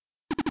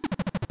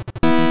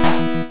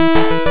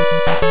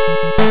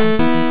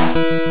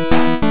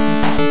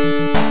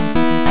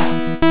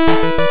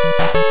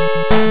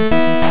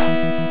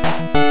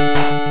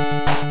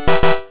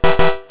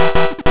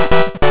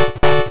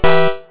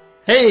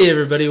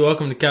everybody.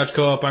 Welcome to Couch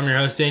Co-op. I'm your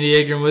host, Andy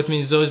Yeager, and with me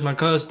is always my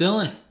co-host,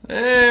 Dylan.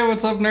 Hey,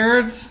 what's up,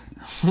 nerds?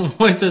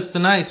 With us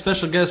tonight,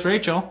 special guest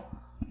Rachel.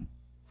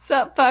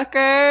 Sup,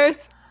 fuckers?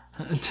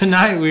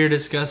 Tonight we are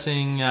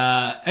discussing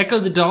Echo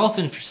the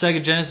Dolphin for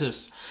Sega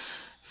Genesis.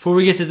 Before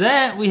we get to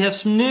that, we have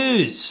some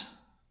news.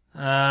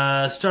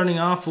 Starting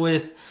off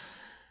with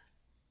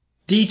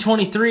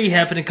D23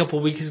 happened a couple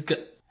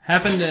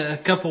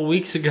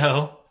weeks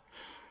ago,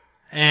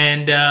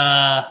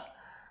 and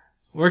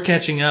we're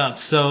catching up.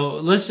 So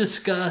let's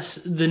discuss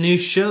the new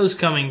shows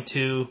coming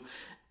to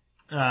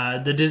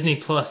the Disney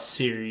Plus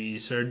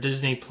series, or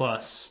Disney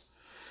Plus.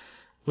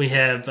 We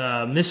have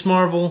Ms.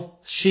 Marvel,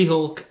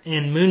 She-Hulk,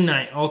 and Moon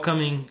Knight all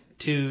coming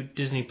to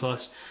Disney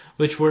Plus,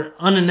 which were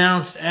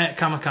unannounced at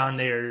Comic-Con.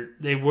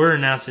 They were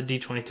announced at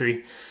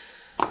D23.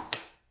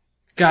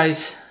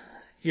 Guys,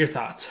 your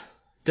thoughts.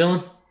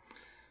 Dylan?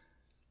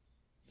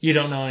 You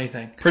don't know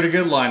anything. Pretty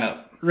good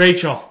lineup.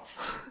 Rachel?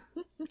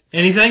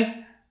 Anything?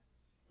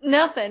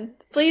 Nothing.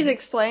 Please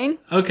explain.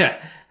 Okay.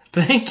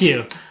 Thank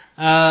you.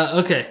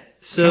 Okay.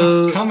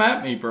 So come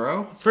at me,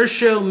 bro. First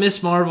show,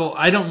 Ms. Marvel,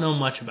 I don't know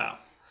much about.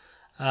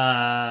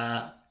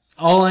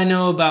 All I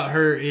know about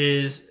her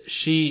is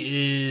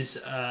she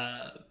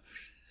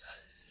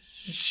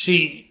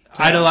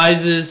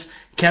idolizes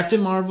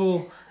Captain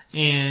Marvel,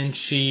 and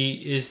she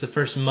is the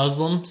first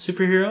Muslim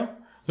superhero,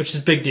 which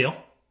is a big deal.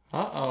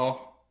 Uh-oh.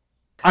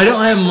 I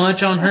don't have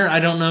much on her.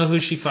 I don't know who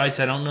she fights.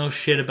 I don't know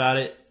shit about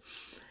it.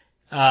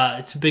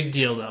 It's a big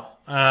deal, though.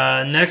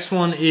 Next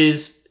one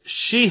is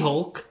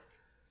She-Hulk,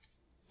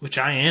 which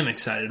I am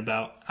excited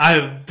about.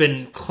 I've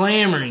been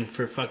clamoring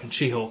for fucking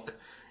She-Hulk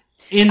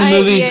in the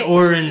movies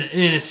or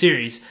in a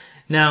series.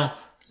 Now,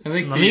 I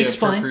think let me the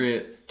explain.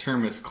 Appropriate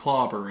term is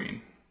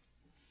clobbering.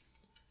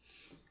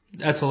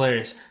 That's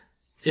hilarious.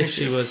 If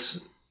she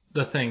was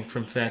the Thing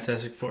from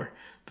Fantastic Four.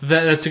 But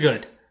that's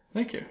good.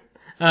 Thank you.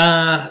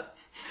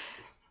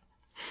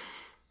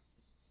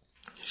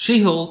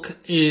 She-Hulk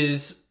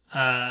is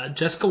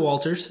Jessica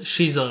Walters.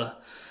 She's a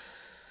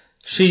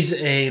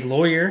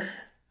lawyer.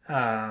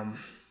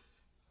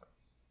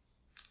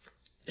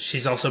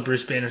 She's also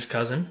Bruce Banner's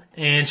cousin,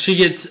 and she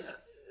gets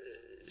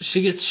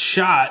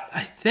shot.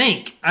 I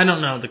think. I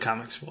don't know the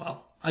comics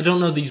well. I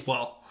don't know these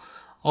well.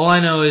 All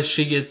I know is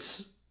she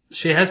has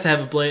to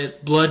have a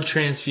blood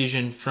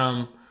transfusion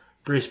from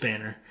Bruce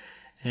Banner,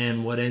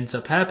 and what ends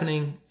up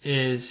happening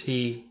is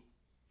he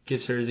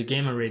gives her the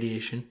gamma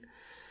radiation.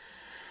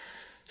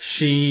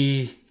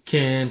 She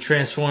can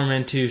transform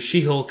into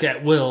She-Hulk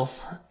at will,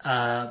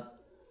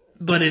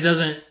 but it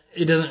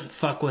doesn't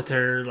fuck with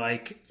her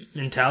like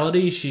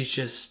mentality. She's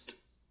just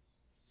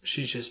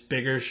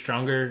bigger,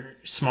 stronger,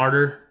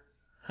 smarter,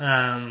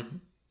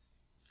 and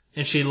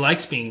she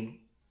likes being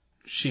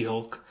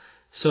She-Hulk.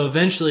 So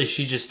eventually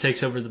she just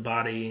takes over the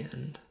body,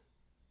 and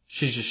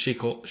she's just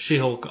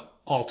She-Hulk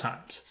all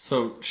times.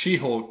 So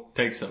She-Hulk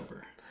takes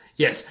over.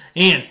 Yes,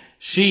 and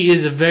she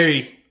is a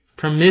very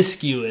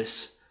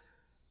promiscuous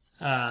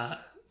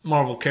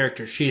Marvel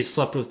character. She has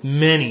slept with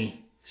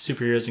many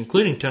superheroes,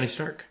 including Tony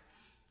Stark.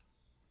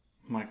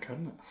 My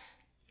goodness.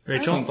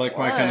 Rachel? Sounds like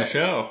my kind of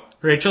show.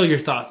 Rachel, your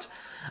thoughts?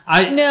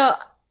 No,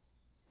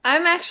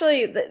 I'm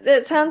actually,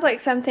 that sounds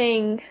like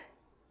something,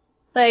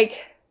 that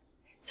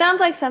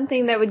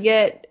would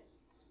get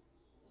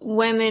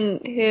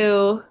women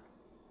who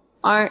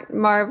aren't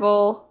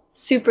Marvel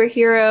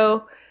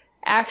superhero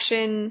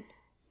action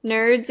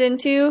nerds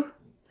into.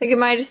 Like, it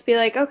might just be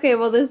like, okay,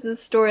 well, this is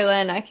a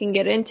storyline I can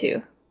get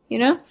into, you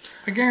know?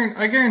 I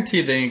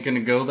guarantee they ain't gonna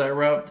go that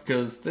route,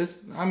 because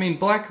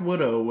Black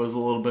Widow was a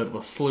little bit of a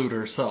sleut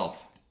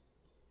herself.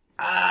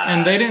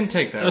 And they didn't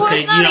take that.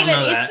 Okay, well, you don't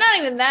know that. It's not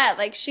even that.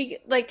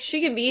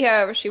 She can be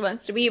however she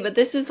wants to be, but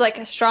this is like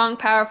a strong,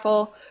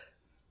 powerful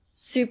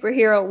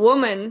superhero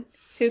woman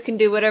who can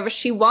do whatever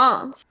she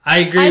wants. I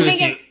agree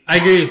with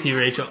you,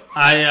 Rachel.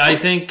 I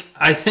think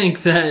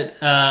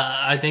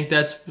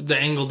that's the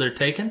angle they're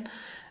taking,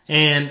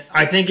 and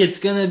I think it's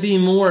gonna be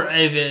more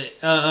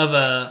of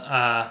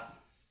a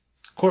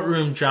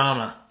courtroom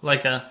drama,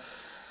 like I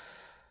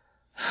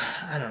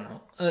don't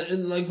know,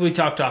 like we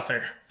talked off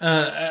air,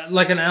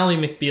 like an Ally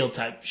McBeal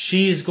type.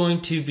 She is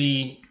going to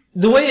be,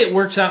 the way it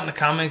works out in the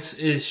comics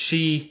is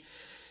she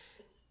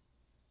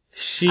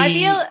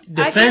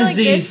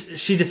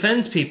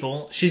defends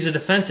people. She's a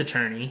defense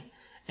attorney,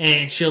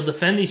 and she'll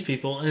defend these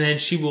people, and then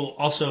she will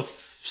also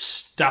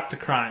stop the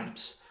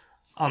crimes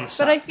on the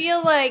side. But I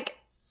feel like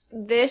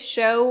this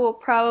show will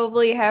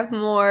probably have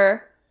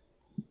more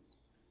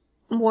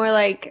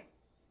like,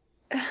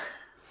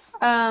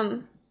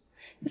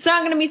 it's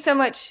not going to be so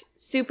much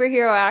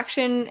superhero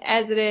action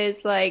as it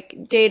is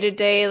like day to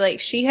day. Like,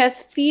 she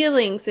has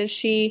feelings, and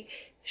she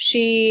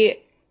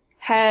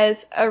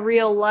has a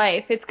real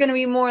life. It's going to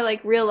be more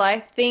like real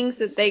life things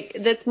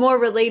that's more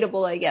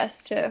relatable, I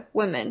guess, to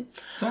women.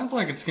 Sounds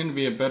like it's going to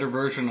be a better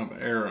version of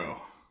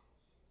Arrow,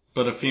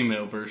 but a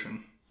female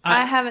version.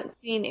 I haven't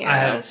seen Arrow. I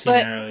haven't seen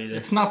Arrow either.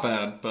 It's not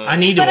bad, but I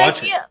need to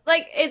watch it.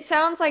 Like, it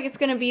sounds like it's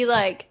going to be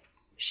like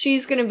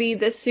she's going to be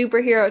the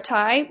superhero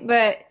type,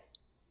 but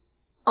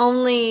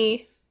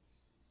only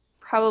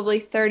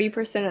probably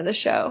 30% of the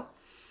show.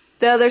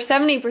 The other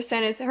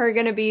 70% is her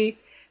going to be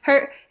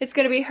her. It's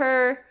going to be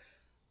her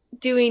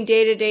doing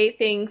day-to-day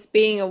things,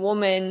 being a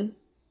woman.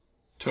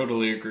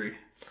 Totally agree.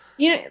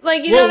 You know what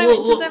I mean?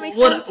 Does that make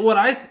sense? What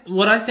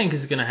I think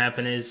is going to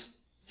happen is,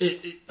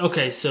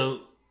 okay, so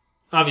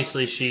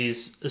obviously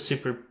she's a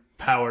super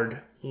powered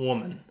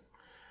woman.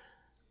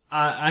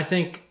 I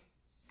think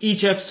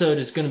each episode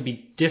is going to be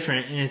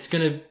different, and it's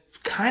going to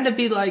kind of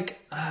be like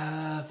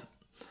a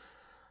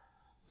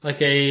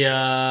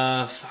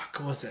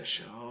what's that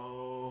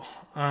show?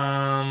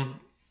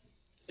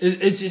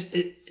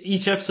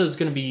 Each episode is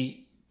going to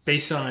be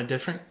based on a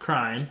different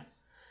crime,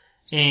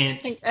 and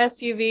like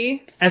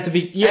SUV. At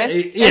the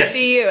yes.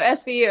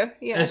 SVU,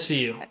 yeah.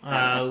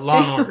 SVU, Law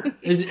and Order.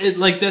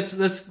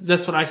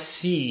 That's what I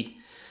see.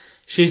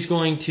 There's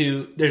going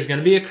to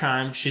be a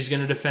crime. She's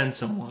going to defend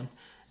someone,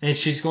 and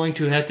she's going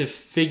to have to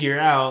figure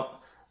out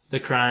the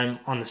crime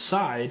on the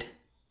side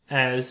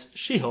as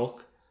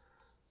She-Hulk,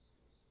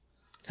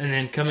 and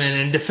then come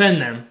in and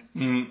defend them.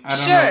 I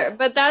don't know.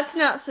 But that's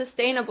not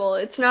sustainable.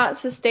 It's not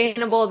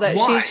sustainable that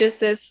Why? she's just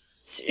this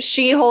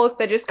She-Hulk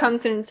that just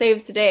comes in and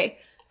saves the day.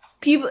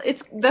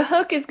 The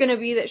hook is going to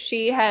be that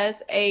she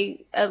has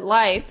a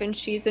life and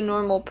she's a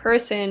normal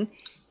person,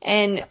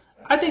 and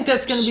I think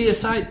that's going to be a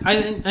side.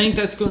 I think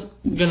that's going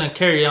to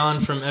carry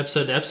on from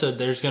episode to episode.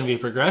 There's going to be a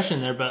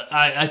progression there, but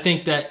I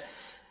think that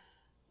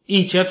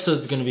each episode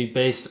is going to be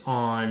based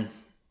on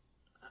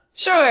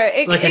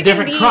a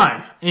different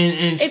crime,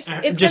 and it's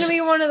going to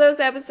be one of those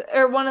episodes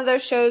or one of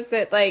those shows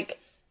that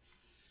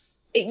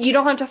you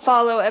don't have to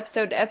follow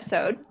episode to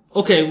episode.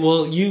 Okay,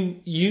 well,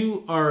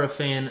 you are a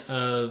fan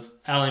of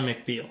Ally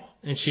McBeal,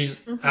 and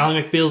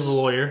Ally McBeal's a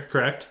lawyer,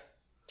 correct?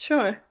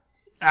 Sure.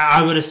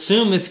 I would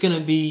assume it's going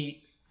to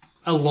be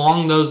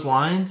along those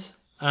lines.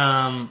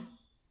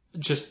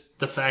 Just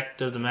the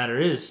fact of the matter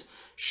is,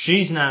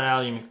 she's not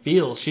Ally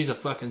McBeal. She's a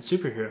fucking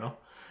superhero,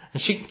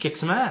 and she can kick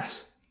some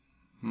ass.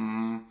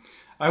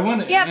 I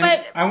want to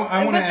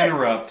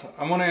interrupt.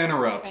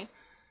 Okay.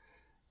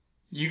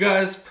 You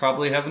guys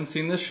probably haven't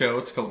seen this show.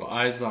 It's called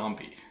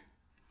iZombie.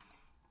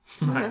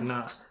 I'm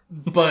not.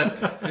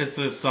 But it's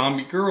a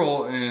zombie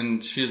girl,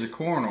 and she's a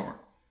coroner.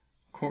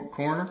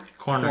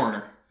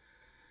 Coroner.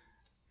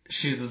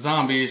 She's a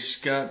zombie. She's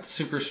got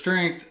super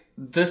strength.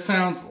 This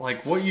sounds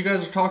like what you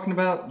guys are talking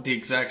about, the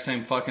exact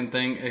same fucking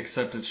thing,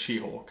 except it's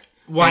She-Hulk.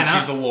 Why not?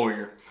 She's a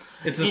lawyer.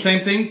 It's the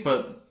same thing,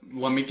 but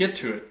let me get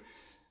to it.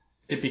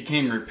 It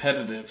became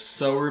repetitive.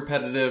 So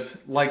repetitive,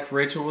 like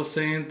Rachel was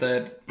saying,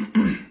 that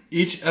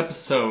each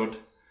episode,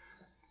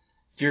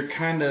 you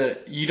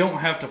don't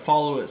have to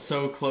follow it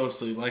so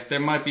closely. Like, there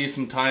might be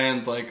some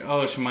tie-ins like,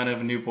 oh, she might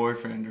have a new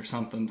boyfriend or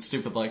something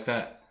stupid like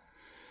that.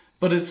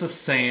 But it's the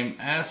same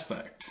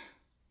aspect.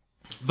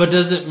 But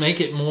does it make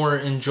it more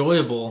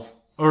enjoyable,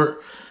 or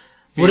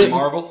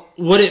Marvel?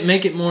 Would it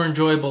make it more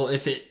enjoyable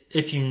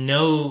if you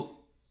knew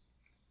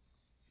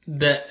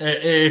that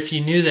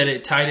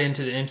it tied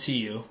into the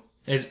MCU,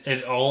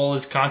 it all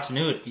is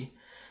continuity,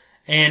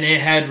 and it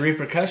had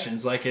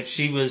repercussions? Like if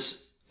she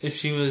was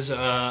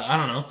I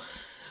don't know,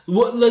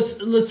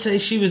 let's say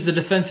she was the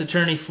defense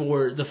attorney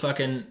for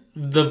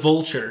the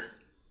Vulture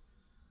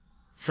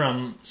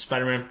from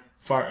Spider-Man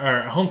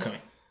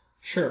Homecoming.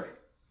 Sure.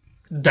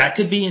 That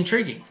could be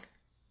intriguing.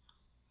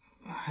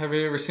 Have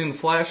you ever seen the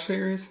Flash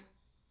series?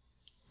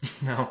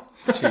 No.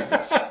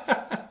 Jesus.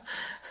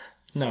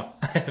 No.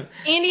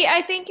 Andy,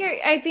 I think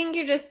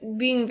you're just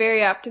being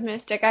very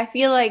optimistic. I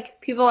feel like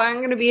people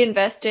aren't going to be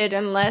invested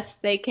unless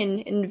they can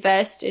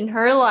invest in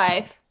her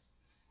life,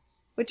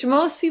 which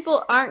most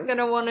people aren't going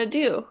to want to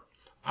do.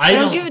 They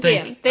don't give a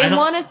damn. They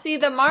want to see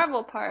the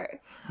Marvel part.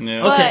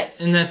 Yeah. But okay,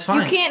 and that's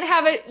fine.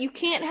 You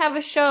can't have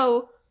a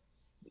show.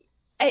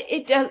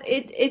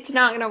 It's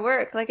not gonna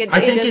work. Like it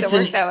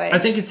doesn't work that way. I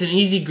think it's an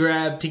easy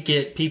grab to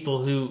get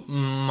people who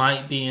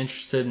might be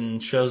interested in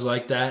shows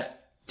like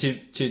that to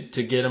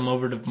get them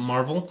over to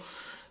Marvel.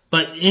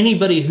 But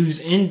anybody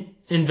who's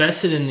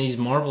invested in these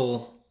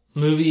Marvel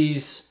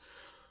movies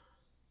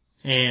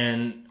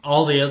and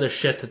all the other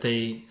shit that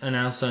they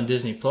announced on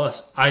Disney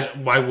Plus,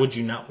 why would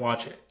you not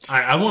watch it?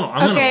 I'm gonna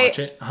watch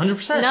it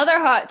 100%. Another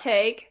hot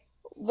take.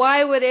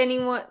 Why would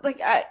anyone,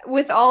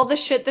 with all the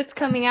shit that's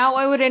coming out,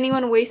 why would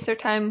anyone waste their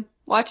time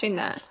watching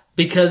that?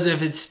 Because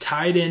if it's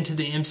tied into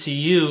the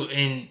MCU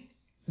and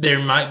there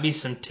might be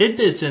some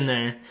tidbits in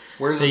there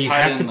that you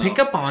have to pick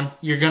up on,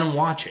 you're going to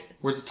watch it.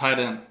 Where's it tied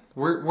in?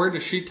 Where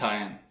does she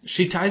tie in?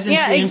 She ties into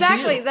the MCU. Yeah,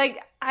 exactly.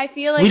 Like, I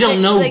feel like we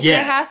don't know yet,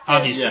 there has to,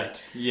 obviously.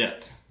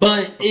 Yet.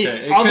 But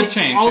it could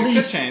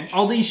change.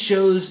 All these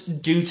shows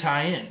do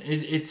tie in.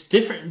 It's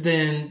different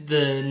than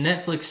the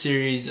Netflix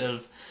series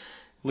of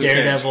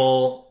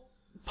Daredevil,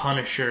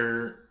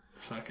 Punisher,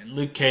 fucking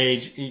Luke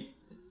Cage.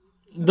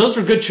 Those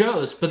were good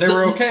shows, but they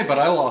were okay. But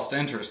I lost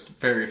interest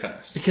very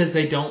fast because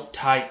they don't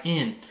tie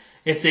in.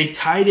 If they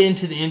tied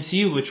into the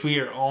MCU, which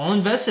we are all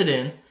invested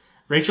in,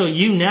 Rachel,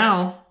 you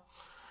are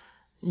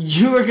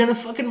gonna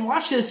fucking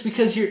watch this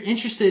because you're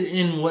interested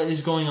in what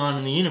is going on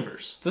in the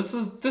universe. This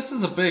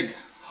is a big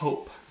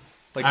hope.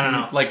 I don't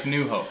know. Like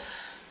New Hope.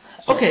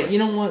 Star Okay, Wars. you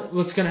know what?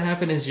 What's gonna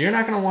happen is you're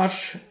not gonna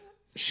watch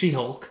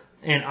She-Hulk,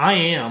 and I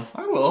am,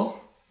 I will.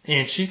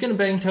 and she's gonna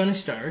bang Tony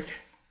Stark.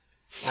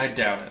 I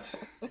doubt it.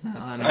 No,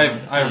 I don't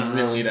know. I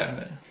really doubt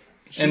it.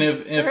 And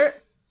if Her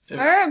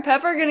and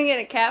Pepper gonna get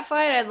in a cat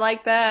fight? I'd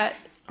like that.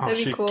 Oh, That'd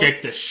be she'd cool.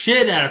 kick the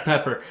shit out of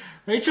Pepper.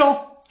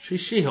 Rachel, she's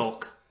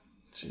She-Hulk.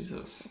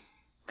 Jesus.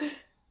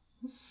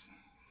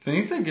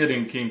 Things are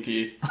getting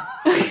kinky.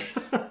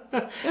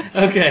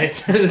 Okay,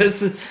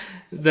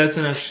 that's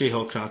enough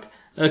She-Hulk talk.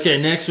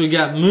 Okay, next we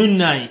got Moon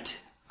Knight.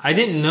 I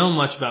didn't know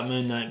much about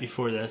Moon Knight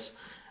before this.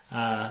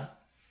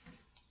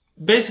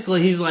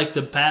 Basically, he's like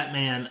the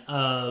Batman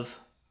of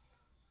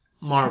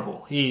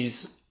Marvel. He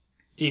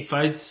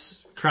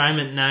fights crime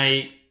at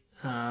night.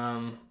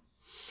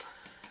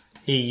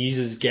 He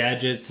uses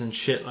gadgets and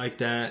shit like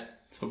that.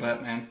 So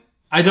Batman.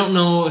 I don't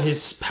know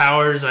his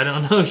powers. I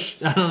don't know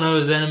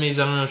his enemies.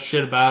 I don't know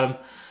shit about him.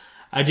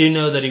 I do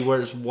know that he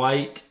wears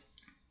white.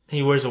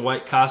 He wears a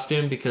white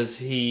costume because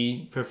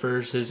he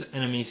prefers his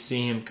enemies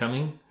see him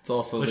coming. It's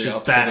also Which the is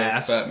opposite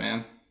badass. of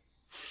Batman.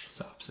 It's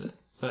the opposite.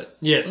 But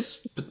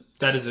yes, but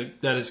that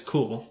is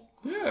cool.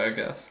 Yeah, I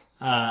guess.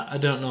 I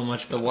don't know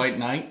much The about White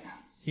Knight.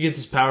 He gets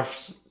his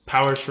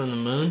powers from the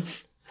moon.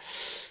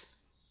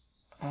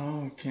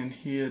 Oh, can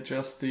he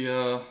adjust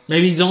the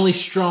Maybe he's only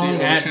strong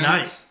The at oceans?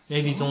 night.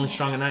 Maybe he's only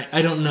strong at night.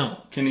 I don't know.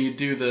 Can he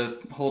do the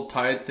whole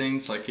tide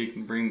things? Like he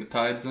can bring the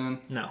tides in?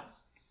 No.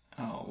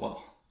 Oh,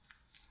 well.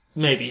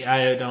 Maybe.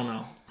 I don't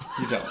know.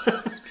 You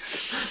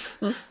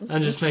don't.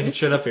 I'm just making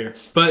shit up here.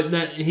 But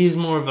he's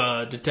more of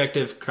a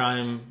detective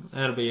crime.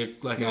 That'll be a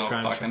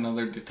crime fuck, show.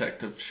 another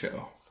detective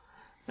show.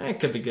 It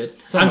could be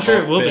good. Son I'm of sure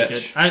a it will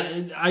bitch.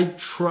 be good. I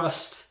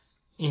trust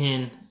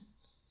in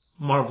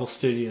Marvel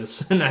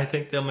Studios, and I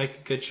think they'll make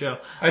a good show.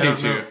 I do don't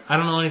too. know. I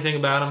don't know anything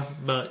about them,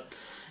 but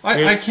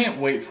I can't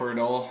wait for it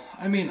all.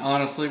 I mean,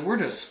 honestly,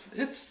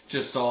 it's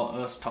just all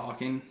us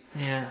talking.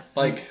 yeah,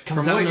 Like, it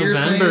comes from out what you're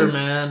November, saying,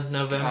 man.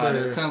 November. God,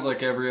 it sounds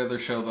like every other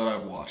show that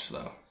I've watched,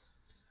 though.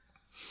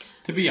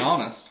 To be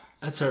honest.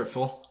 That's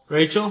hurtful.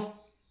 Rachel?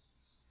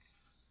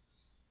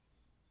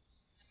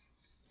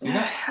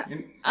 You're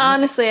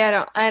Honestly,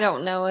 I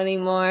don't know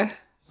anymore.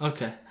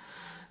 Okay.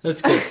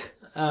 That's good.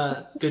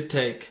 Good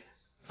take.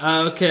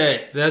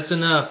 Okay, that's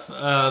enough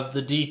of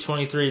the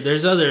D23.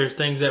 There's other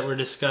things that were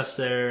discussed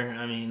there.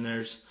 I mean,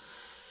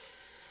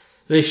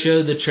 they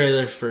showed the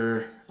trailer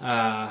for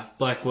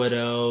Black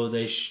Widow.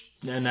 They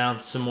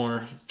announced some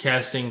more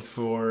casting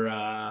for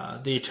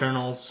the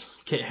Eternals.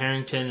 Kit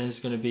Harington is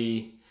going to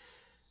be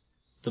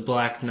the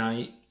Black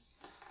Knight.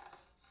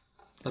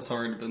 That's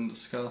already been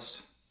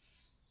discussed.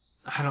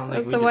 I don't think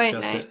What's we the White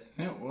discussed Knight? it.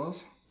 Yeah, it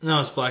was. No,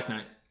 it's Black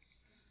Knight.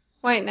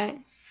 White Knight.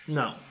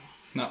 No,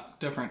 No,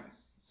 different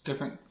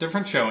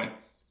showing.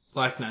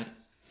 Black Knight.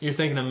 You're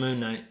thinking of Moon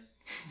Knight.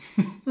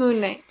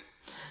 Moon Knight.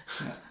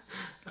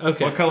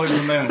 Okay. What color's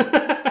the moon?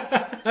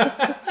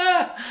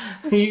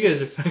 You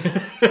guys are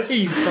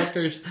you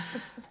fuckers.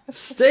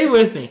 Stay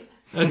with me.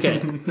 Okay.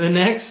 The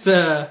next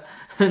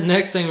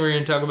thing we're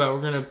going to talk about,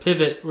 we're going to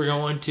pivot. We're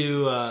going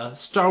to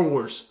Star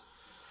Wars.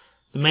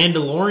 The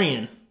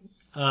Mandalorian.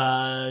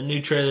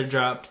 New trailer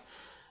dropped.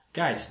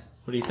 Guys,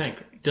 what do you think?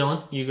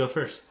 Dylan, you go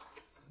first.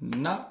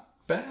 Not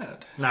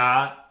bad.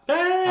 Not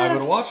bad. I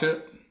would watch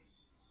it.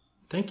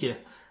 Thank you.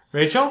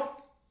 Rachel?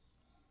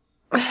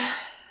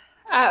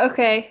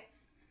 Okay.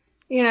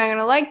 You're not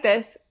gonna like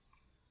this.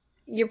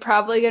 You're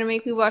probably gonna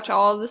make me watch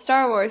all of the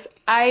Star Wars.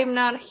 I'm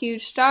not a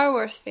huge Star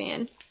Wars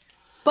fan.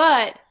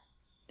 But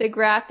the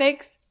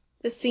graphics,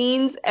 the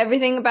scenes,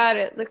 everything about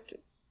it looked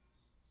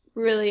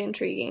really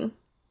intriguing.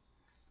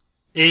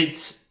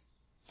 It's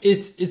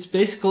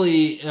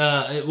basically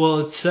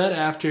it's set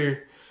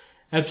after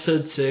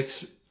Episode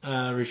 6,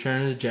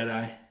 Return of the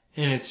Jedi,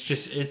 and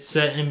it's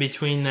set in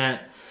between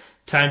that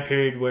time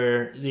period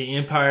where the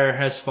Empire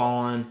has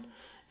fallen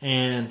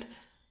and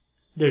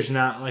there's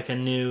not like a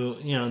new,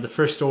 the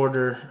First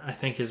Order, I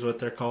think is what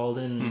they're called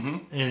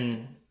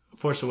in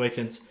Force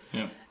Awakens.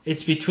 Yeah.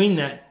 It's between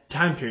that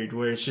time period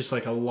where it's just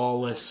like a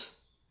lawless.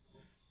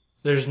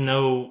 There's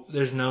no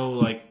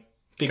like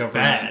big Government.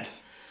 bad.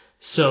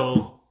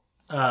 So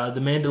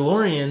the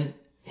Mandalorian,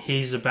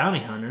 he's a bounty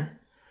hunter,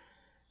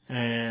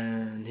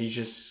 and he's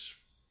just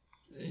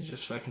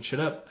fucking shit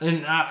up.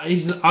 And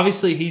he's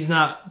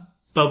not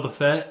Boba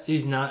Fett,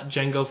 he's not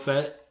Jango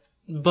Fett,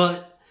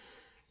 but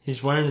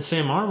he's wearing the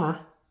same armor,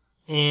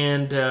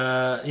 and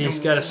he's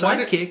got a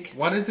sidekick.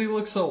 Why does he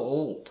look so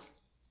old?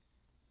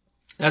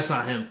 That's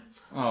not him.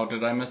 Oh,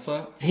 did I miss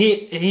that?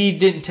 He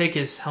didn't take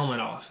his helmet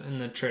off in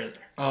the trailer,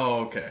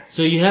 Oh, okay.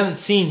 so you haven't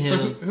seen him.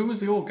 So who was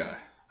the old guy?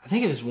 I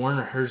think it was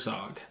Werner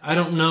Herzog. I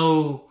don't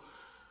know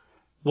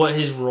what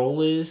his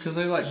role is. Because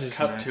they He's just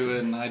cut an to actor.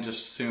 it, and I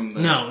just assumed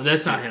that. No,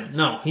 that's not him.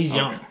 No, he's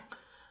young.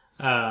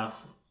 Okay.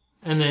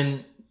 And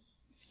then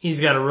he's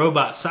got a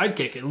robot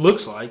sidekick. It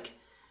looks like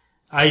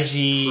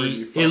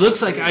Pretty it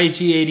looks like cool.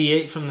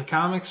 IG-88 from the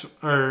comics,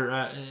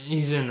 or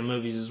he's in the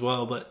movies as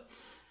well, but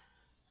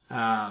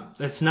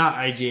that's not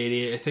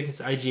IG-88. I think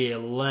it's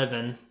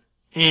IG-11,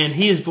 and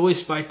he is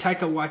voiced by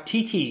Taika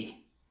Waititi.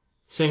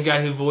 Same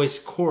guy who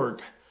voiced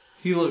Korg.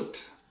 He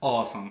looked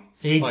awesome.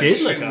 He did look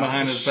shooting awesome.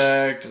 behind his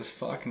back, just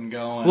fucking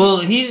going. Well,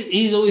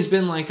 he's always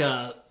been like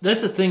a.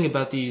 That's the thing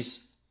about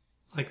these,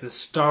 like the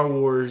Star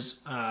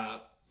Wars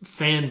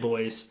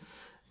fanboys.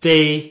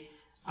 They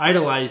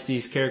idolize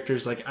these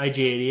characters like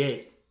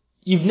IG-88.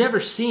 You've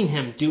never seen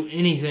him do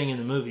anything in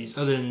the movies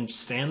other than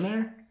stand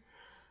there.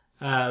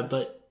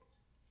 But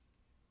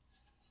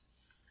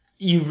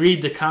you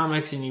read the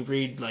comics and you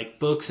read like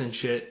books and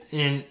shit,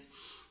 and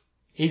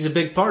he's a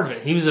big part of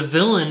it. He was a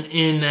villain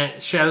in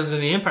that Shadows of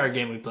the Empire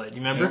game we played.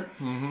 You remember?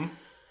 Yeah. Mm-hmm.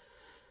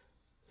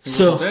 He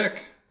So was a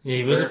dick. yeah,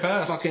 he was Very a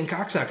fast. fucking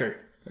cocksucker.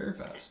 Very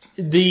fast.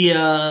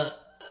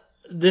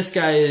 This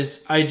guy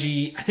is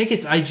IG. I think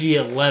it's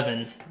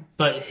IG-11,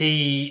 but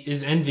he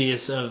is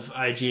envious of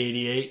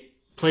IG-88,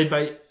 played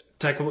by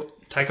Taika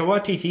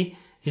Waititi.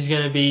 He's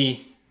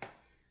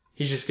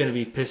just gonna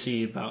be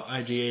pissy about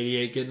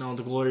IG-88 getting all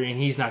the glory, and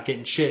he's not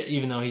getting shit,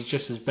 even though he's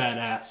just as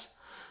badass.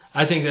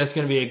 I think that's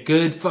gonna be a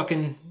good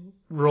fucking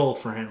role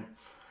for him.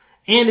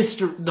 And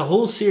the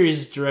whole series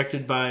is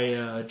directed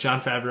by Jon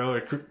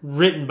Favreau, or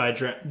written by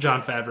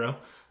Jon Favreau,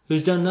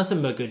 who's done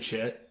nothing but good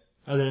shit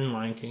other than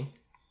Lion King.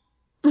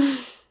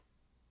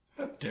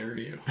 How dare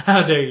you?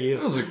 How dare you?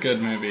 That was a good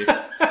movie.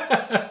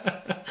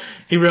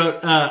 He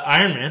wrote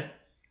Iron Man.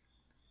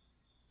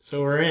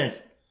 So we're in.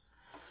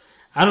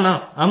 I don't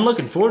know. I'm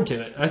looking forward to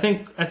it. I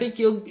think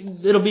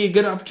it'll be a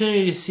good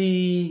opportunity to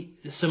see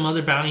some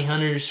other bounty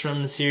hunters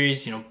from the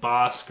series,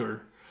 Bosk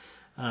or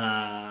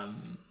the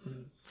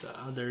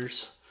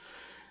others.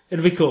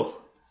 It'll be cool.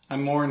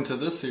 I'm more into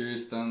this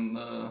series than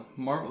the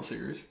Marvel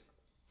series.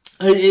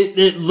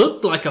 It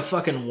looked like a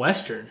fucking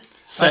Western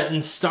set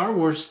in Star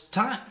Wars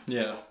time.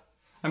 Yeah.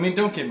 I mean,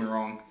 don't get me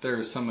wrong. There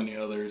are so many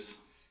other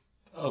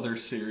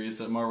series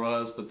that Marvel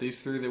has, but these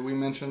three that we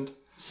mentioned.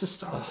 It's a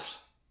Star Wars.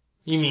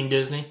 You mean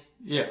Disney?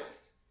 Yeah.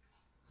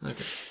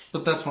 Okay.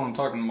 But that's what I'm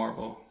talking to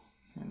Marvel,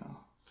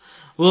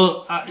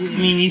 Well, I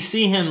mean, you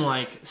see him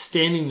like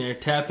standing there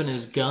tapping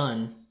his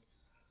gun.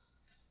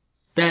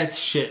 That's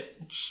shit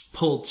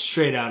pulled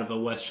straight out of a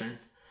Western.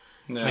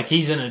 Yeah. Like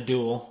he's in a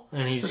duel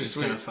and he's pretty just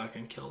sweet. gonna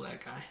fucking kill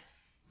that guy,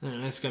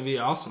 and it's gonna be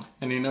awesome.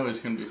 And he's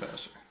going to be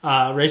faster.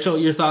 Rachel,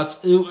 your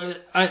thoughts?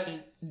 Are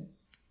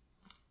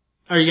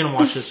you gonna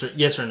watch this?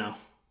 Yes or no?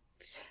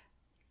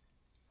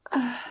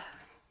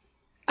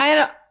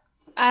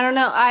 I don't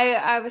know.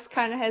 I was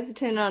kind of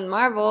hesitant on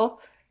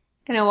Marvel,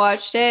 and I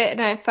watched it,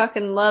 and I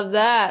fucking love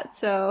that.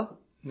 So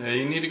Yeah,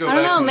 you need to go I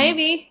don't back know. and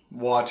Maybe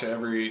watch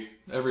every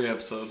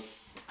episode.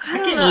 I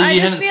don't can't know. believe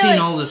you just haven't feel seen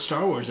like- all the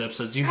Star Wars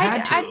episodes. You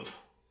had to have.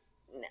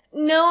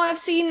 No, I've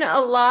seen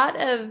a lot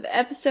of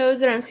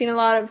episodes, and I've seen a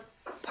lot of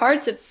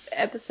parts of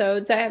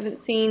episodes. I haven't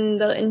seen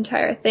the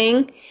entire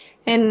thing,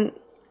 and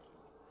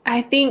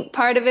I think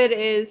part of it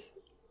is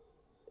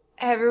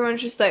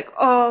everyone's just like,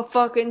 oh,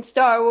 fucking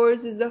Star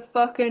Wars is the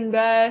fucking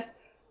best.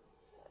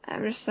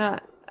 I'm just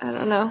not. I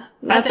don't know.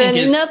 Nothing.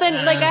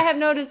 Like, I have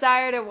no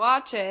desire to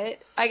watch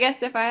it. I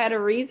guess if I had a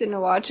reason to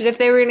watch it, if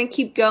they were gonna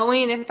keep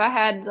going, if I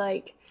had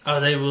like. Oh,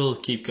 they will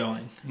keep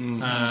going.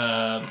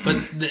 Mm-hmm.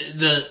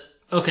 But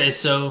okay,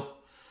 so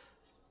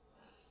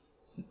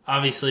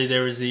obviously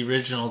there was the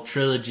original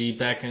trilogy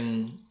back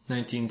in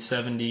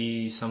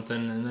 1970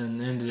 something, and then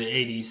into the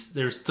 80s.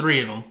 There's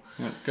 3 of them.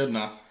 Yeah, good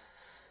enough.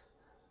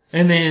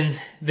 And then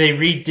they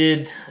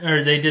did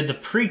the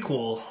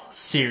prequel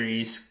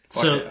series.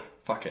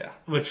 Fuck yeah.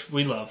 Which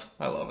we love.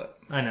 I love it.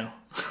 I know.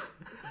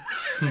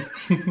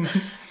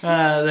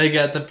 They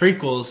got the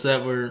prequels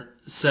that were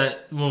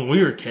set when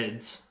we were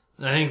kids.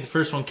 I think the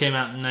first one came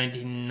out in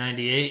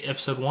 1998,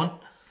 episode 1.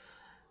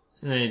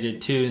 And they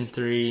did 2 and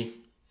 3.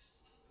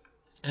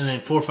 And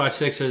then 4, 5,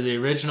 6 are the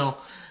original.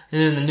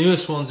 And then the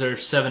newest ones are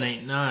 7,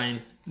 8,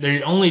 9.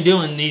 They're only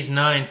doing these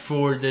 9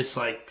 for this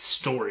like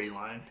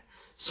storyline.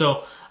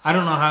 So I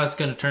don't know how it's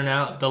going to turn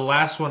out. The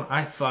last one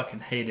I fucking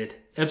hated.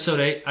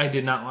 Episode 8 I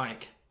did not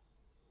like.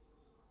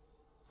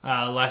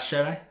 Last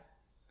Jedi.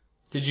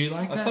 Did you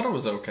like that? I thought it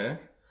was okay.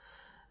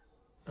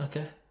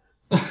 Okay.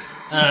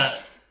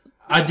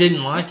 I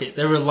didn't like it.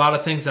 There were a lot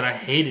of things that I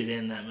hated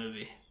in that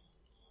movie.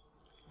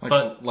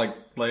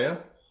 Like Leia?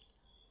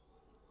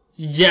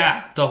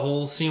 Yeah, the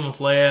whole scene with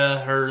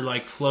Leia, her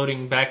like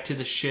floating back to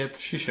the ship.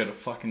 She should have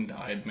fucking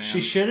died, man.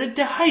 She should have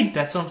died.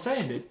 That's what I'm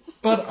saying, dude.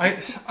 But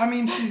I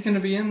mean, she's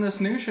gonna be in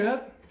this new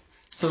shit,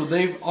 so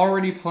they've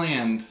already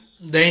planned.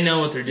 They know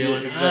what they're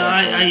doing. Yeah,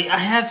 exactly. I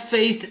have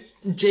faith.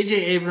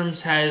 J.J.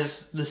 Abrams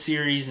has the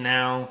series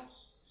now.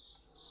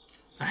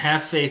 I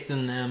have faith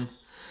in them.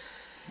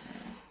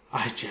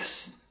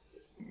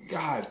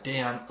 God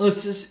damn.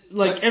 Let's just,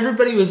 like,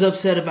 everybody was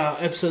upset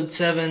about episode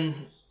 7,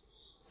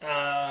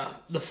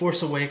 The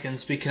Force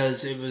Awakens,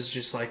 because it was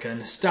just like a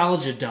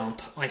nostalgia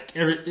dump. Like,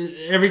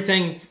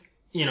 everything,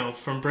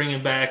 from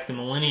bringing back the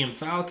Millennium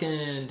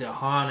Falcon to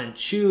Han and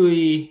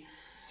Chewie.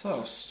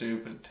 So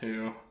stupid,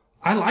 too.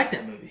 I like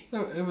that movie.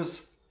 It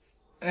was,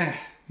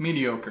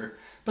 mediocre.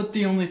 But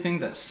the only thing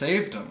that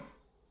saved them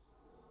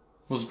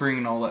was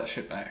bringing all that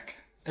shit back.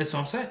 That's what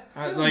I'm saying.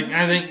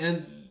 I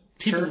think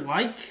people Sure.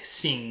 like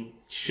seeing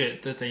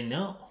shit that they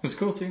know. It was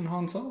cool seeing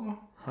Han Solo.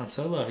 Han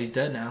Solo, he's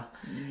dead now.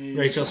 He's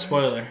Rachel, back.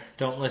 spoiler.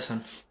 Don't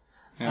listen.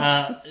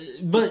 Yeah.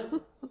 But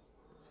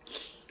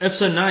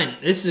episode 9.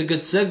 This is a good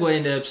segue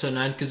into episode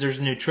 9 because there's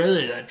a new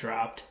trailer that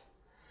dropped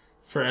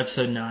for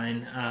episode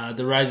 9.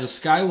 The Rise of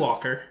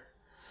Skywalker.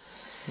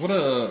 What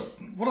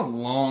a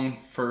long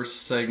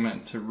first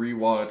segment to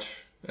rewatch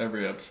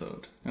every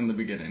episode in the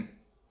beginning.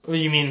 Oh,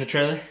 you mean the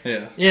trailer?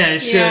 Yeah. Yeah, it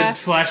showed Yeah.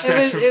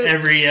 flashbacks from It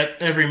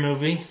was- every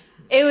movie.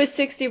 It was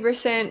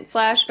 60%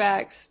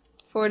 flashbacks,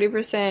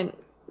 40%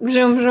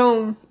 zoom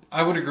zoom.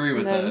 I would agree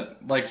with Then-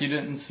 that. Like, you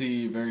didn't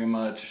see very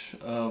much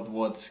of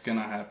what's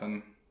gonna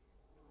happen.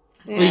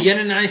 Yeah. We get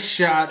a nice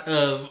shot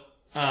of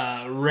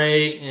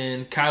Rey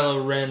and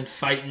Kylo Ren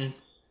fighting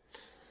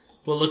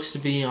what looks to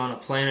be on a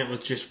planet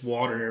with just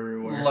water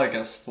everywhere. Like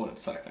a split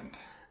second.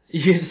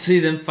 You can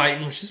see them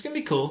fighting, which is gonna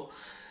be cool.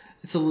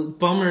 It's a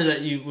bummer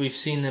that we've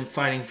seen them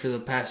fighting for the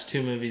past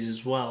 2 movies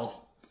as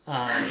well.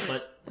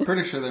 But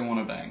Pretty sure they want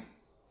to bang.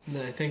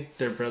 I think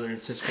they're brother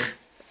and sister.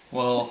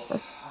 Well,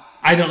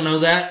 I don't know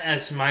that.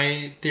 That's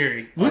my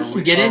theory. We are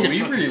can get into we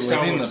fucking Star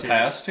reliving Wars the series.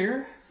 past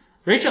here?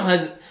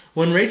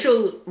 When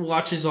Rachel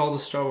watches all the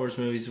Star Wars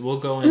movies, we'll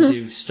go and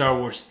do Star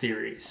Wars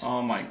theories.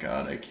 Oh my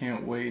god, I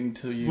can't wait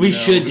until you We know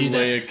should who do that.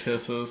 Leia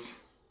kisses.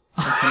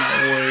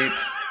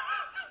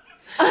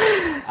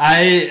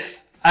 I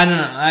I don't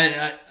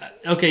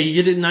know. Okay,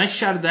 you get a nice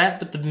shot of that,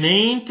 but the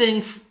main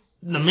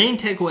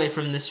takeaway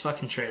from this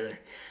fucking trailer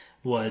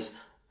was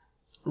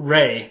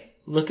Rey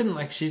looking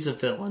like she's a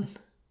villain,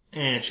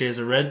 and she has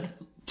 2 red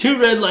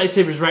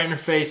lightsabers right in her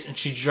face, and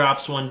she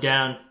drops one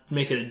down,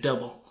 make it a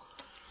double.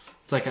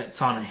 It's like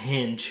it's on a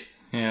hinge.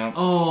 can't. Yeah.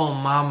 Oh,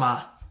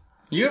 mama.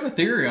 You have a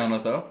theory on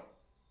it though.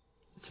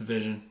 It's a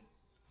vision.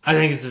 I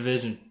think it's a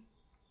vision.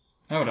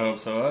 I would hope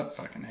so. I'd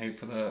fucking hate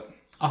for that.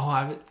 Oh,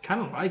 I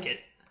kind of like it.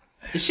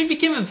 If she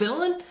became a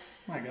villain,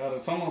 My god,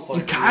 it's almost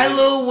like and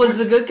Kylo was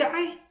the good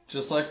guy?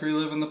 just like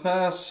reliving the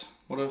past.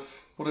 What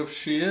if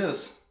she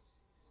is?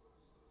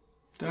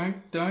 Dunk,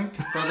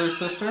 brother,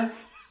 sister.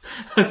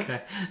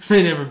 Okay,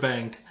 they never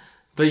banged.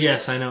 But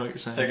yes, I know what you're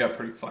saying. They got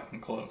pretty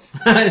fucking close.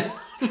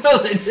 No,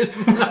 they did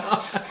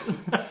not.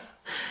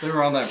 They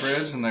were on that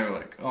bridge and they were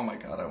like, "Oh my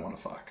god, I want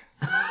to fuck."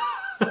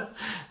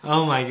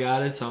 Oh my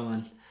god, it's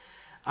on.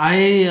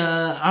 I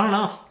don't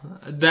know.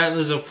 That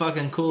was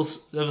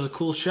a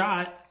cool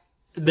shot.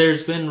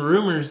 There's been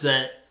rumors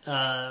that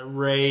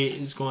Rey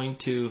is going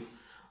to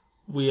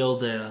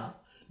wield a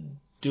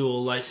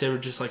dual lightsaber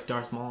just like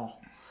Darth Maul.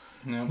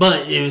 Yeah.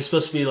 But it was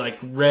supposed to be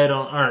like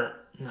not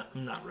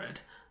red.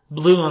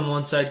 Blue on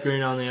one side,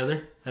 green on the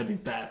other. That'd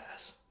be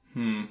badass.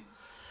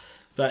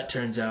 But it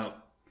turns out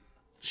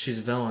she's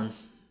a villain.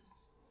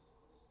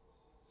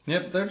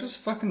 Yep, they're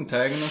just fucking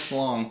tagging us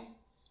along.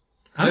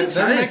 I'm They're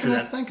excited making for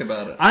us that. think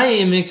about it. I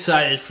am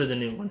excited for the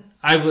new one.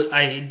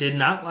 I did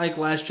not like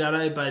Last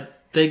Jedi,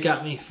 but they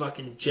got me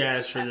fucking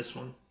jazzed for this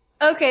one.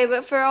 Okay,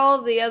 but for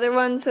all the other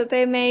ones that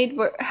they made,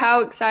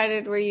 how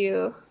excited were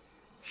you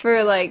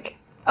for like,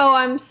 oh,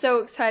 I'm so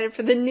excited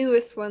for the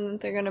newest one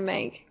that they're going to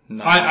make?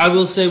 No. I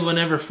will say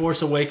whenever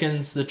Force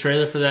Awakens, the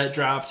trailer for that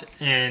dropped,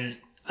 and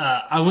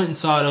I went and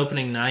saw it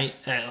opening night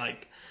at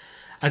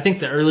I think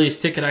the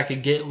earliest ticket I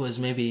could get was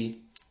maybe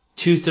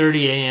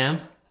 2:30 a.m.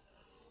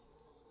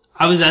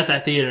 I was at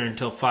that theater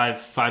until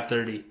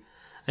 5:30.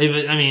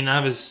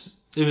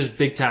 It was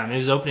big time. It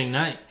was opening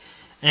night.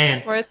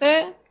 And Worth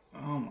it?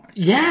 Oh my.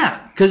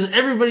 yeah, because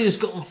everybody was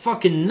going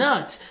fucking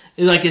nuts.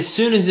 Like as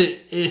soon as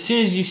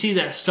you see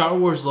that Star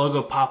Wars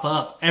logo pop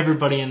up,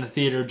 everybody in the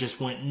theater just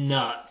went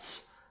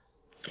nuts.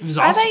 It was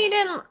I awesome.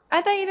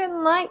 thought you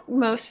didn't like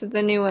most of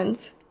the new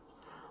ones.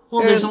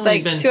 Well, Or, there's only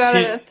like been 2 out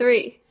of the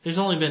 3. There's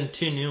only been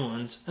 2 new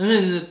ones, and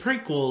then the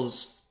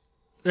prequels,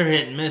 they're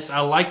hit and miss.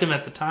 I liked them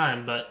at the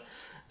time, but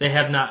they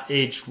have not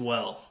aged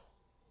well.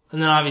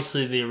 And then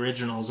obviously the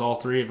originals, all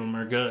 3 of them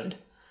are good.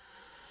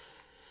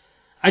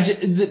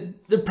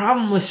 The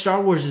problem with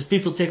Star Wars is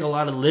people take a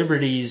lot of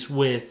liberties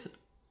with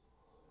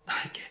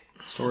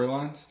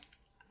Storylines?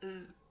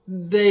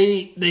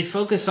 they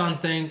focus on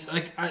things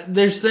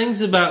there's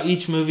things about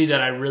each movie that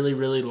I really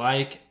really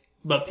like,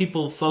 but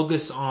people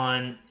focus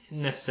on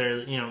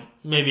necessarily,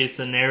 maybe it's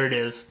a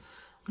narrative,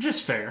 which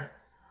is fair,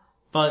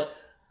 but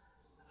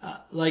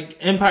like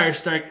Empire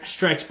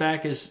Strikes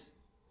Back is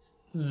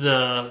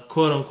the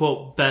quote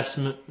unquote best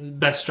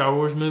Star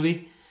Wars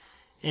movie,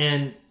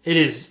 and it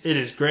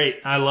is great.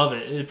 I love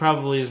it. It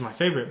probably is my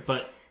favorite,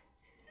 but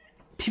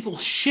people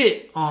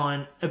shit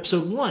on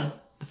Episode 1,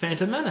 The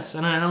Phantom Menace,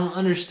 and I don't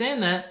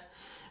understand that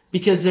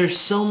because there's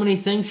so many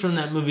things from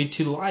that movie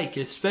to like,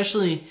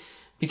 especially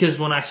because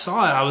when I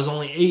saw it, I was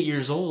only 8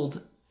 years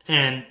old,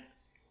 and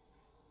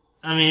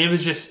I mean, it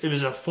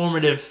was a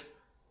formative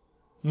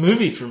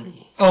movie for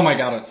me. Oh my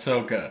god, it's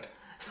so good.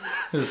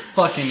 It was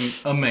fucking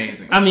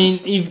amazing. I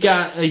mean, you've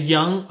got a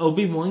young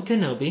Obi-Wan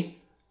Kenobi.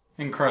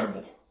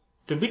 Incredible.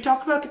 Did we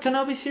talk about the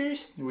Kenobi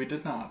series? We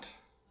did not.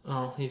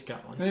 Oh, he's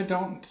got one. Hey,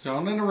 don't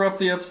interrupt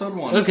the episode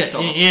 1. Okay,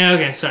 Don't. yeah,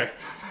 okay, sorry.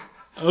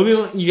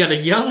 Obi-Wan, you got a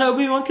young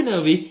Obi-Wan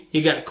Kenobi.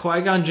 You got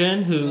Qui-Gon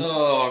Jinn, who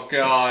Oh,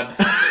 God.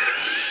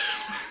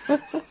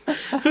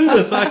 who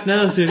the fuck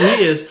knows who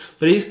he is,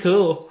 but he's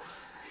cool.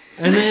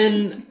 And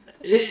then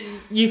the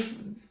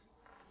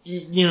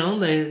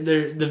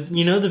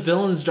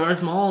villain's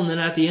Darth Maul, and then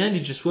at the end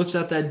he just whips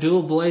out that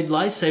dual blade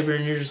lightsaber,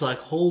 and you're just like,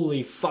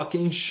 holy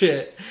fucking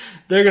shit,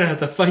 they're gonna have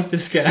to fight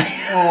this guy.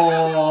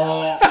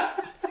 Oh,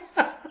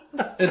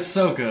 it's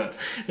so good.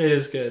 It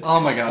is good. Oh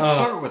my God,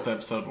 start with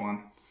episode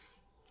 1.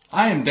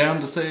 I am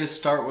down to say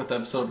start with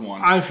episode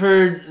 1. I've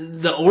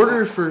heard the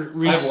order for.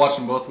 I've watched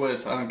them both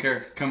ways. I don't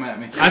care. Come at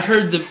me. I've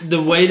heard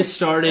the way to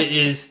start it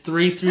is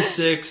 3 through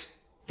 6,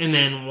 and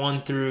then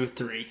 1 through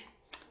 3.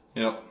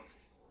 Yep.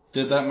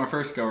 Did that my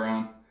first go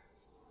around.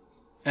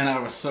 And I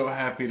was so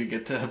happy to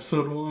get to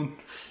episode 1.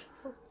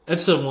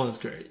 Episode 1 is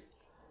great.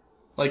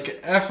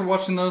 Like, after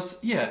watching those,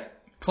 yeah,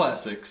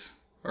 classics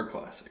are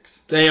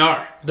classics. They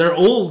are. They're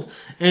old,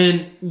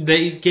 and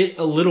they get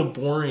a little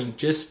boring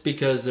just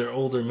because they're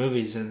older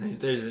movies, and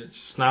there's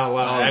just not a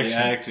lot of action.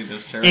 The acting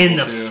is terrible, and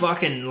the too.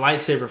 fucking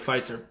lightsaber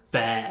fights are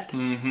bad.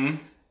 Mm-hmm.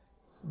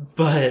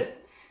 But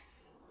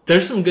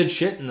there's some good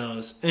shit in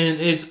those.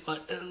 And it's,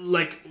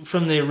 like,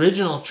 from the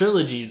original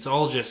trilogy, it's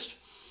all just...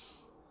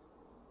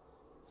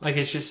 Like,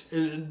 it's just...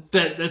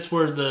 That's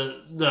where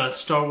the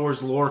Star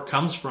Wars lore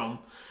comes from.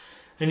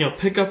 And you'll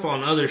pick up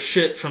on other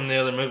shit from the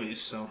other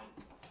movies, so...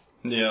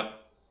 Yeah.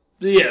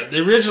 Yeah,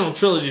 the original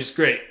trilogy is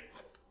great.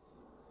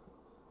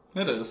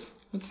 It is.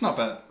 It's not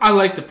bad. I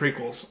like the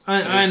prequels.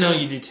 I know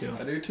you do too.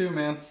 I do too,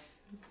 man.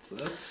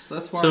 That's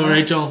why. So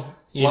Rachel,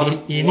 you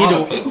need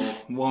to. People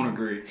won't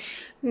agree.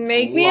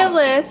 Make me a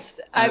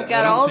list. I've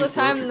got I don't all the think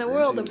time Roach in the agrees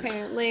world, either.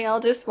 apparently.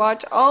 I'll just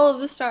watch all of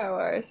the Star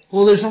Wars.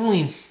 Well,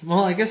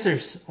 I guess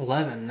there's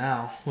 11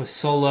 now with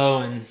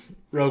Solo and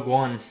Rogue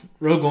One.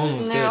 Rogue One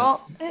was good.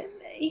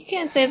 You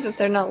can't say that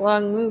they're not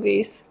long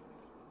movies.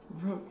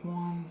 Rogue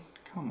One,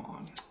 come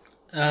on.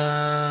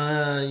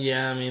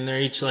 Yeah, I mean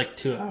they're each like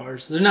 2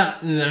 hours. They're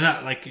not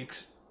like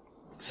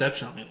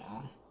exceptionally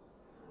long.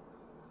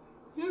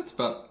 Yeah, it's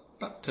about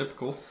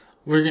typical.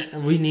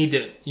 We need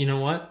to. You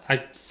know what? I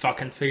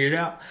fucking figured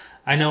out.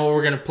 I know what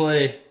we're gonna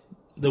play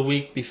the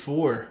week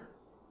before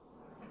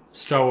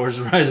Star Wars: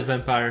 Rise of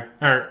Empire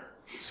or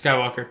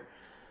Skywalker.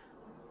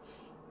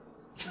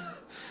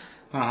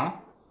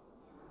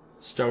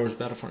 Star Wars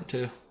Battlefront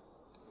 2.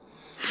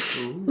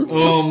 Ooh.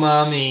 Oh,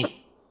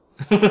 mommy.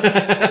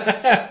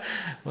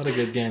 What a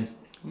good game.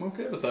 I'm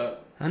okay with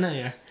that. I know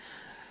you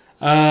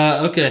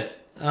are. Okay.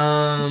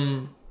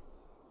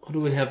 What do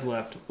we have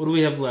left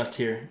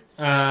here?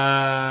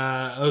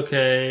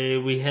 Okay,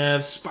 we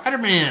have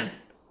Spider-Man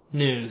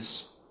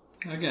news.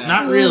 Again.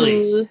 Not really.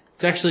 Ooh.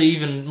 It's actually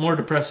even more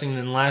depressing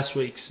than last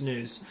week's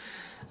news.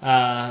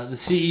 The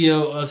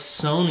CEO of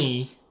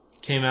Sony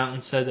came out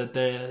and said that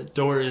the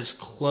door is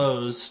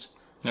closed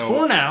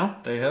for now.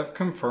 They have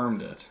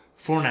confirmed it.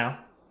 For now.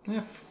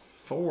 Yeah,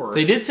 4.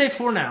 They did say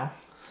for now.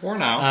 For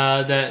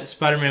now. That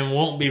Spider-Man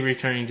won't be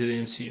returning to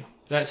the MCU.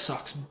 That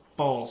sucks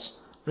balls.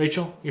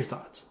 Rachel, your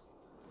thoughts?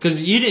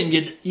 Because you didn't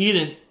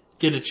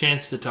get a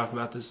chance to talk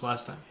about this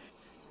last time.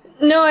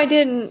 No, I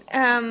didn't.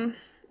 And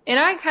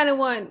I kind of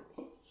want,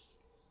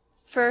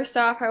 first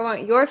off, I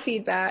want your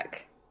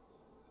feedback.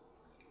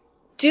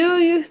 Do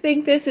you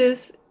think this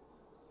is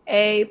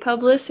a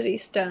publicity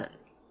stunt?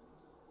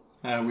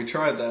 We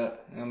tried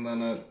that, and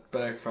then it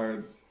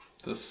backfired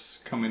this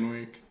coming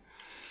week.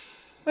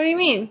 What do you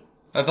mean?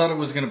 I thought it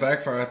was going to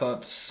backfire. I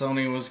thought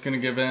Sony was going to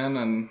give in,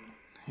 and,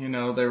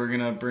 they were going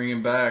to bring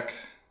him back.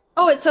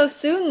 Oh, it's so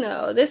soon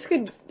though. This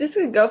could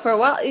go for a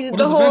while. What has it been,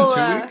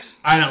 2 weeks?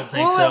 I don't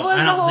think so. It was I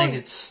the don't whole think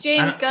it's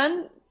James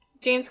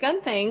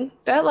Gunn thing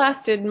that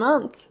lasted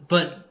months.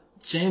 But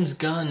James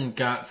Gunn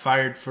got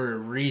fired for a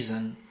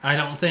reason. I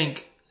don't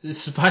think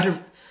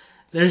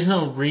there's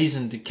no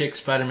reason to kick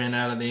Spider-Man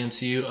out of the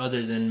MCU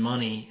other than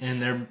money,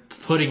 and they're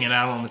putting it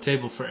out on the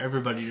table for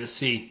everybody to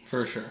see.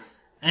 For sure.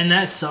 And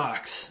that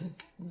sucks.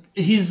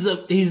 He is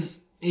the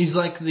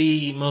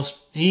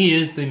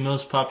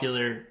most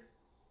popular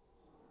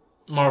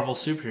Marvel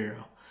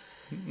superhero.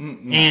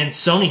 Mm-mm. And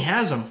Sony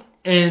has him.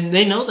 And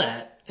they know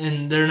that.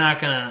 And they're not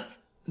gonna,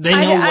 they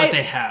know what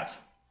they have.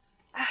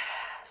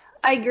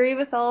 I agree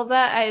with all of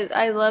that.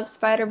 I love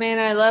Spider-Man.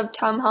 I love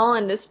Tom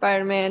Holland as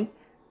Spider-Man.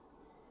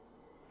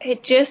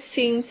 It just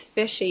seems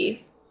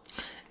fishy.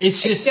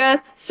 It's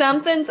just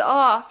something's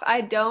off.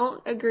 I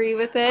don't agree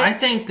with it. I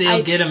think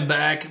they'll get him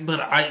back, but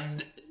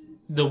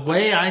the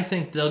way I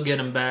think they'll get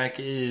him back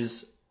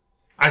is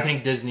I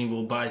think Disney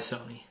will buy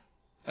Sony.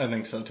 I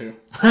think so too.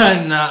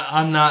 I'm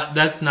not.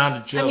 That's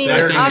not a joke. I mean,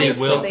 They're I going to think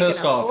get they so will.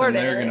 pissed off, and afford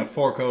they're it. going to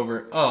fork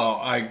over. Oh,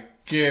 I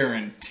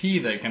guarantee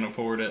they can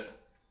afford it.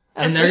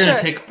 And they're going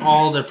to take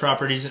all their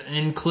properties,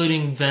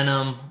 including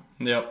Venom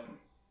Yep.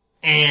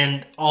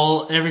 and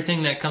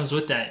everything that comes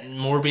with that. And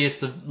Morbius,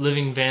 the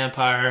living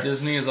vampire.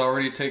 Disney has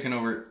already taken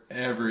over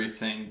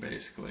everything,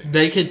 basically.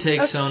 They could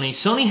take Sony.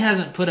 Sony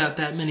hasn't put out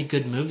that many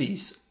good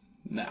movies.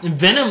 No. And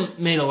Venom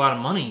made a lot of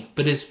money,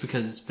 but it's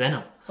because it's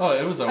Venom. Oh,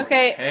 it was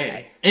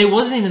okay. It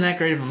wasn't even that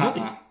great of a movie.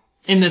 Uh-uh.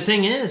 And the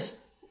thing is,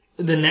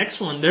 the next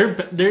one,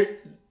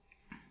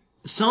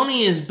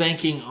 Sony is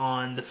banking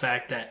on the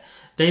fact that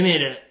they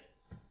made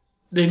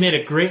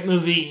a great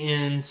movie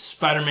in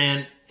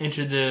Spider-Man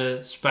Into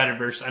the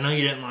Spider-Verse. I know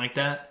you didn't like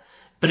that,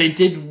 but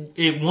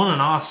it won an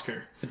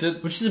Oscar. It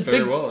did, which is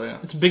very well, yeah.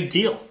 It's a big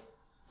deal.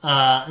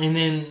 And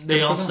then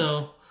they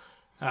also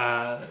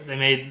they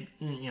made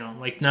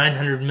like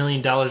 $900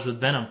 million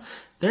with Venom.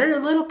 They're a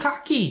little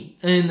cocky,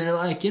 and they're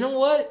like, you know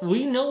what?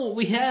 We know what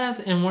we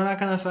have, and we're not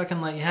gonna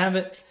fucking let you have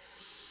it.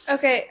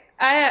 Okay,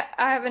 I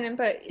have an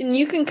input, and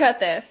you can cut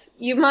this.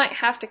 You might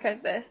have to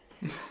cut this.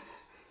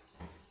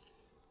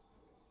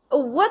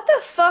 What the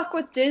fuck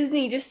with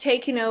Disney just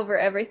taking over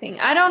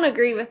everything? I don't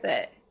agree with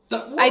it.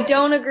 I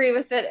don't agree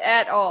with it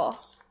at all.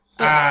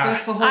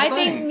 That's the whole thing. I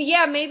think,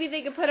 yeah, maybe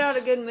they could put out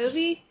a good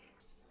movie.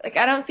 Like,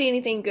 I don't see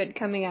anything good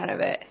coming out of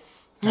it.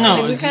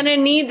 No, we kind of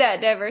need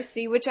that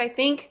diversity, which I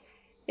think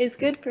is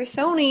good for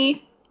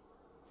Sony.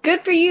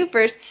 Good for you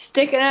for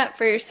sticking up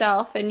for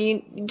yourself and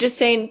you just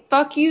saying,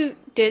 fuck you,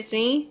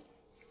 Disney.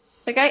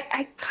 Like,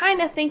 I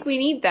kind of think we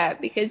need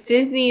that because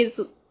Disney's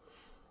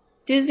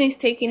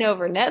taking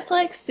over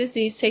Netflix,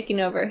 Disney's taking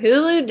over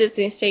Hulu,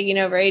 Disney's taking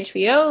over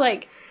HBO,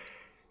 like...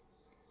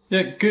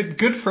 Yeah,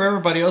 good for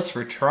everybody else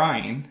for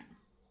trying.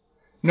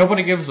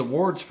 Nobody gives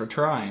awards for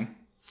trying.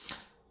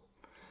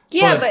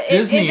 Yeah, but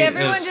Disney if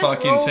everyone is just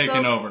fucking rolls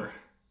taking over.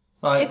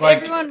 If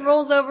everyone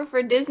rolls over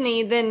for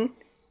Disney, then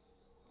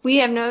we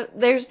have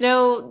there's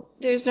no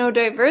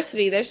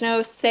diversity. There's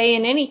no say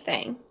in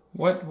anything.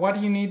 Why do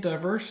you need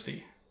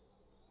diversity?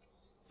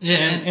 Yeah,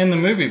 in the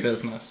movie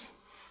business.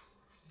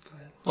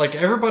 Like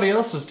everybody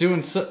else is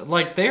doing,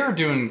 they are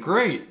doing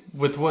great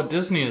with what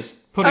Disney is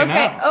putting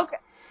out.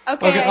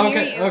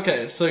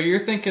 Okay. So you're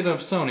thinking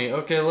of Sony.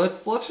 Okay,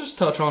 let's just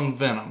touch on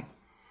Venom.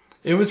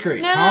 It was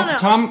great.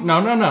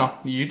 No.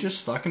 You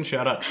just fucking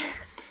shut up.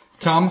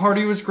 Tom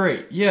Hardy was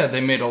great. Yeah,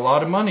 they made a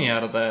lot of money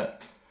out of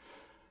that.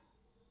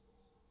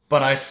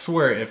 But I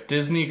swear, if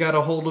Disney got a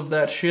hold of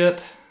that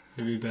shit,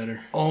 it'd be better.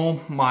 Oh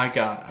my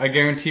god! I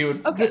guarantee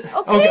you. Okay.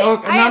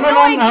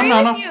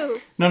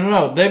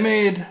 No.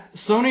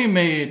 Sony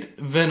made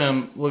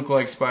Venom look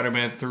like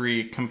Spider-Man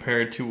 3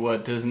 compared to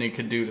what Disney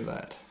could do to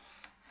that.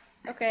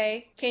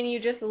 Okay, can you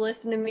just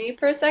listen to me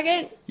for a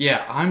second?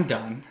 Yeah, I'm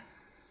done.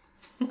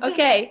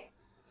 Okay.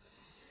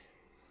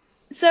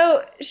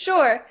 So,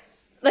 sure,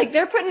 like,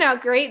 they're putting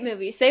out great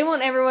movies. They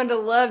want everyone to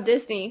love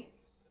Disney.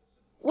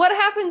 What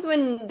happens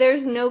when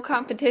there's no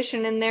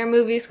competition and their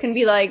movies can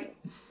be like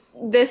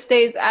this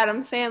day's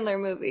Adam Sandler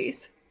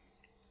movies?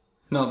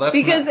 No, that's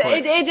because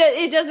Netflix.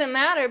 it doesn't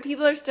matter.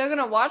 People are still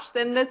gonna watch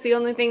them. That's the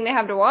only thing they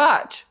have to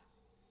watch.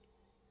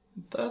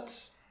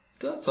 That's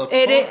a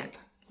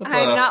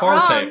not far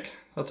wrong. take.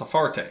 That's a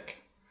far take.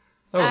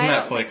 That was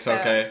Netflix, so.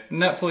 Okay.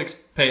 Netflix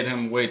paid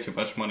him way too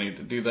much money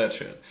to do that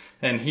shit,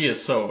 and he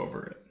is so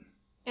over it.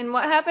 And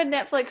what happened?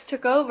 Netflix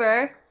took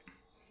over,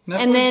 Netflix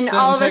and then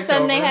all of a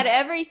sudden they over. had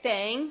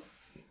everything,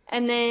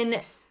 and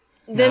then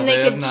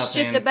they could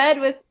shit the bed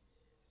with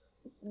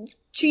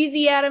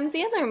cheesy Adam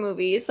Sandler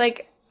movies.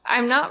 Like,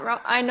 I'm not wrong.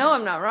 I know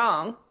I'm not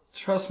wrong.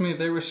 Trust me,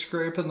 they were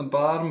scraping the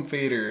bottom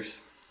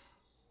feeders.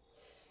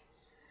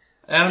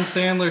 Adam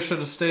Sandler should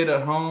have stayed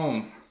at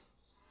home,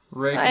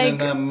 raking in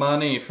that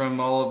money from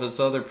all of his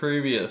other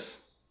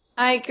previous.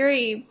 I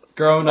agree.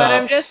 Grown-ups. But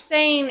I'm just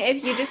saying,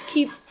 if you just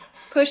keep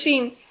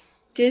pushing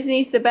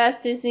Disney's the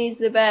best,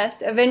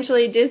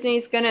 eventually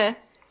Disney's gonna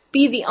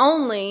be the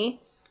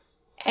only,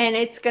 and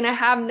it's gonna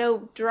have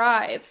no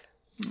drive.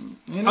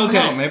 You don't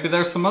know. Maybe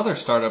there's some other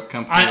startup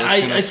company that's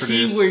going to produce. I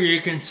see where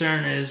your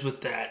concern is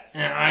with that,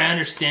 and I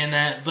understand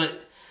that, but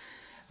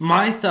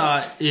my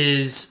thought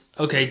is,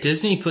 okay,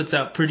 Disney puts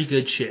out pretty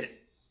good shit,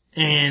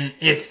 and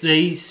if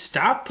they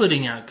stop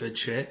putting out good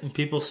shit and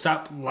people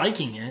stop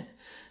liking it,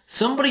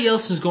 somebody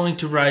else is going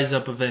to rise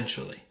up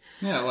eventually.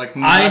 Yeah, like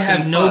I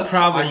have no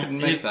problem. I can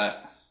make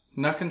that.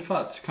 Nuck and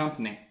Futz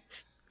Company.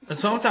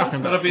 That's what I'm talking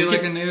about. That'll be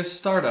like a new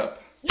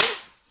startup.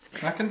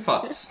 Nuck and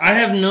Futz. I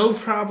have no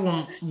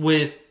problem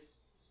with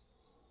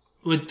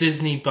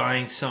Disney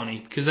buying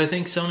Sony because I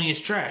think Sony is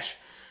trash.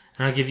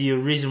 And I'll give you a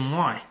reason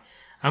why.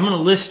 I'm going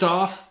to list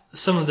off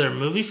some of their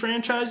movie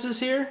franchises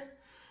here,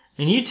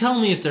 and you tell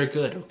me if they're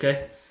good,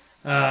 okay?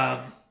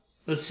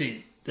 Let's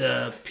see.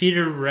 The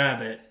Peter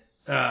Rabbit.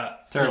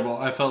 Terrible.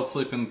 I fell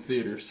asleep in the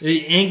theaters.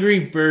 The Angry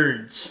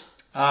Birds.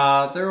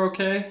 They're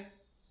okay.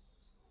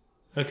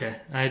 Okay,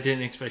 I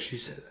didn't expect you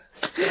to say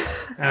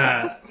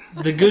that.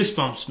 The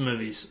Goosebumps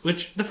movies,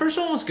 which the first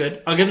one was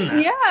good. I'll give them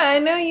that. Yeah, I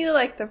know you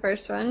liked the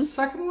first one. The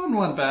second one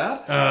wasn't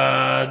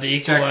bad. The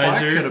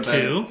Equalizer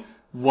 2.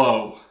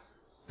 Whoa.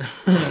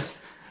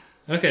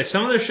 Okay,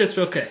 some of their shit's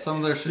okay. Some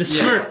of their shit.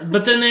 Smurf,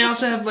 but then they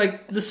also have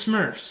like the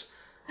Smurfs,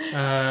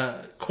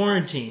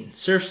 Quarantine,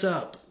 Surf's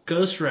Up,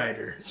 Ghost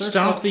Rider,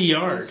 Stomp the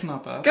Yard. That's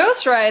not bad.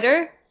 Ghost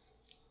Rider.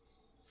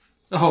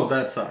 Oh,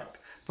 that sucked,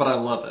 but I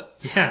love it.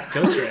 Yeah,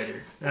 Ghost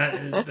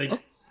Rider.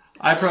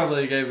 I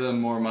probably gave them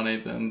more money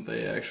than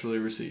they actually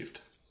received.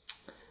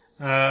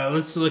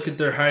 Let's look at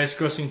their highest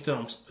grossing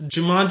films.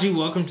 Jumanji: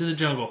 Welcome to the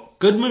Jungle.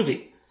 Good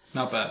movie.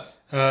 Not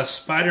bad.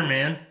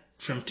 Spider-Man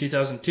from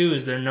 2002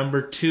 is their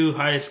number 2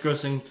 highest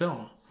grossing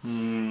film.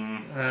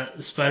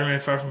 Spider-Man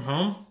Far From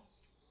Home,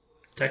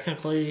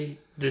 technically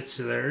it's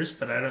theirs,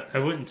 but I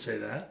wouldn't say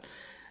that.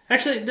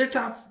 Actually, their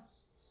top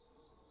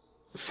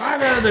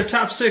 5 out of their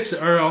top 6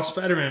 are all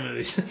Spider-Man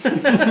movies.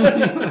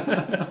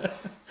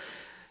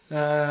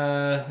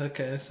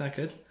 Okay, that's not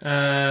good.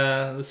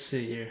 Let's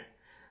see here.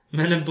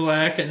 Men in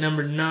Black at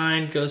number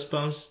 9,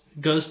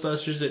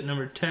 Ghostbusters at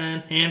number 10,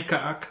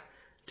 Hancock,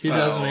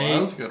 2008. Oh, that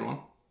was a good one.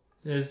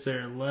 Is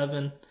there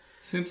 11?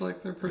 Seems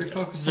like they're pretty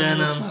focused on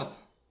Will Smith.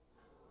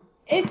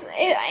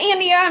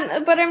 Andy,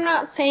 but I'm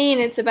not saying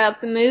it's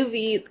about the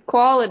movie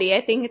quality.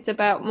 I think it's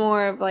about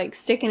more of like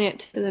sticking it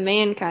to the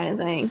man kind of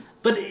thing.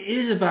 But it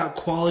is about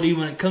quality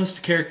when it comes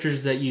to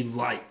characters that you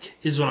like,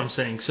 is what I'm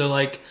saying. So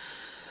like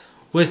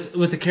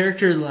with a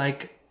character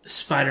like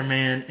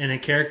Spider-Man and a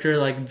character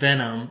like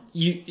Venom,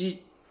 you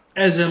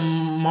as a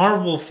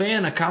Marvel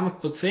fan, a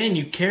comic book fan,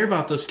 you care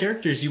about those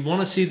characters. You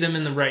want to see them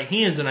in the right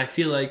hands, and I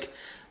feel like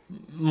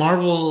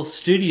Marvel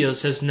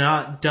Studios has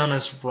not done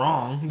us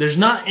wrong. There's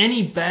not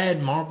any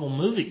bad Marvel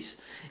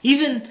movies.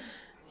 Even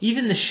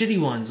the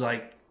shitty ones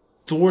like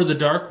Thor: The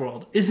Dark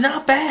World is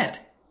not bad.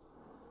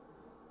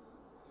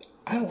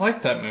 I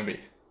like that movie.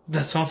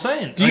 That's what I'm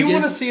saying. Do you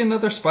want to see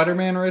another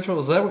Spider-Man, Rachel?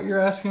 Is that what you're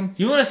asking?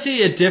 You want to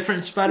see a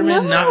different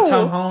Spider-Man, not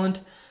Tom Holland?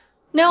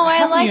 No,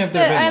 How many have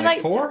there been? Like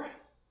 4?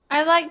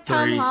 I like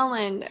Tom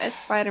Holland as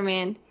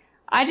Spider-Man.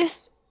 I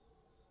just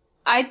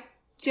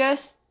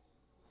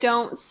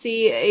don't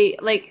see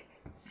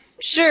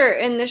sure,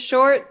 in the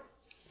short,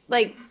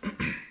 in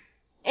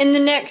the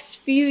next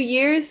few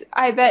years,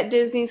 I bet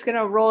Disney's going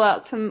to roll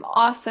out some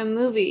awesome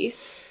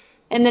movies.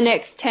 In the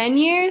next 10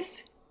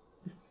 years,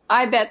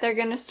 I bet they're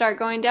going to start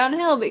going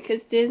downhill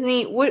because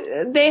Disney,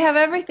 they have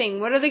everything.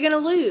 What are they going to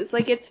lose?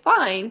 It's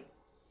fine.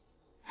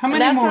 How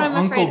many more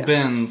Uncle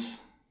Bens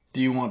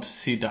do you want to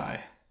see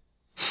die?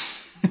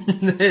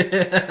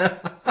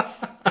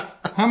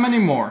 How many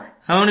more?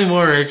 How many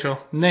more, Rachel?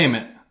 Name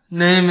it.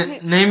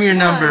 Name your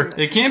number.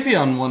 It can't be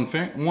on one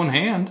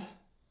hand.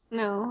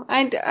 No,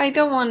 I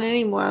don't want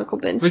any more Uncle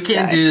Bens. We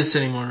can't do this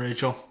anymore,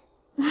 Rachel.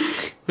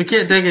 We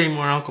can't take any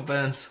more Uncle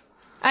Bens.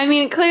 I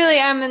mean, clearly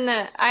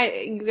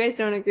you guys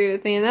don't agree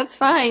with me, and that's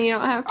fine. You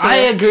don't have to. I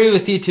agree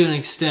with you to an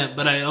extent,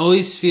 but I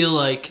always feel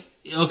like,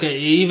 okay,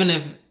 even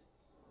if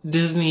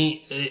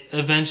Disney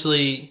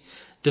eventually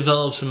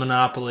develops a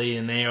monopoly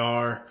and they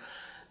are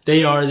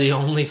the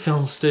only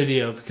film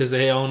studio because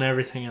they own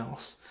everything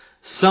else,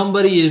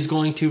 somebody is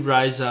going to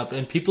rise up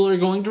and people are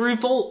going to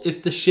revolt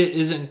if the shit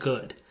isn't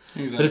good.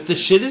 Exactly. But if the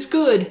shit is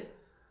good,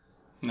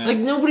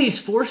 nobody's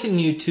forcing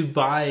you to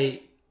buy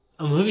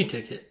a movie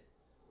ticket.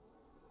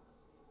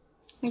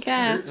 I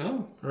guess.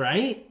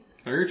 Right?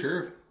 Very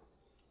true.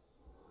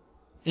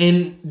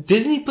 And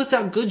Disney puts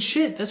out good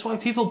shit. That's why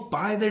people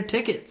buy their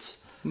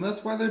tickets. And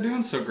that's why they're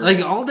doing so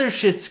great. All their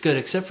shit's good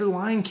except for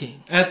Lion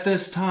King. At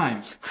this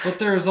time. But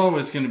there is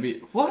always going to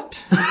be...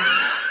 What?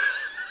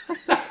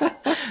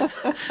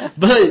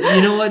 But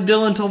you know what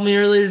Dylan told me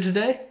earlier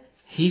today?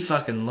 He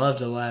fucking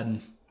loved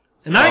Aladdin.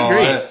 And I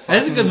agree.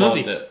 That's a good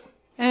movie.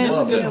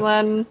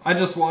 Aladdin. I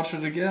just watched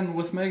it again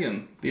with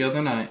Megan the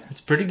other night.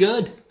 It's pretty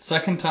good.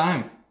 Second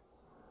time.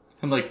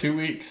 In 2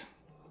 weeks.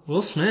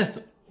 Will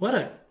Smith. What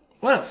a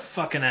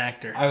fucking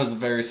actor. I was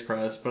very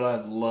surprised, but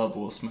I love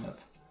Will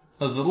Smith.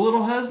 I was a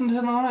little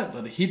hesitant on it,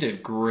 but he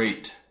did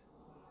great.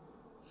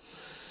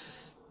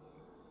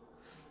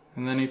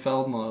 And then he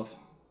fell in love.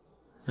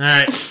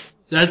 Alright.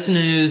 That's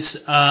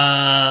news.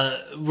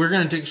 We're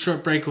going to take a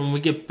short break. When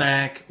we get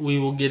back, we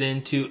will get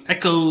into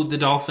Echo the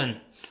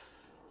Dolphin.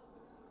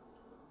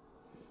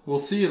 We'll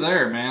see you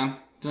there, man.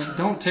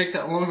 Don't take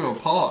that long of a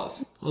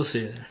pause. We'll see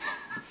you there.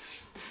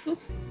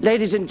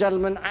 Ladies and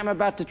gentlemen, I'm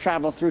about to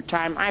travel through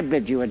time. I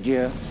bid you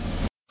adieu.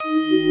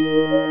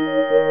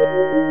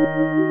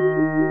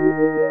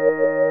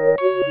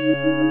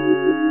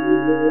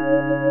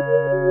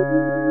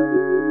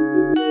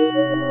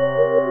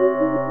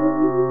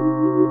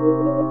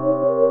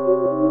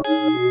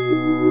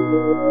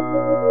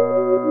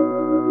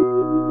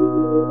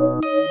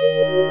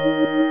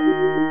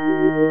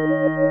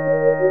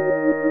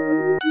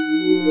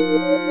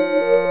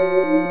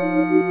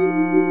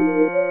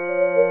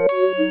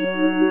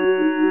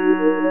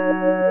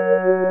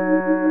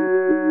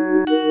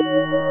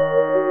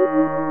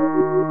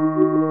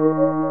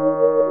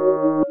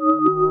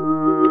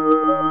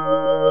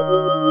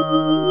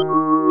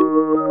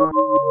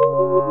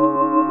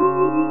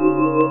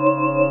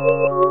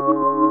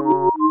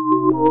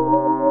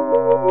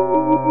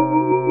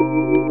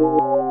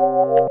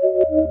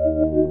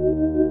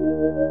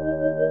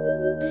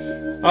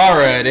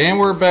 Alright, and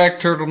we're back,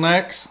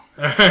 turtlenecks.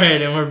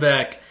 Alright, and we're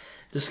back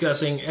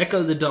discussing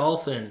Echo the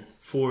Dolphin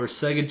for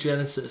Sega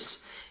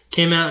Genesis.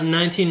 Came out in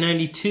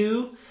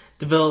 1992,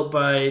 developed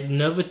by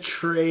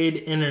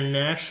Novatrade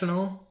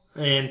International,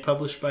 and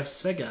published by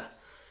Sega.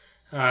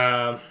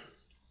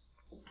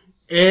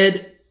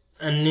 Ed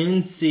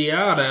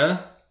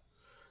Annunziata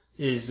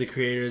is the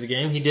creator of the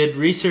game. He did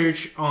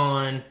research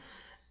on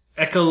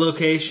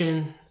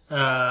echolocation,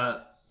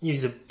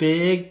 He's a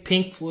big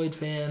Pink Floyd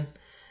fan,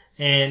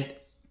 and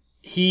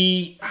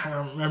I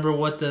don't remember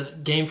what the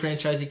game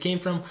franchise he came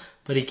from,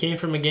 but he came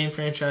from a game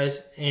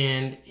franchise,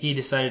 and he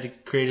decided to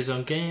create his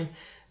own game.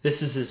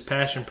 This is his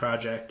passion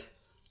project,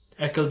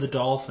 Ecco the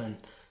Dolphin,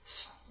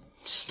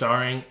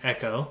 starring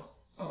Ecco,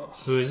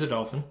 who is a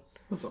dolphin.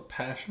 This is a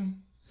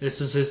passion.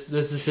 This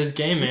is his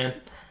game, man.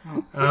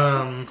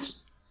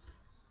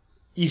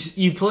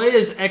 You play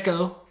as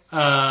Ecco,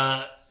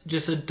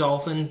 just a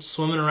dolphin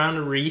swimming around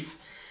a reef,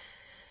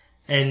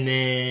 and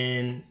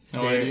then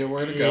no idea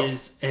where to go.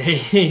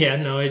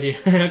 No idea.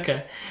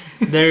 Okay,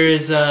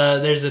 there's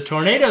a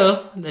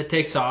tornado that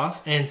takes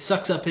off and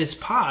sucks up his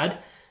pod,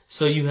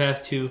 so you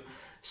have to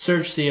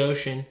search the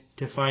ocean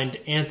to find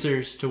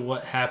answers to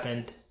what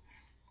happened,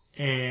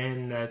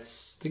 and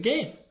that's the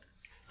game.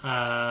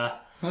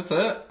 That's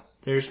it.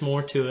 There's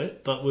more to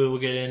it, but we will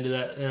get into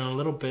that in a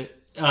little bit.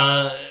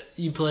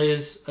 You play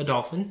as a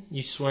dolphin.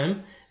 You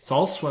swim. It's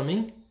all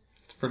swimming.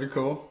 It's pretty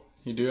cool.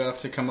 You do have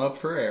to come up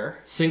for air.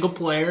 Single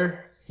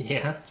player.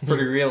 Yeah. It's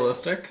pretty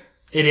realistic.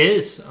 It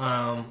is.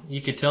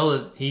 You could tell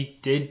that he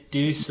did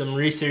do some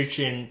research,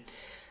 and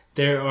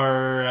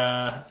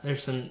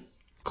there's some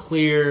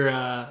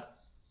clear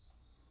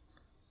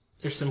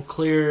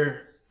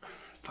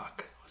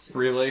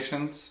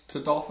relations to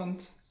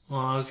dolphins.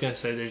 Well, I was gonna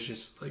say there's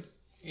just like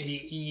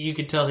you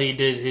could tell he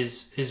did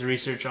his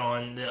research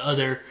on the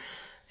other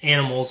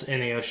animals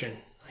in the ocean.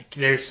 Like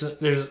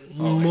there's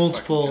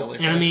multiple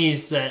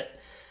enemies that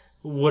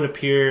would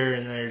appear,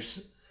 and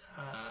there's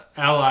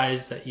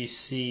allies that you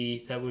see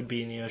that would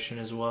be in the ocean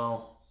as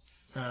well.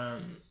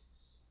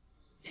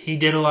 He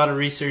did a lot of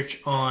research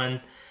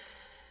on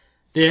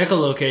the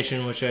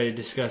echolocation, which I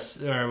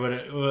discussed, or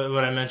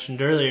what I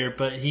mentioned earlier,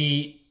 but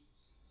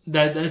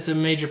that's a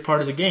major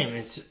part of the game.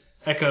 It's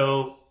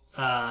Ecco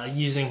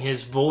using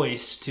his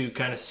voice to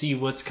kind of see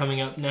what's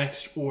coming up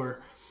next,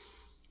 or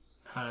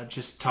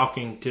just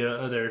talking to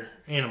other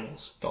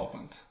animals.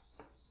 Dolphins,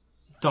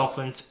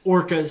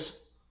 orcas,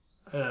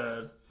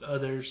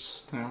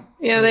 others.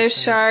 Yeah, there's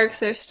sharks,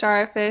 there's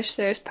starfish,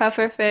 there's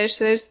pufferfish.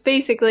 There's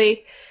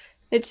basically,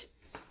 it's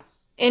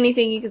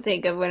anything you can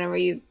think of whenever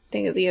you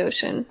think of the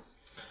ocean.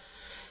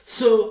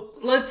 So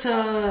let's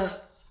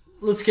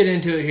get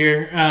into it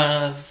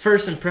here.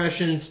 First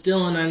impressions,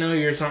 Dylan. I know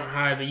yours aren't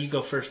high, but you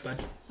go first,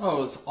 bud. Oh, it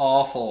was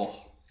awful,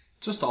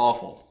 just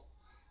awful.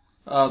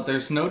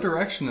 There's no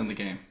direction in the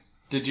game.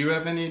 Did you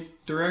have any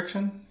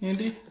direction,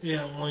 Andy?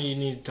 Yeah, well, you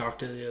need to talk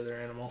to the other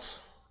animals.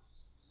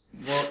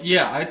 Well,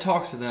 yeah, I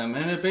talked to them,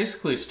 and it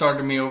basically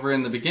started me over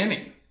in the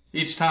beginning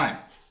each time.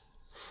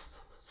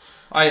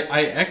 I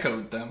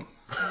echoed them.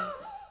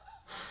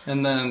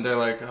 And then they're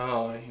like,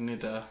 oh, you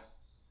need to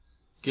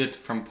get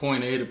from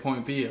point A to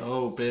point B.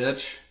 Oh,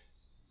 bitch.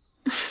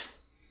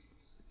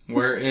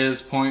 Where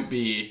is point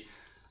B?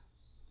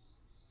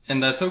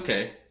 And that's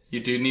okay.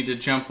 You do need to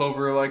jump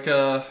over like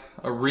a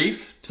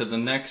reef to the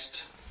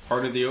next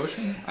part of the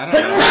ocean. I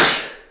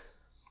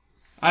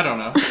don't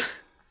know.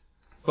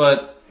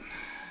 But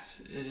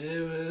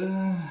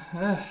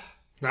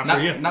not for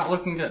you. Not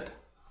looking good.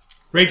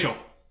 Rachel.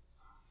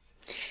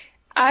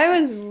 I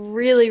was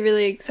really,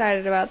 really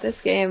excited about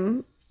this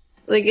game.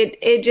 Like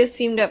it just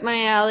seemed up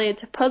my alley.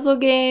 It's a puzzle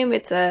game.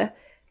 It's a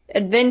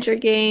adventure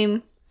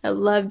game. I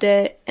loved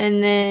it.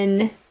 And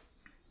then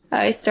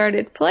I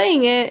started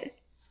playing it,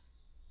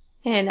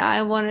 and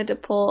I wanted to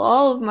pull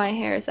all of my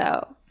hairs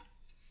out.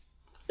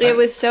 It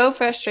was so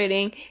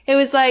frustrating. It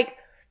was like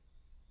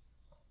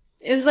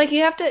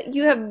you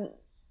have,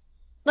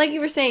 like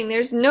you were saying,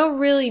 there's no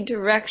really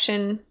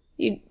direction.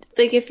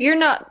 If you're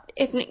not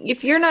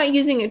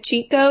using a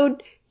cheat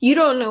code, you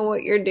don't know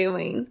what you're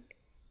doing.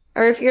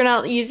 Or if you're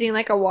not using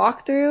like a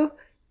walkthrough,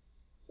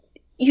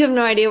 you have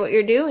no idea what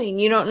you're doing.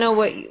 You don't know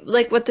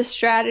what the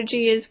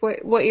strategy is,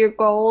 what your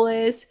goal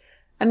is.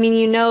 I mean,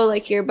 you know,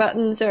 like your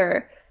buttons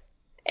are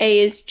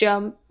A is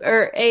jump,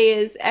 or A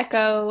is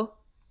echo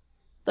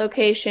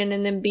location,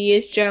 and then B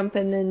is jump,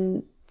 and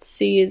then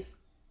C is,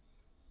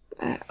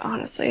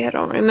 honestly, I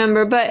don't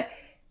remember, but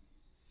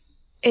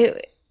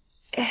it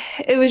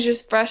was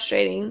just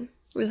frustrating.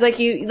 It was like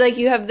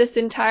you have this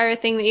entire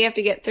thing that you have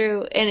to get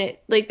through, and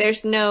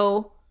there's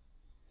no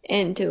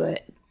end to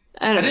it.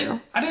 I don't know.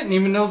 I didn't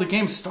even know the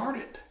game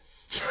started.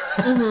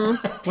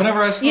 Mm-hmm.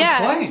 Whenever I started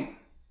playing,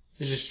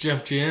 it just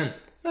jumped you in.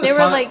 They were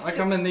like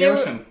I'm in the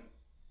ocean.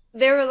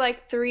 There were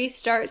like 3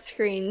 start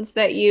screens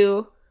that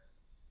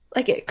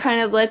it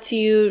kind of lets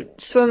you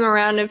swim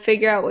around and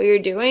figure out what you're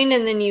doing,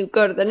 and then you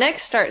go to the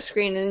next start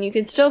screen and you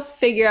can still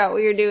figure out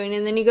what you're doing,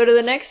 and then you go to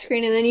the next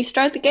screen and then you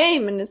start the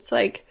game, and it's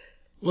like,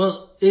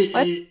 well,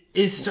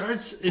 it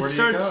starts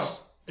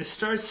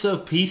so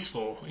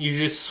peaceful. You're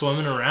just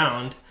swimming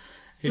around.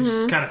 You're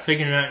just kind of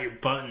figuring out your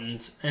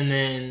buttons, and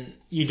then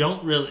you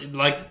don't really,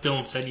 like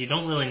Dylan said, you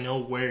don't really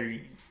know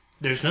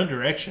there's no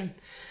direction.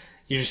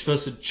 You're just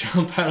supposed to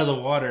jump out of the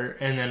water,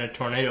 and then a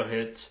tornado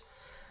hits,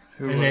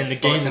 and then the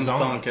game is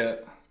on.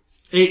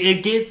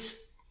 It gets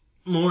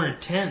more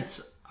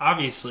intense,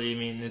 obviously. I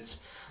mean,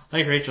 it's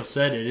like Rachel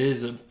said, it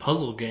is a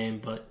puzzle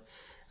game, but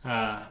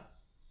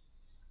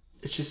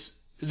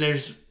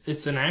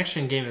it's an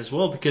action game as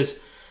well because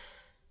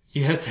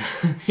you have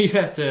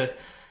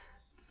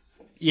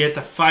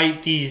to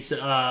fight these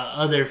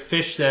other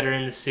fish that are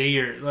in the sea,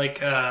 or like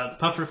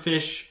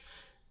pufferfish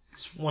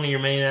is one of your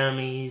main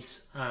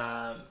enemies.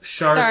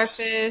 Sharks.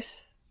 Starfish.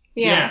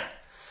 Yeah.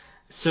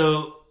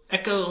 So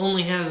Echo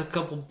only has a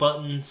couple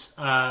buttons.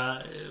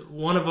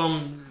 One of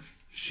them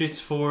shoots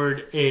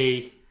forward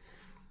his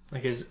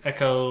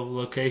Echo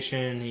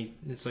location.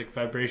 It's like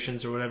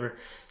vibrations or whatever.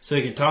 So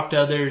he can talk to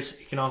others.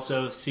 He can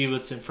also see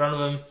what's in front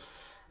of him.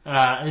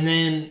 And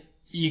then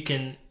you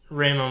can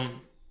ram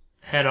them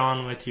head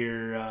on with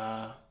your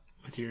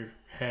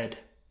head.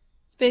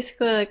 It's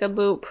basically like a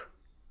boop.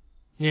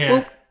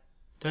 Yeah. Boop.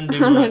 Doesn't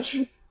do much.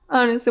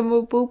 Honestly,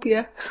 boop,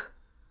 yeah.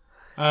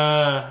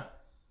 I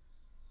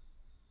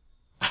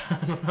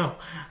don't know.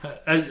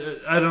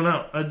 I don't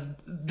know.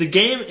 The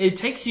game, it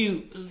takes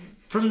you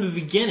from the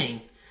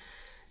beginning.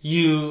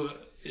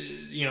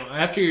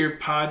 After your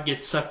pod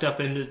gets sucked up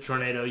into the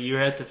tornado, you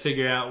have to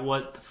figure out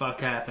what the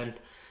fuck happened.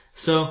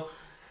 So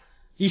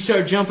you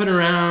start jumping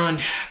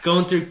around,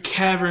 going through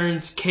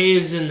caverns,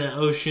 caves in the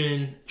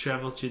ocean,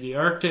 travel to the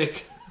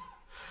Arctic,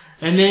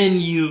 and then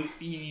you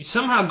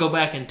somehow go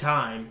back in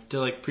time to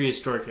like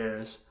prehistoric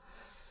eras,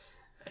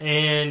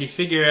 and you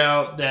figure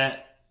out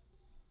that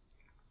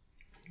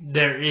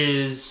there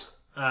is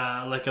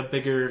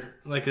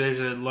there's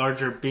a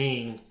larger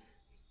being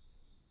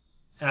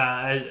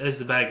as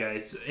the bad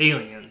guys,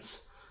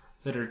 aliens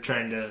that are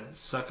trying to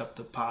suck up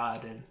the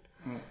pod and.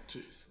 Oh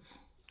Jesus.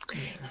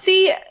 Yeah.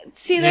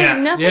 See, there's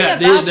nothing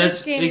about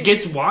this game. It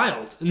gets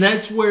wild, and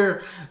that's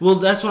where. Well,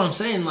 that's what I'm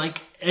saying.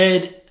 Like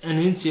Ed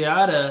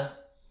Annunziata,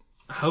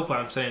 I hope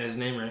I'm saying his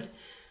name right.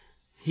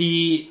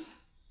 He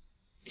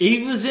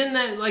was in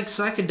that like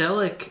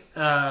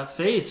psychedelic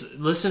phase,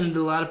 listening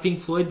to a lot of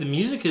Pink Floyd. The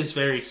music is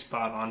very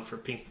spot on for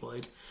Pink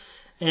Floyd,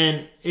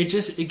 and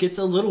it gets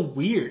a little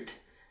weird,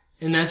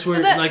 and that's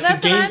where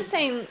that's the game. What I'm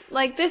saying.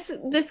 Like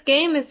this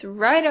game is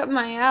right up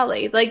my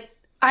alley. Like.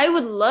 I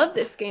would love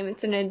this game.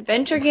 It's an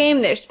adventure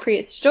game. There's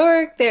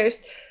prehistoric. There's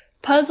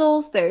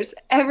puzzles. There's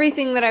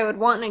everything that I would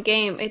want in a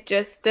game. It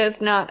just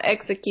does not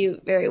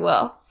execute very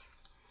well.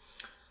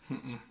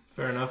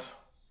 Fair enough.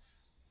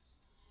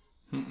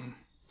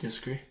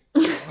 Disagree?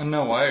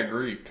 No, I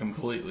agree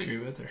completely. Agree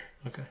with her.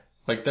 Okay.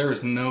 Like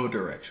there's no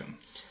direction.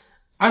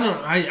 I don't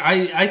know.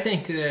 I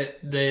think that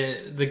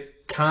the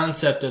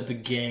concept of the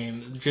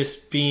game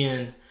just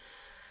being.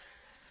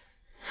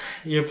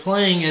 You're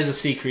playing as a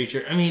sea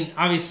creature. I mean,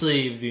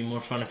 obviously, it would be more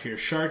fun if you're a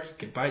shark. You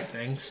could bite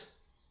things.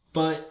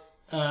 But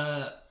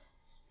the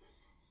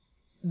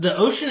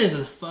ocean is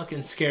a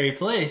fucking scary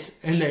place,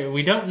 and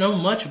we don't know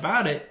much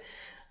about it,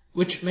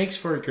 which makes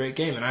for a great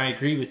game. And I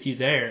agree with you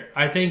there.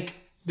 I think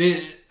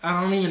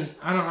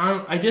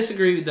I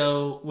disagree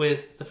though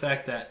with the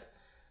fact that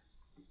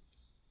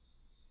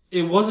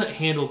it wasn't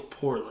handled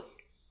poorly.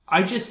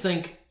 I just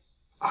think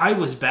I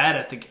was bad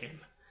at the game.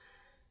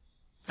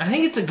 I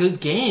think it's a good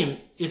game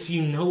if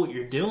you know what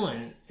you're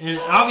doing. And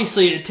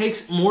obviously it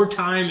takes more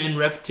time and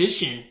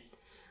repetition,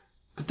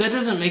 but that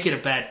doesn't make it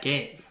a bad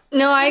game.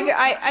 No,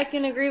 I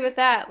can agree with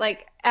that.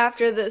 Like,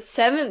 after the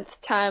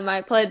 7th time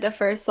I played the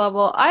first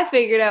level, I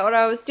figured out what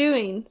I was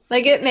doing.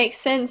 Like, it makes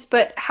sense,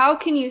 but how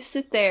can you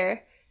sit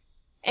there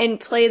and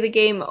play the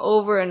game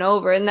over and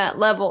over, and that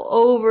level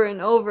over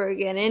and over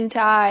again in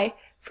tie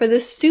for the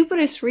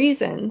stupidest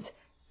reasons?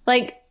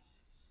 Like,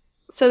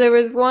 so there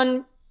was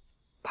one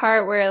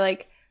part where,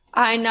 like,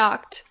 I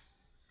knocked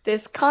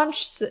this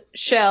conch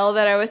shell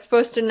that I was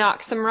supposed to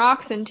knock some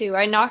rocks into.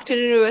 I knocked it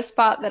into a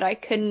spot that I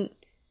couldn't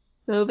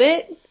move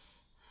it.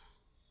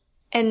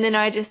 And then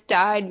I just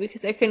died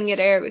because I couldn't get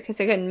air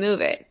because I couldn't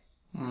move it.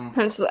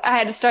 And so I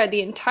had to start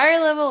the entire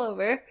level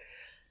over.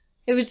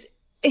 It's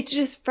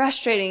just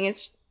frustrating.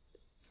 It's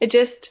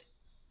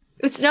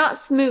not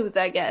smooth,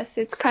 I guess.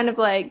 It's kind of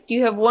like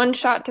you have one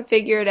shot to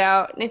figure it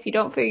out, and if you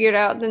don't figure it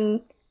out,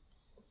 then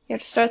you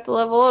have to start the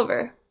level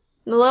over.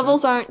 The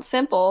levels aren't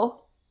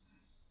simple.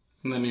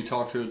 And then you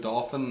talk to a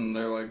dolphin, and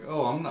they're like,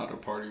 "Oh, I'm not a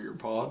part of your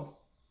pod."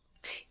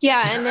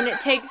 Yeah, and then it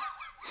takes.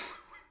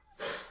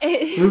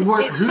 Who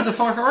the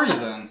fuck are you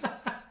then?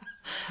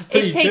 What are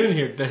you doing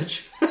here,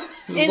 bitch?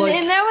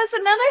 And that was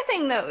another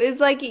thing though. Is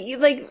like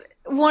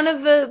one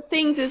of the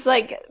things is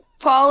like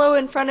follow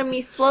in front of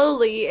me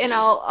slowly, and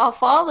I'll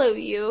follow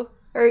you,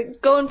 or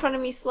go in front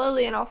of me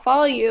slowly, and I'll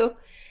follow you.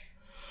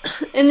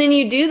 And then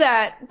you do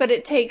that, but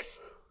it takes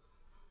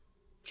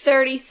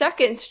 30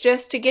 seconds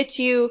just to get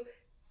you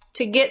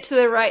to get to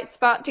the right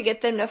spot to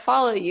get them to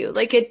follow you.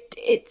 Like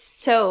it's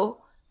so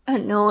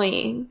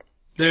annoying.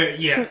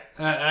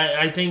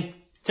 I think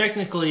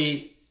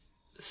technically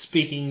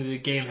speaking, the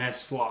game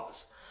has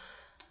flaws.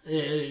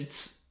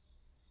 It's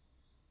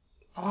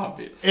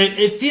obvious.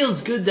 It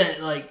feels good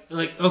that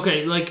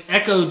like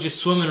Echo just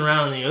swimming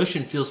around in the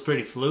ocean feels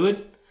pretty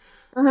fluid.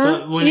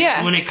 But when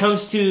it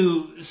comes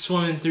to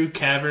swimming through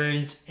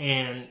caverns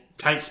and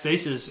tight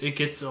spaces, it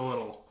gets a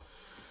little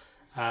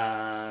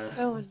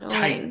so annoying.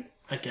 Tight,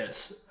 I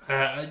guess.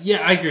 I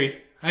agree.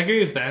 I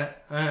agree with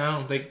that.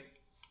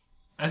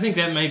 I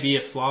that may be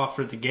a flaw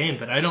for the game,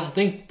 but I don't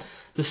think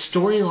the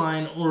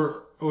storyline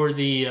or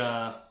the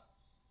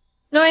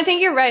No, I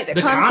think you're right.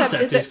 The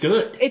concept is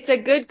good. It's a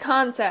good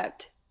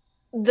concept.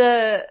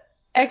 The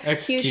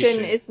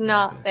execution is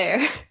not there.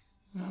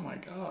 Oh my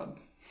god.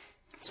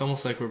 It's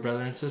almost like we're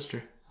brother and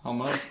sister.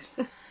 Almost.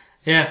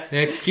 Yeah, the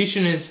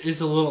execution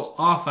is a little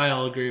off.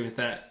 I'll agree with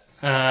that.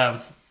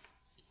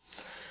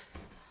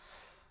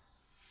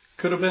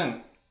 Could have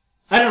been.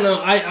 I don't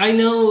know. I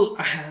know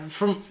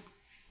from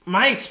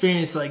my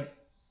experience, like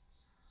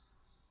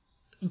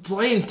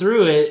playing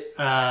through it,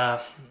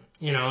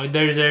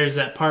 there's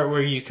that part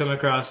where you come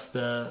across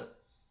the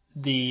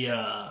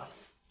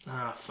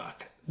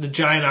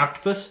giant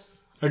octopus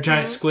or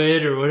giant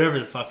squid or whatever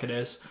the fuck it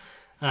is.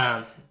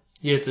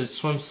 You have to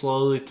swim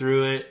slowly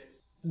through it.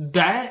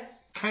 That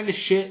kind of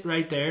shit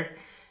right there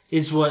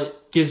is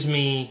what gives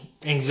me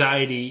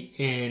anxiety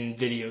in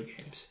video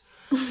games.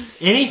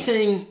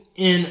 Anything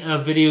in a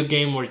video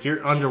game where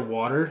you're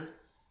underwater,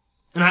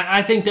 and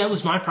I think that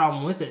was my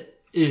problem with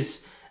it,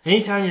 is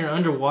anytime you're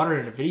underwater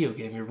in a video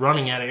game, you're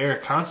running out of air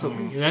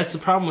constantly. And that's the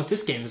problem with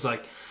this game, is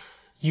like,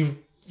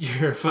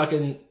 you're a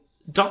fucking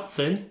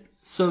dolphin,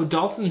 so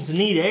dolphins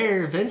need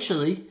air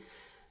eventually.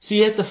 So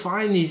you have to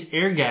find these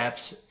air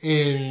gaps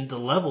in the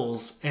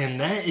levels,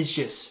 and that is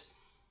just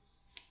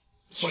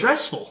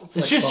stressful. It's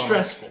like just Sonic.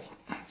 Stressful.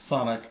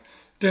 Sonic.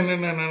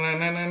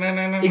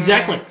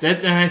 Exactly.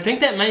 And I think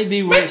that may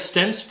be where it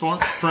stems from.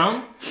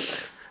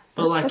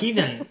 But like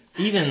even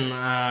he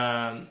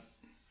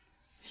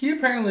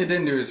apparently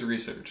didn't do his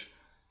research,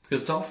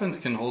 because dolphins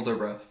can hold their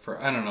breath for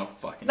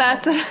fucking.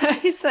 That's what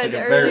I said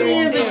earlier.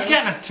 Yeah, but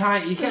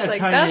you gotta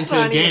tie it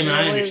into a game, and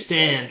I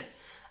understand.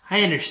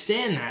 I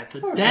understand that,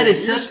 but that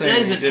is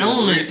an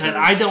element that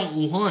I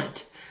don't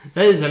want.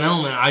 That is an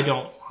element I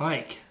don't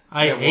like.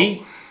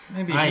 Maybe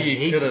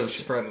he could have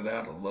spread it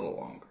out a little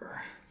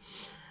longer.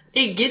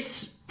 It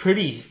gets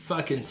pretty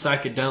fucking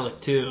psychedelic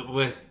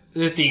too.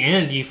 At the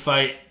end, you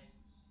fight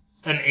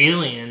an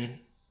alien,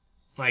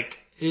 like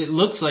it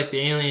looks like the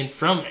alien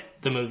from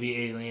the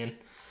movie Alien,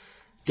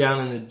 down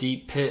in the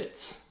deep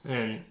pits,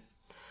 and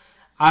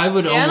I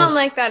don't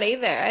like that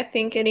either. I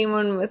think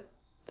anyone with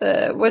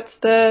what's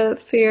the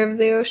fear of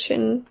the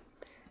ocean?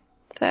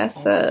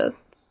 That's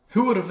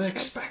Who would have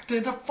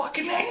expected a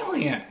fucking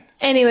alien?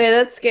 Anyway,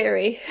 that's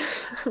scary.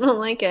 I don't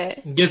like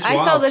it. I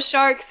saw the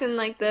sharks in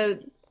like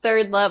the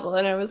 3rd level,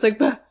 and I was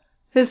like,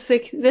 that's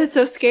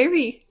so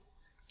scary.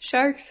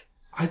 Sharks.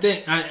 I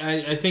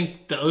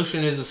think the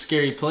ocean is a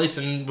scary place,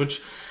 and which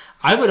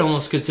I would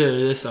almost consider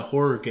this a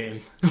horror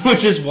game,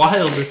 which is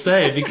wild to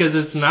say because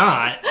it's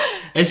not.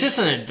 It's just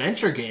an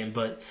adventure game,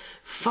 but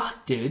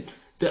fuck, dude.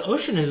 The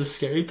ocean is a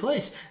scary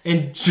place,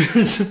 and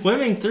just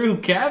swimming through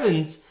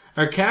caverns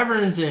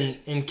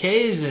and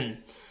caves and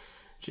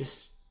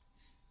just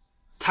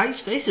tight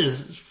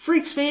spaces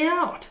freaks me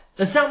out.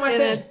 That's not my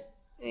thing.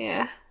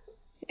 Yeah.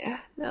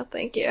 No,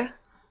 thank you.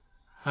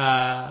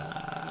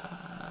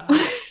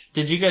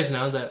 Did you guys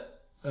know that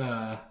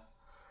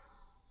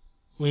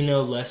we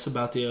know less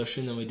about the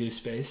ocean than we do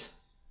space?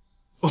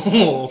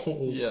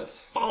 Oh,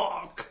 yes.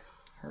 Fuck.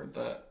 Heard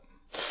that.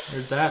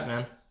 Heard that,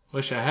 man.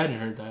 Wish I hadn't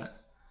heard that.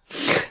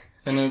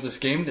 I know this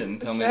game didn't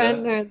tell me that. I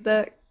hadn't heard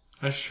that.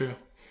 That's true.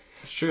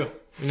 That's true.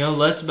 We know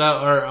less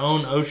about our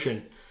own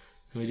ocean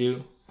than we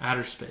do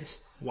outer space.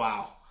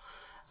 Wow.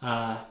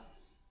 Yeah,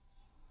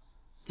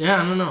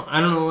 I don't know.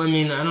 I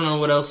mean, I don't know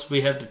what else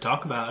we have to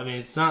talk about. I mean,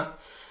 it's not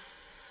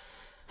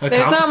There's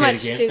complicated not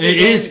much game. To the It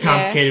game, is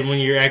complicated when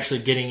you're actually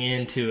getting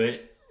into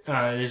it.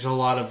 There's a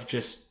lot of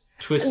just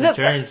twists and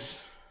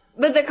turns.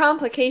 But the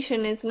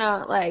complication is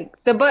not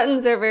like the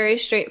buttons are very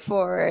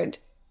straightforward.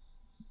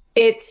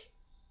 It's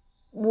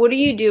what are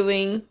you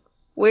doing?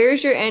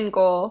 Where's your end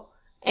goal?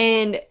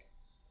 And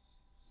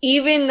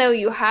even though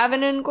you have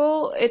an end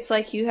goal, it's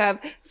like you have.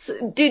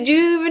 Did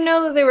you even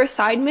know that there were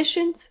side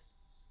missions?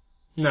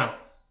 No.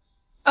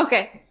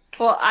 Okay.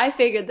 Well, I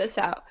figured this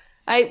out.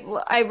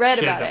 I read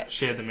about it.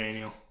 She had the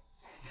manual.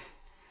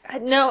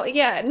 No,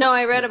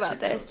 I read about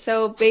this.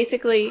 So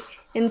basically,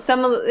 in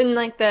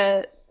like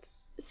the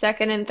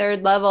 2nd and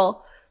 3rd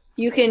level,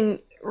 you can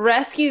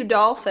rescue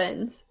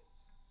dolphins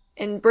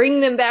and bring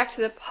them back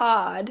to the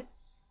pod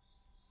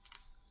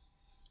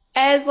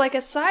as like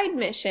a side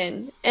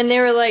mission. And they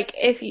were like,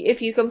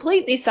 if you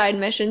complete these side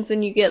missions,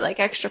 then you get like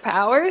extra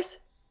powers.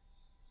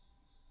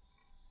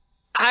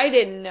 I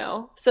didn't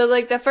know. So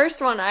like the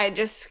first one I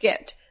just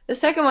skipped. The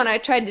second one I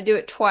tried to do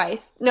it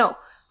twice. No,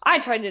 I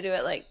tried to do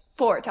it like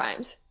 4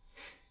 times.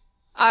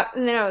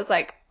 And then I was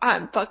like,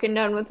 I'm fucking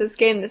done with this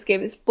game. This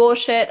game is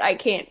bullshit. I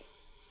can't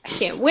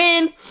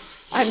win.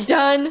 I'm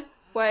done.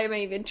 Why am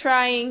I even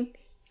trying?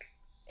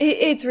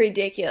 It's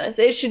ridiculous.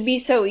 It should be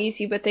so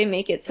easy, but they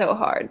make it so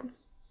hard.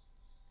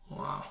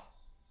 Wow.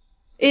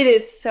 It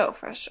is so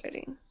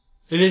frustrating.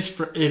 It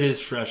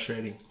is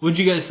frustrating. What'd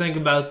you guys think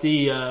about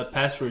the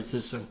password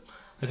system?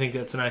 I think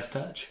that's a nice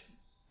touch.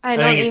 I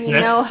don't even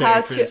know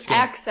how to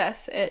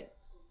access it.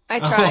 I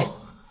tried.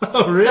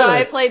 Oh, really? So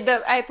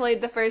I played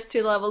the first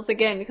 2 levels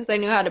again because I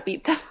knew how to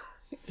beat them.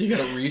 Do you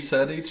gotta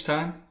reset each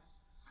time?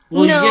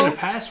 Well, no. You get a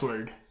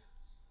password.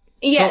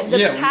 Yeah, so,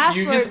 password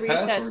you get the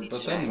resets password,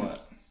 but then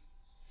what?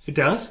 It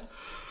does?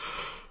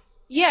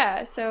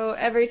 Yeah, so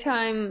every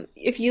time,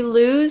 if you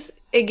lose,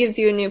 it gives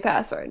you a new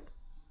password.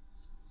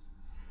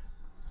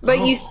 But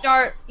you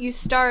start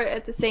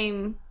at the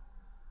same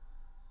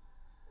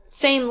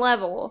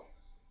level.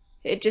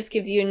 It just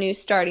gives you a new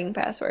starting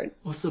password.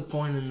 What's the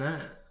point in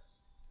that?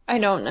 I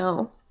don't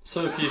know.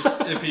 So if you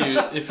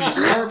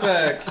start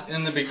back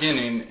in the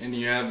beginning and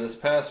you have this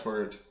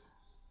password,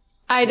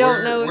 I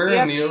don't know. Where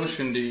in the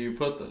ocean do you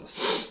put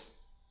this?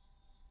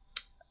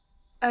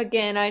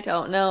 Again, I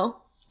don't know.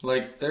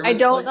 Like there was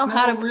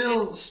no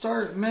real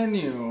start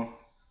menu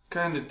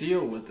kind of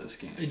deal with this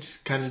game. It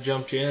just kind of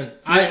jumped you in.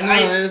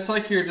 It's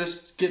like you're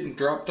just getting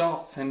dropped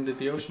off into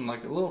the ocean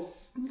like a little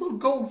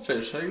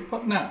goldfish. How you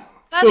putting out?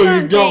 That's what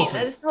I'm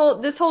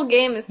saying. This whole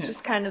game is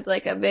just kind of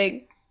like a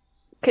big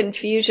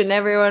confusion.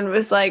 Everyone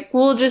was like,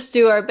 "We'll just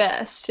do our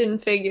best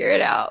and figure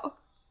it out."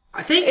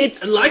 I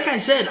think like I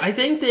said, I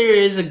think there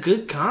is a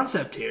good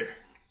concept here.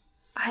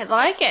 I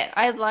like it.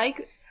 I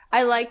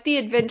like the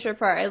adventure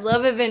part. I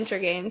love adventure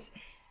games.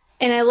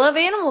 And I love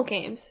animal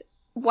games.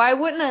 Why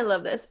wouldn't I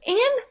love this? And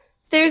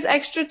there's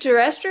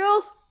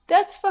extraterrestrials.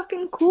 That's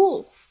fucking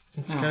cool.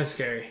 It's kind of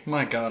scary.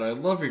 My God, I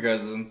love your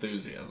guys'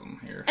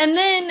 enthusiasm here. And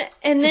then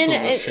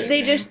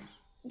they just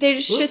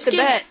shit the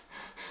bed.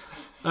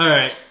 All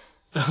right.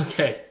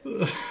 Okay.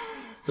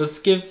 Let's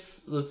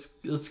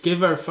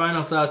give our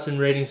final thoughts and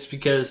ratings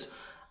because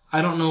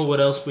I don't know what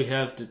else we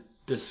have to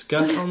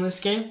discuss on this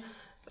game.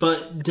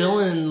 But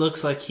Dylan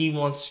looks like he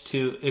wants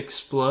to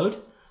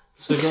explode.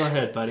 So go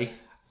ahead, buddy.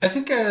 I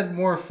think I had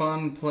more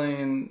fun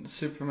playing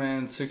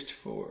Superman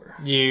 64.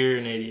 You're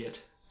an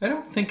idiot. I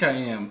don't think I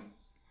am.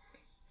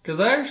 Because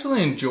I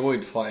actually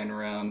enjoyed flying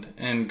around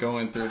and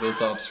going through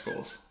those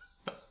obstacles.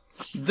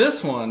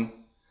 This one,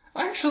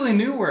 I actually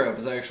knew where I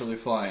was actually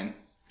flying.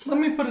 Let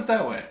me put it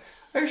that way.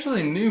 I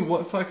actually knew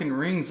what fucking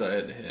rings I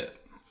had to hit.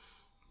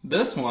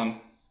 This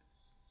one,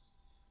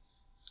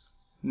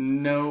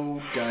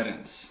 no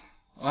guidance.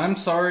 I'm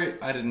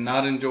sorry, I did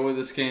not enjoy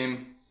this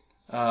game.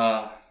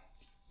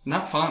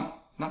 Not fun.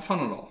 Not fun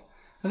at all.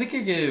 I think I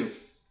gave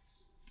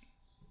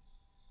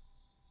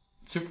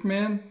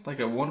Superman like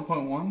a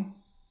 1.1.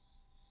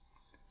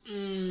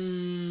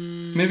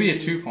 Maybe a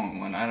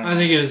 2.1. I don't know. I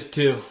think it was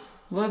 2.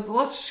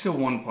 Let's just go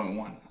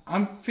 1.1.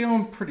 I'm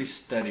feeling pretty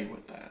steady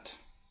with that.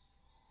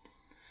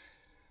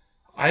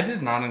 I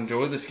did not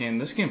enjoy this game.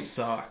 This game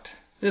sucked.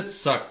 It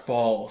sucked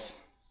balls.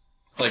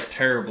 Like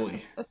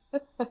terribly.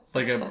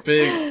 Like a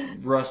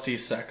big rusty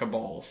sack of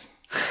balls.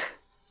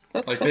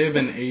 Like they've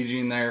been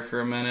aging there for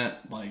a minute,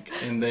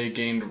 and they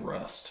gained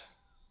rust.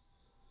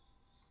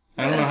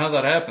 I don't know how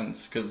that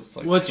happens because it's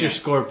like. What's your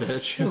score,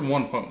 bitch?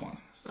 1.1.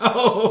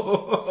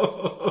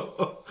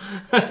 Oh,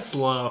 that's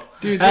low.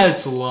 Dude,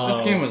 that's low.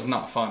 This game was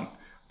not fun.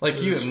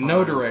 Like you have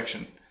no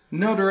direction.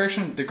 No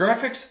direction. The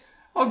graphics,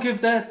 I'll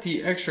give that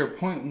the extra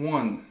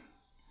 0.1.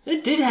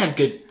 It did have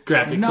good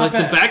graphics. Not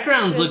bad. The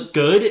backgrounds looked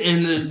good,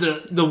 and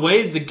the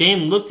way the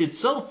game looked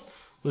itself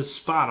was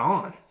spot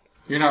on.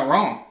 You're not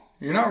wrong.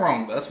 You're not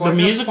wrong. That's why the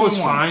music was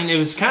fine. It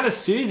was kind of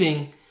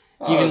soothing,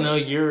 even though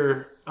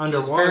you're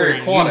underwater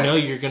and you know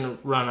you're gonna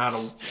run out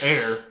of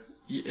air.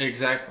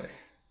 Exactly.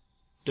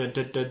 Dun,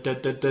 dun, dun,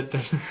 dun, dun, dun,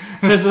 dun.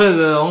 That's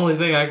the only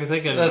thing I can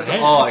think of. That's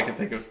all I can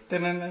think of. Yeah,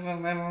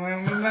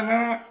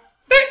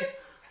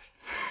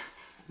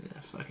 I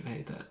fucking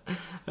hate that.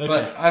 Okay.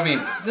 But I mean,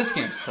 this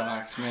game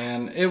sucked,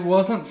 man. It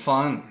wasn't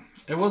fun.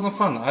 It wasn't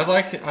fun. I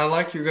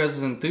like your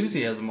guys'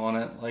 enthusiasm on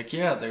it. Like,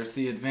 yeah, there's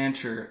the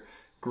adventure.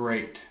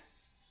 Great.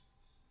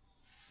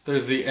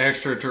 There's the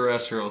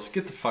extraterrestrials.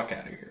 Get the fuck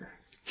out of here.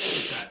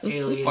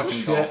 Alien fucking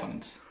shit.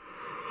 Dolphins.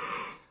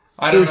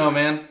 I don't know,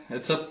 man.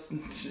 It's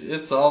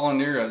all on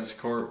your guys'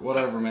 court.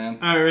 Whatever, man.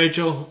 All right,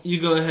 Rachel,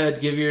 you go ahead.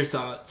 Give your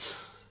thoughts.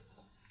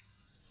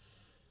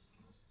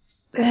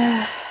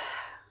 I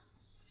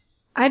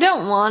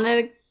don't want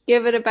to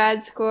give it a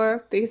bad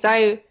score because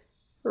I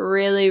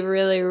really,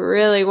 really,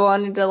 really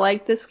wanted to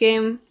like this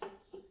game.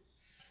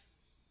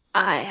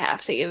 I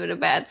have to give it a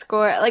bad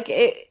score. Like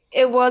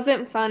it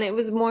wasn't fun. It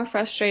was more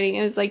frustrating.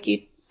 It was like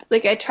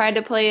I tried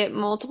to play it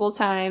multiple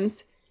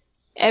times.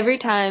 Every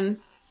time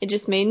it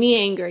just made me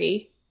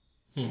angry.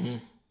 Mm-hmm.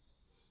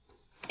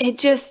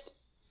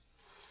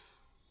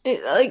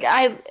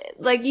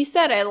 Like you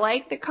said, I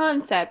like the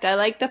concept. I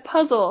like the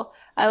puzzle.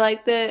 I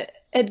like the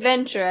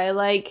adventure. I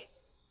like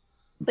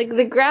the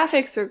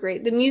graphics were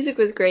great. The music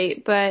was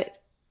great, but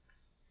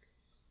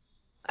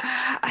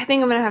I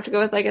think I'm going to have to go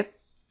with like a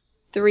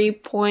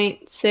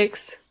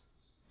 3.6.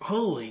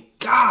 Holy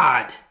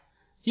God.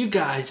 You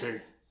guys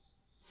are...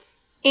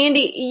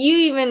 Andy, you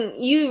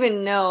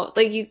even know,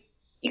 like you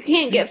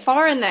can't get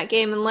far in that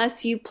game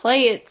unless you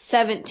play it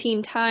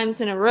 17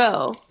 times in a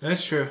row.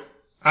 That's true.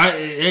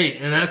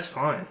 And that's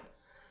fine.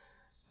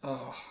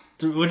 Oh.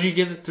 What'd you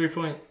give it?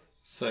 3.6?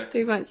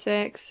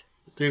 3.6.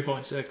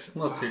 3.6.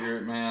 Let's hear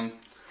it, man.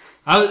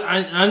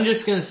 I'm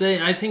just going to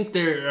say, I think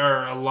there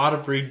are a lot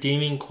of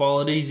redeeming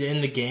qualities in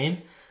the game.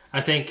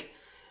 I think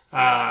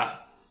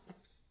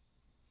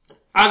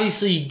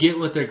obviously you get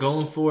what they're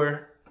going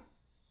for.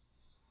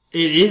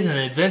 It is an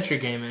adventure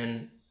game,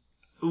 and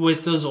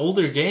with those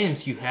older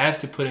games, you have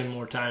to put in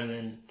more time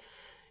than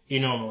you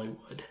normally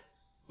would,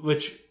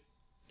 which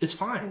is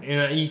fine.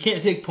 You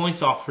can't take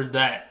points off for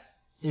that,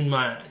 in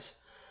my eyes.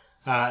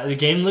 The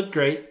game looked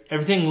great.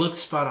 Everything looked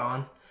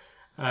spot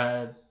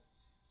on.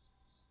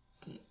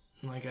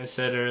 Like I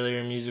said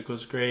earlier, music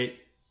was great.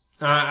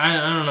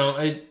 I don't know.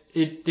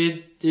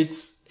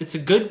 It's a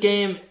good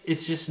game.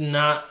 It's just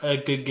not a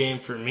good game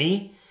for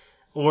me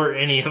or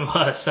any of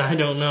us. I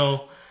don't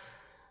know.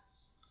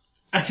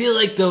 I feel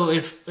like though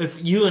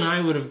if you and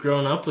I would have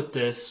grown up with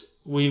this,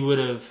 we would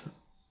have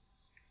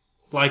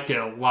liked it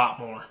a lot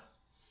more.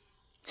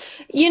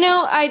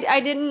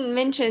 I didn't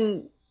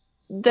mention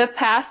the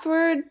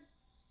password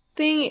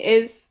thing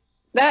is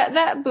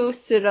that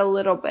boosted a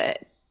little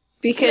bit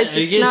because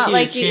it's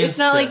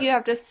not like you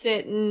have to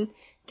sit and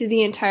do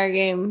the entire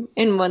game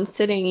in one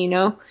sitting,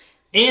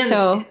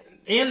 And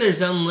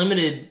there's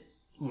unlimited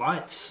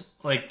lives.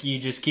 Like you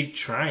just keep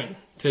trying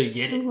till you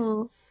get it.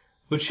 Mm-hmm.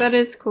 Which that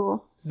is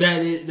cool.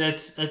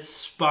 That's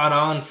spot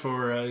on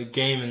for a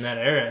game in that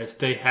era if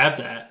they have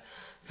that,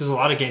 because a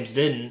lot of games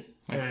didn't.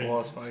 Like the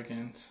Lost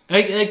Vikings.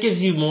 That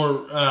gives you more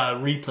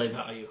replay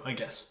value, I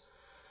guess.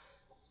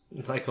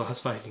 Like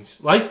Lost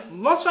Vikings.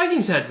 Lost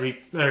Vikings had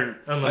unlimited.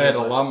 I had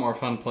a lot more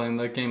fun playing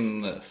that game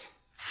than this.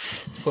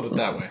 Let's put it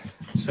that way.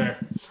 That's fair.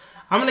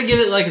 I'm gonna give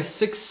it like a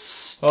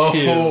 6-2.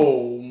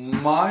 Oh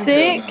my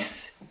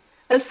goodness.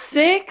 A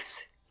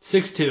 6?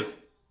 6-2.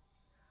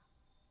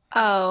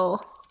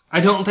 Oh. I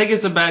don't think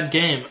it's a bad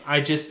game.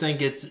 I just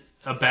think it's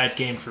a bad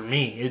game for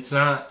me. It's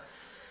not.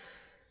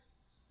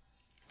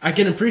 I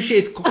can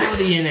appreciate the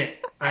quality in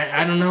it.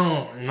 I don't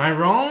know. Am I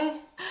wrong?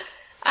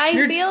 I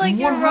feel like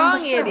you're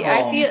wrong, Andy.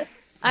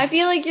 I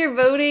feel like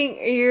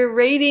you're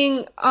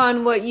rating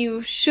on what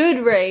you should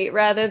rate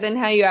rather than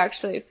how you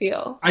actually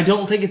feel. I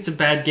don't think it's a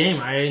bad game.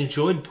 I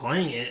enjoyed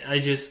playing it. I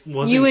just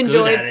wasn't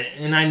good at it,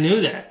 and I knew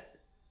that.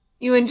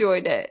 You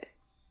enjoyed it.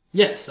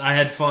 Yes, I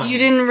had fun. You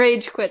didn't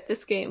rage quit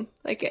this game,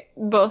 like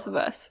both of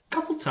us. A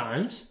couple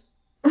times.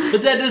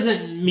 But that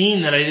doesn't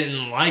mean that I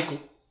didn't like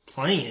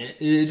playing it.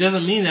 It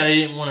doesn't mean that I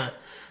didn't want to,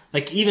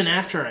 like, even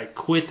after I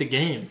quit the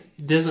game,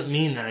 it doesn't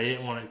mean that I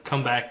didn't want to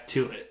come back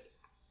to it.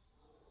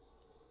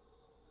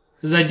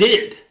 Because I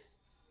did.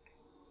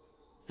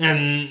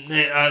 And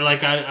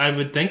I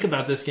would think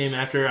about this game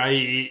after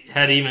I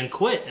had even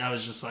quit. I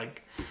was just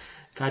like,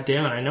 God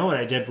damn it, I know what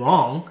I did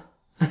wrong.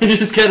 I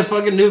just gotta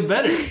fucking do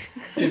better.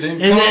 You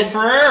didn't come up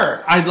for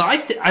air. I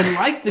liked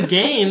the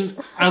game.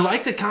 I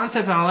liked the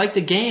concept and I liked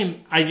the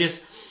game. I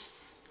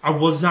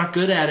was not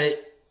good at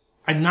it.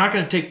 I'm not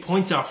gonna take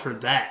points off for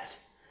that.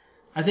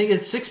 I think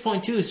it's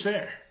 6.2 is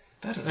fair.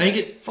 That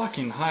is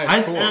fucking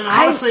high score. And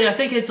honestly, I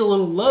think it's a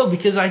little low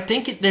because I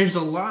think there's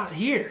a lot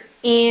here.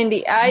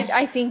 Andy,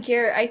 I think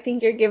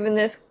you're giving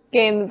this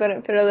game the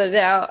benefit of the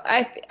doubt.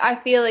 I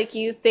feel like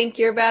you think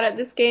you're bad at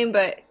this game,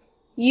 but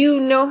you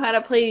know how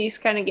to play these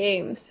kind of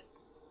games,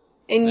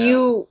 and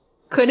you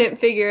couldn't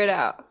figure it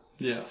out.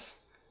 Yes.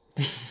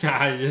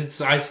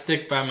 I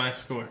stick by my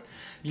score.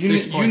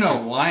 You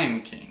know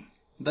Lion King.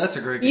 That's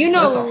a great game.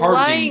 That's a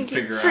hard game to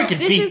figure out. Freaking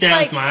beat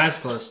down with my eyes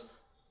closed.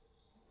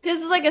 This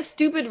is like a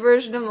stupid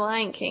version of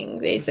Lion King,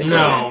 basically.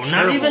 No,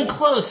 not even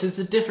close. It's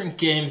a different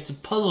game. It's a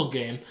puzzle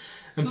game.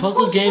 And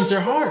puzzle games are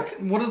hard.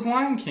 What is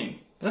Lion King?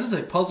 That is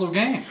a puzzle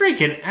game.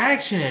 Freaking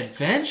action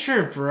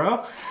adventure,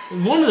 bro.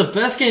 One of the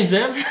best games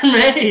ever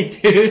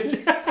made,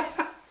 dude.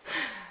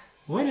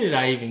 What did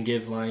I even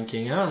give Lion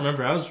King? I don't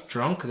remember. I was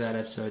drunk that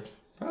episode.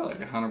 Probably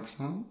like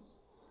 100%.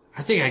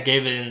 I think I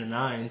gave it in the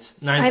 9s.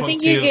 9.2. I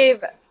think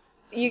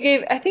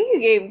you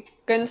gave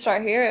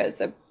Gunstar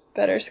Heroes a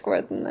better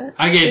score than that.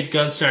 I gave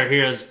Gunstar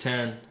Heroes a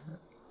 10.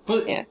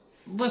 But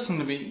listen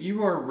to me.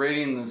 You are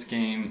rating this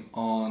game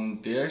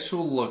on the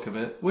actual look of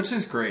it, which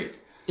is great.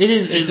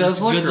 It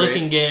does look a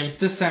good-looking game.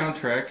 The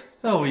soundtrack,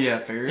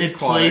 very It quiet.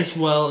 plays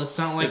well. It's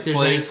not like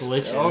there's any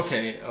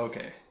glitches.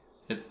 Okay.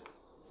 It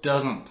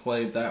doesn't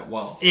play that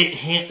well.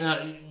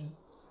 I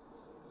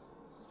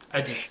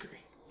disagree.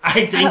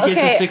 I think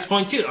it's a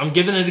 6.2. I'm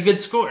giving it a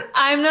good score.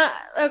 I'm not...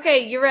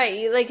 Okay, you're right.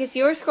 It's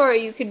your score.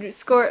 You could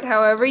score it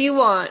however you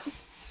want.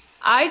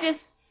 I'm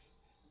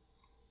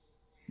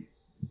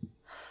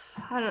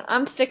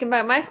sticking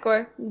by my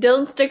score.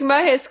 Dylan's sticking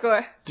by his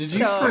score. Did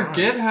you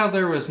forget how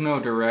there was no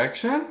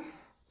direction?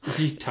 Did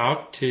you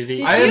talk to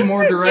the... I had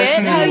more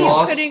direction and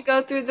Lost. You couldn't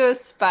go through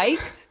those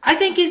spikes? I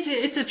think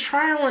it's a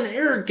trial and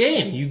error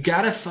game. You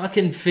gotta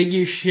fucking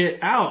figure shit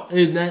out.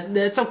 And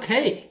that's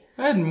okay.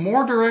 I had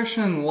more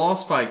direction in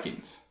Lost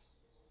Vikings.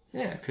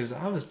 Yeah, because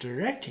I was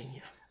directing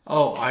you.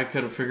 Oh, I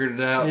could have figured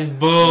it out way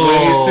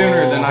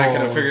sooner than I could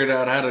have figured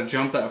out how to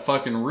jump that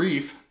fucking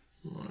reef.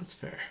 Well, that's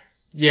fair.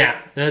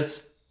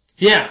 That's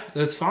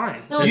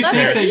fine. No, you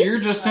think that you're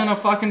just in a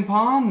fucking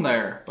pond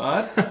there,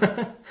 bud.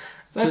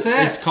 That's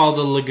it. It's called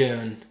a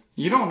lagoon.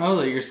 You don't know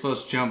that you're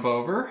supposed to jump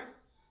over.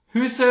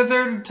 Who said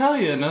there to tell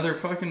you? Another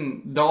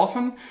fucking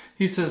dolphin?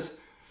 He says,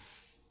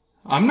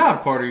 I'm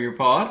not part of your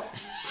pod.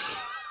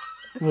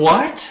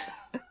 What?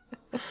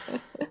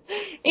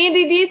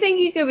 Andy, do you think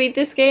you could beat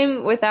this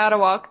game without a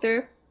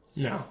walkthrough?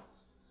 No.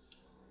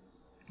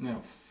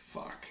 No,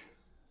 fuck.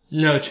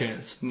 No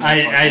chance. No,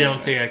 I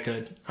don't think I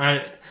could.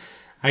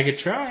 I could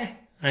try.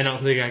 I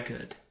don't think I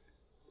could.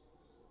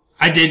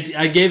 I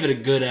gave it a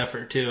good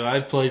effort too. I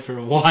played for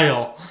a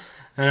while,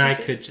 and I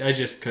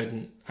just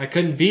couldn't. I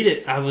couldn't beat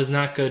it. I was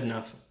not good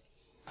enough.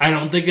 I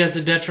don't think that's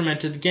a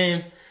detriment to the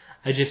game.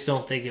 I just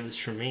don't think it was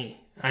for me.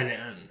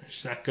 I'm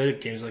just not good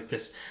at games like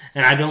this.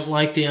 And I don't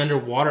like the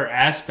underwater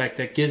aspect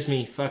that gives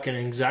me fucking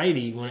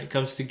anxiety when it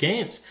comes to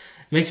games.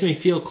 It makes me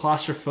feel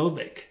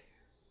claustrophobic.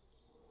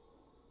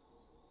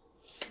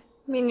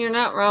 I mean, you're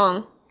not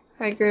wrong.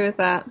 I agree with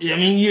that. I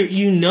mean,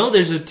 you know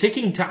there's a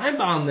ticking time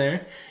bomb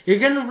there. You're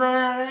going to run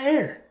out of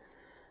air.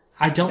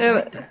 I don't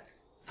like that.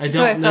 That's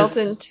how I felt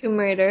in Tomb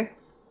Raider.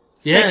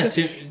 Yeah.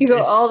 Like, you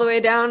go all the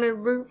way down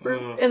and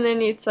and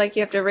then it's like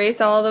you have to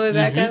race all the way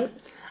back up.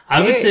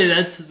 I would say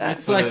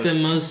that's like the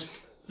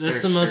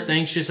most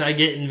anxious I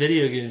get in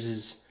video games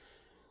is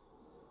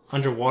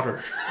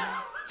underwater.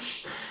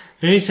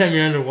 Anytime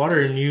you're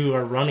underwater and you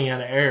are running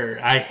out of air,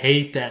 I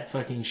hate that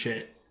fucking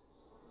shit.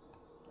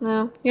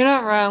 No, you're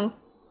not wrong.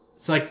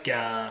 It's like,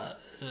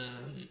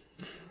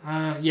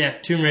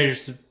 Tomb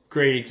Raider's a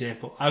great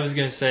example. I was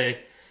gonna say,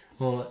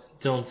 well,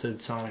 Dylan said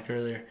Sonic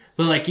earlier,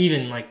 but like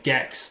even like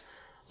Gex,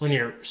 when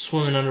you're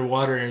swimming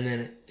underwater and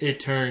then it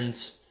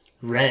turns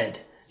red,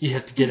 you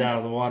have to get out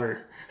of the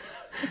water.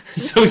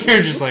 So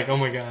you're just like, oh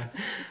my god,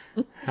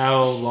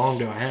 how long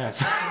do I have?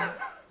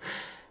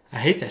 I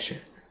hate that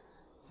shit.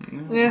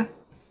 Yeah.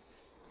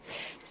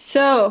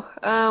 So,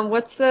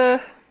 what's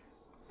the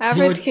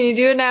average? Can you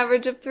do an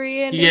average of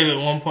 3, Andy? You gave it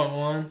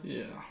 1.1?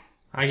 Yeah.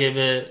 I gave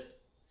it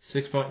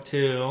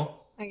 6.2.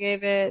 I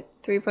gave it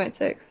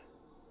 3.6.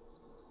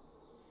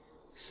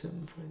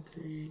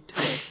 7.3,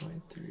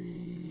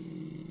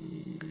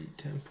 10.3,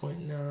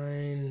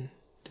 10.9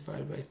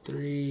 divided by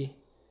 3.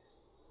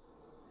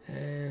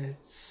 And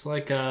it's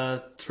like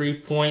a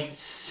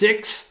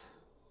 3.6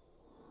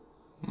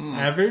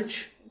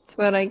 average. That's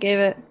what I gave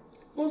it.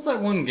 What was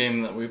that one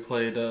game that we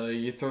played?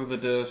 You throw the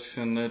disc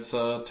and it's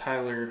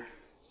Tyler.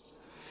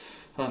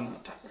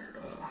 Not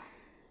Tyler.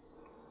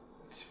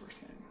 What's his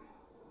first name?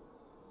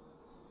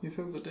 You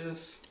throw the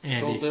disc.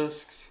 Andy. Gold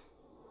discs.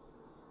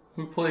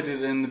 Who played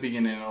it in the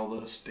beginning of all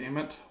this? Damn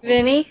it.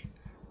 Vinny.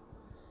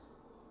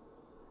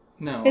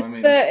 No, it's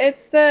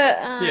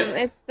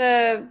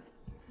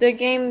the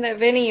game that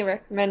Vinny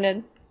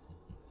recommended.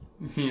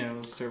 Yeah,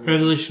 it was terrible.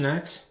 Revolution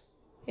X?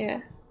 Yeah.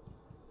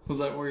 Was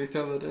that where you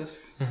throw the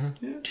discs? Uh-huh.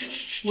 Yeah.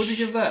 What'd you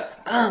give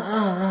that?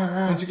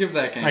 What'd you give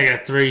that game? I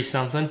got 3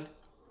 something.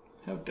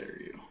 How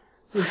dare you?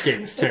 This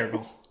game is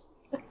terrible.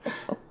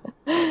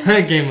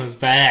 That game was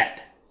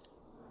bad.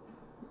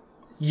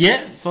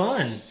 Yet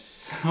fun.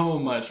 So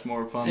much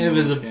more fun. It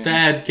was a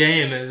bad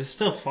game. It was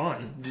still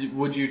fun.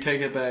 Would you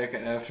take it back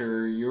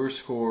after your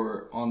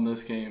score on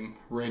this game,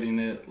 rating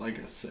it like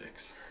a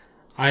 6?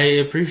 I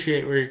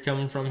appreciate where you're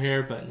coming from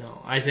here, but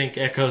no. I think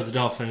Echo the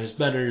Dolphin is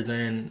better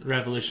than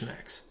Revolution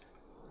X.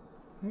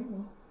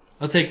 Mm.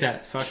 I'll take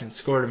that fucking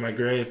score to my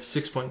grave.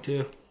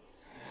 6.2.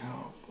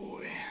 Oh,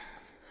 boy.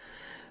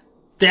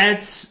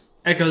 That's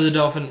Echo the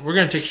Dolphin. We're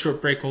going to take a short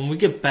break. When we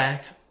get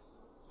back,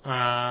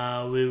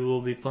 we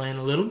will be playing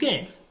a little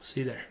game.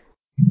 See you there.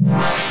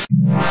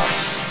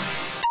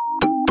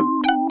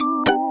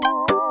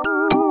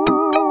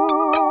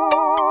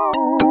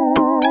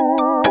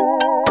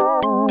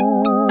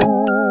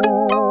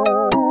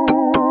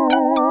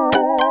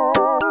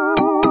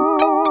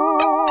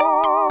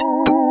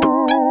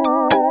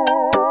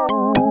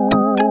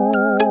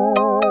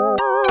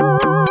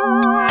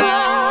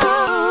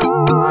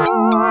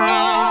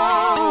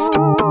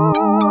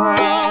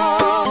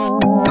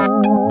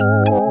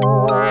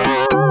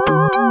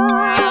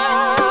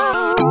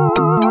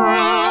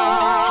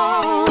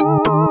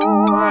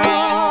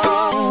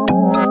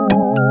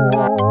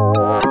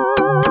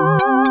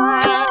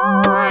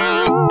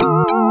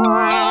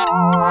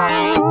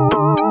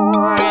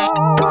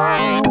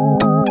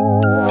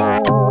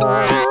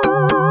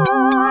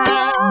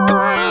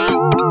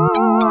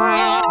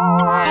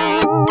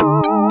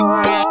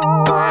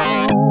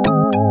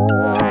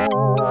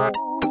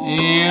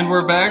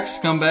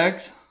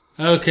 Scumbags.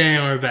 Okay,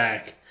 and we're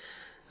back.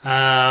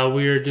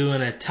 We are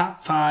doing a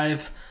top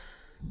 5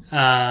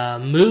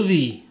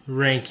 movie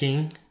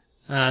ranking.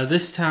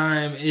 This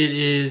time it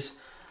is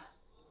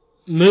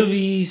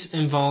movies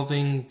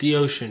involving the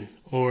ocean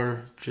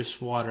or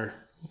just water.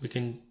 We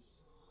can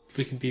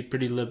be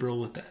pretty liberal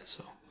with that.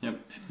 So. Yep.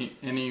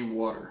 Any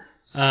water.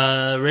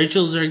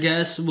 Rachel's our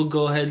guest. We'll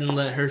go ahead and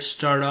let her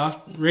start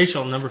off.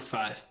 Rachel, number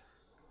 5.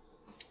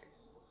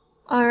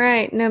 All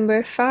right,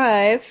 number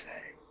 5.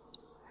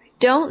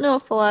 Don't know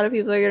if a lot of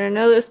people are going to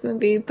know this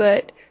movie,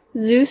 but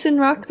Zeus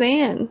and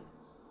Roxanne.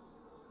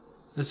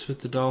 That's with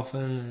the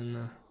dolphin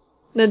and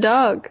the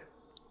dog.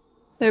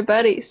 They're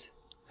buddies.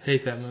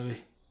 Hate that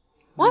movie.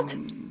 What?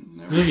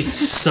 That movie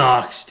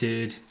sucks,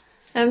 dude.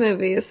 That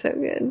movie is so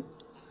good.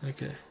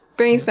 Okay.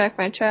 Brings back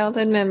my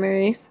childhood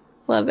memories.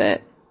 Love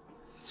it.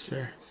 That's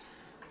fair.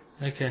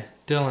 Okay,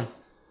 Dylan.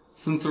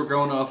 Since we're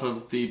going off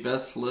of the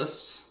best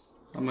lists,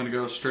 I'm going to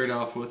go straight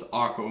off with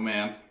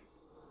Aquaman.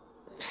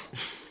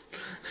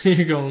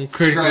 You're going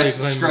critically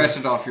acclaimed. Scratch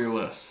it off your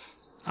list.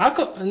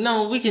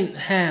 No, we can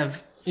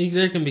have...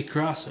 There can be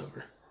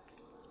crossover.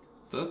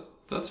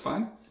 That's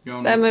fine.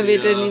 That movie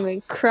didn't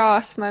even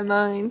cross my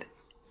mind.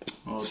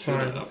 Well, it should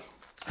have.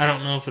 I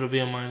don't know if it'll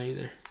be on mine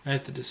either. I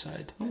have to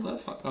decide. Oh,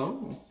 that's fine.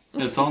 Oh,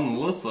 it's on the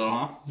list though,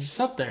 huh? It's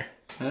up there.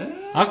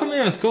 Hey.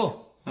 Aquaman is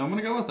cool. I'm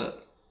gonna go with it.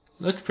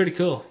 Looks pretty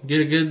cool.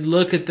 Get a good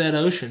look at that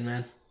ocean,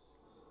 man.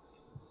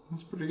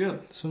 That's pretty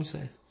good. That's what I'm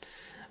saying.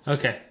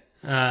 Okay,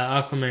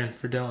 Aquaman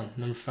for Dylan,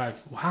 number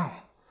 5. Wow.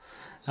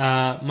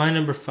 My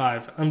number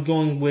 5. I'm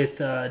going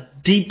with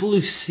Deep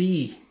Blue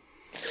Sea.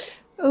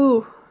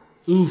 Ooh.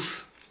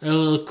 Oof.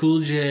 LL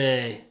Cool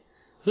J.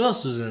 Who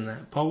else was in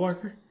that? Paul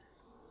Walker?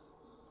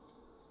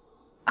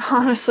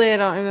 Honestly, I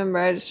don't remember.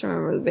 I just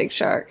remember the big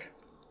shark.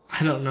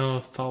 I don't know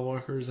if Paul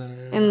Walker was in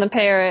it. And the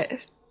parrot.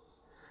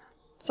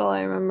 That's all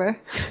I remember.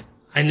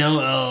 I know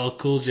LL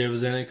Cool J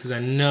was in it because I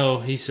know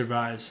he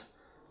survives.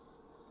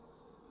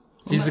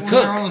 He's the cook.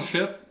 They're on the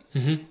ship?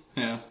 Mm-hmm.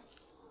 Yeah.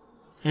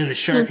 And the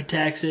shark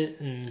attacks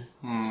it, and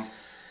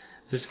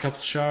there's a couple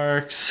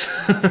sharks.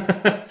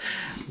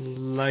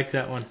 Like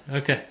that one.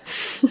 Okay.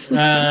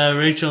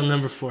 Rachel,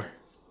 number 4.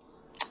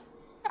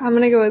 I'm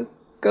going to go with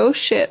Ghost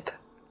Ship.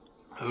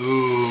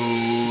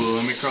 Ooh,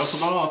 let me cross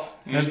it off.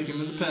 Andy, give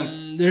me the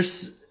pen.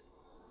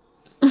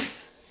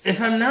 If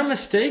I'm not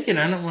mistaken,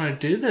 I don't want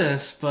to do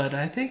this, but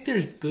I think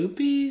there's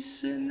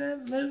boobies in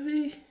that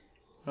movie.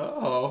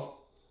 Uh-oh.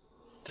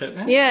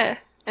 Titman? Yeah,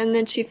 and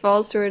then she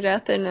falls to her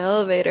death in an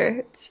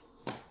elevator. It's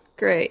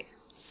great.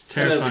 It's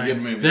terrifying. That is a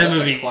good movie. That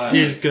movie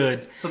is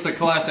good. That's a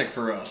classic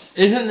for us.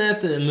 Isn't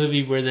that the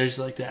movie where there's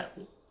like that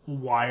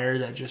wire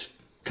that just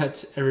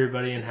cuts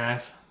everybody in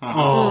half? Uh-huh.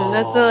 Oh,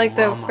 that's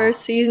the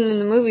first season in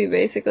the movie,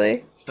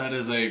 basically. That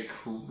is a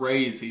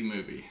crazy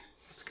movie.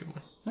 That's a good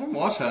one. I haven't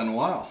watched that in a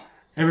while.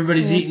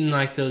 Everybody's eating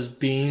like those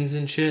beans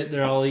and shit.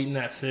 They're all eating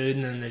that food,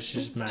 and then there's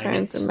just maggots.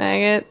 Turns to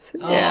maggots.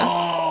 Yeah.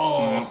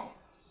 Oh,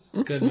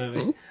 good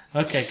movie.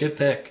 Okay, good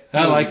pick.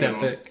 I like that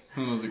pick.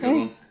 That was a good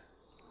one.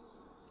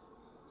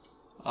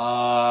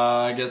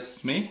 I guess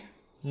it's me.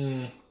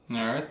 All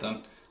right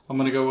then. I'm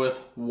gonna go with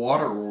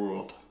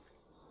Waterworld.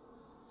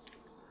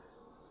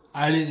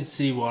 I didn't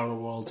see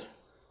Waterworld.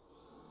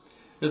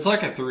 It's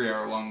like a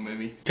 3-hour-long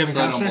movie. Kevin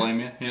Costner? I don't blame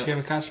you. Yep.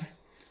 Kevin Costner?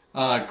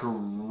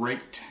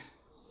 Great.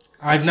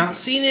 I've not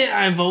seen it.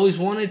 I've always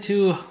wanted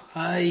to.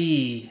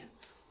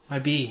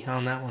 Might be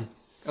on that one.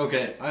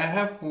 Okay, I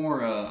have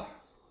more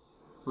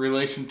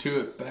relation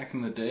to it back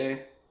in the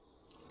day.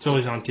 It's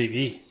always on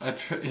TV.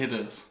 It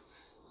is.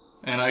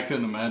 And I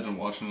couldn't imagine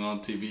watching it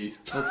on TV.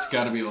 That's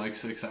got to be like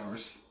 6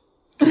 hours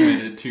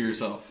committed to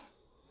yourself.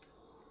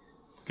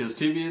 Because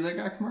TV, they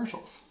got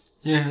commercials.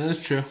 Yeah,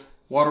 that's true.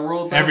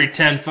 Waterworld, though? Every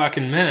 10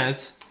 fucking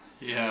minutes.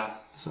 Yeah.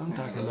 That's what I'm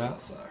talking about.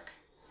 Suck.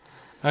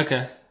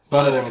 Okay.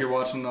 But if you're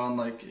watching it on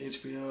like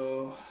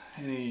HBO,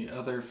 any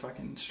other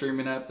fucking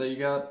streaming app that you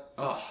got,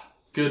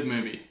 good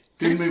movie.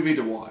 Good movie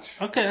to watch.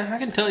 Okay, I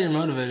can tell you're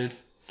motivated.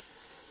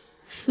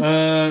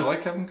 I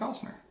like Kevin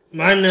Costner.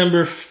 My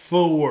number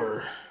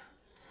 4.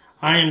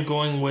 I am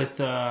going with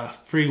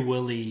Free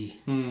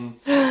Willy.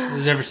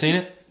 Has ever seen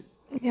it?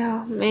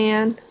 Yeah,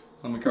 man.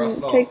 Let me cross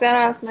it off. Take that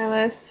off my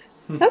list.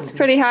 That's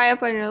pretty high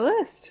up on your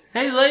list.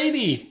 Hey,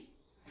 lady!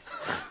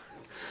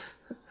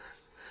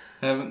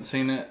 Haven't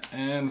seen it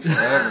in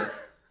forever.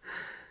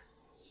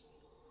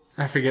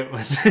 I forget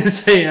what to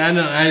say. I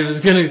know. I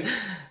was gonna.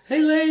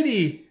 Hey,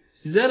 lady!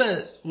 Is that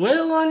a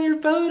whale on your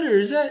boat, or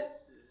is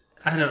that?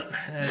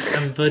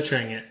 I'm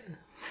butchering it.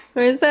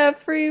 Or is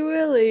that Free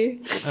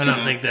Willy? I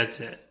don't think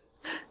that's it.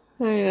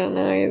 I don't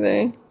know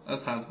either.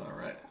 That sounds about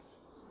right.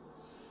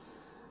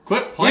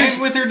 Quit playing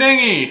with your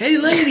dinghy! Hey,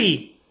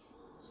 lady!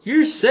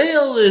 Your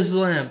sail is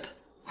limp.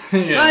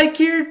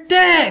 Like your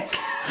deck!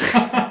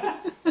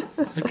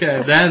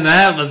 Okay,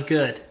 that was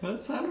good.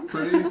 That sounded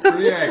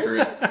pretty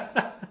accurate.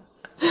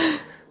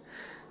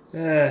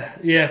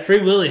 Yeah,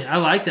 Free Willy. I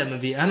like that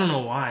movie. I don't know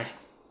why.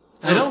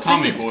 I don't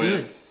think it's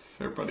good.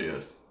 Everybody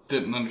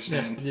didn't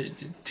understand. Yeah,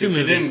 two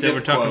movies that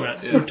we're talking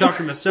about. Yeah. We're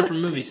talking about separate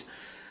movies.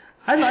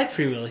 I like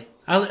Free Willy.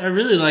 I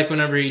really like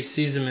whenever he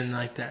sees him in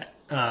like that.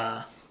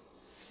 I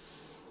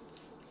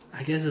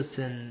guess it's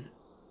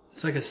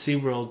like a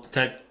SeaWorld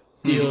type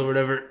deal or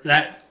whatever.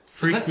 That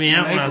freaked me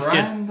out when I was a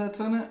kid. That's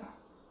in it?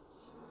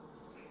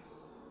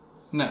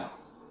 No.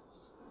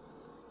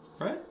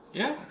 Right?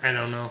 Yeah. I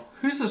don't know.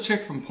 Who's the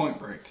chick from Point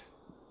Break?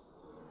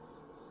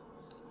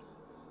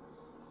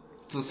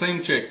 It's the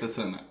same chick that's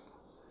in it.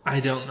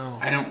 I don't know.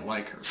 I don't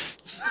like her.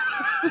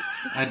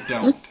 I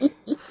don't.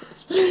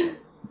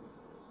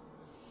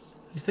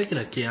 You're thinking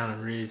of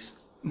Keanu Reeves.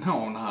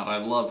 No, I'm not. I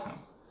love him.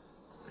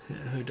 Yeah,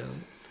 who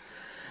doesn't?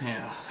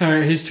 Yeah.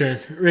 Alright, his turn.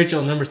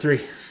 Rachel, number 3.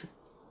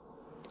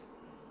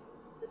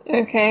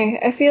 Okay,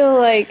 I feel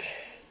like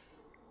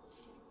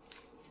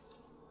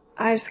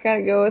I just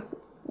gotta go with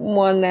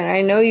one that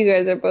I know you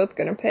guys are both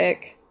gonna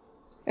pick.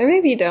 Or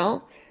maybe you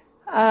don't.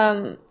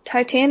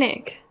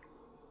 Titanic.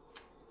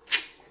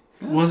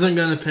 Wasn't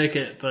gonna pick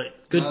it,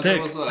 but good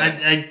pick.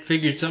 I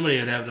figured somebody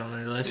would have it on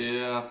their list.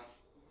 Yeah.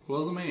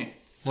 Wasn't me.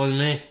 Wasn't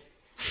me.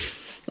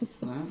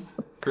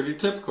 Pretty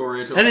typical,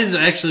 Rachel. That is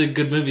actually a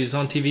good movie. It's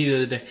on TV the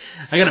other day.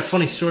 I got a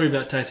funny story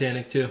about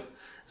Titanic, too.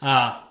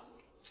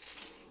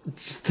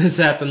 This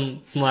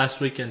happened last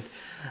weekend.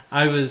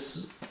 I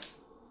was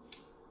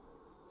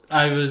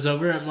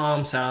over at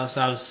Mom's house.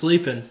 I was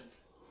sleeping.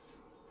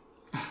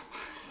 I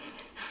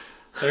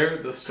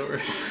heard the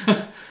story.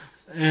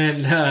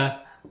 And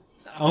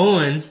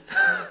Owen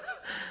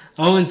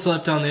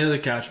slept on the other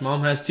couch.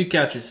 Mom has 2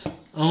 couches.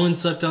 Owen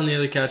slept on the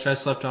other couch. I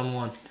slept on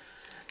one.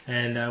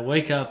 And I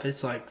wake up.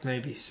 It's like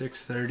maybe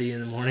 6:30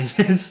 in the morning.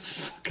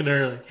 It's fucking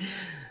early.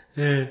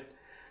 And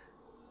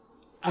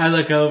I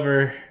look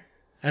over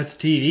at the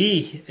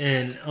TV,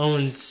 and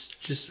Owen's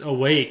just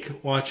awake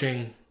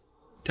watching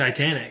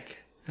Titanic.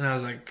 And I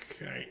was like,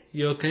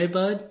 you okay,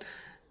 bud?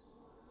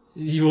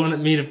 You wanted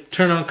me to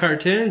turn on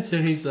cartoons?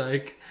 And he's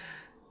like,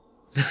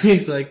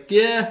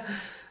 yeah,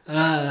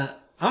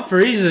 I'm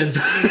freezing.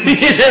 He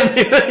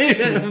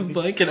had a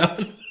blanket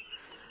on.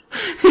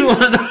 He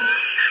wanted to...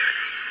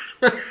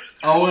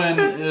 Owen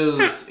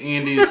is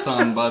Andy's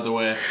son, by the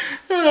way.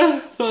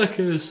 Fuck,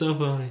 it was so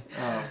funny.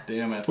 Oh,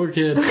 damn it. Poor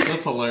kid.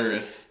 That's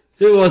hilarious.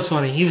 It was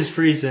funny. He was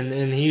freezing,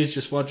 and he was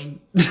just watching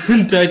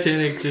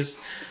Titanic, just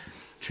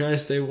trying to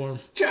stay warm.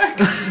 Jack!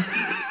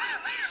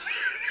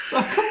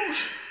 So cold.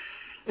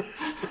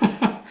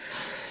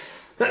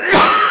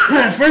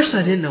 At first,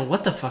 I didn't know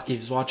what the fuck he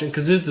was watching,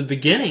 because it was the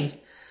beginning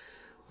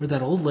where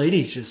that old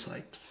lady's just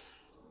like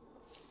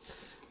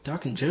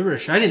talking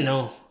gibberish. I didn't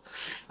know.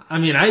 I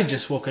mean, I had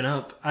just woken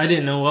up. I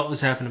didn't know what was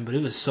happening, but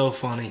it was so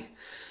funny.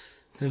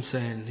 Him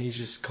saying he's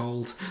just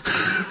cold.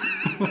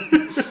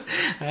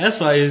 That's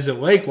why he was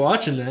awake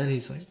watching that.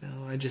 He's like,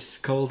 no, I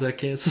just cold. I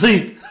can't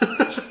sleep.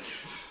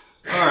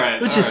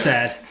 Alright. Which is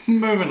sad.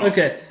 Moving on.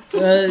 Okay.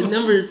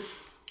 Number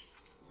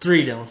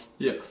 3, Dylan.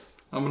 Yes.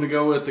 I'm going to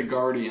go with The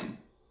Guardian.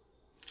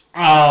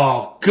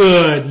 Oh,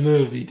 good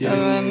movie, dude.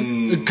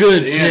 A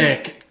good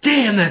pick.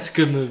 Damn, that's a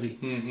good movie.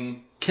 Mm-hmm.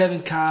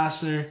 Kevin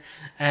Costner,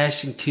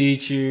 Ashton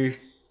Kutcher.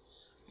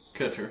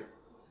 Kutcher.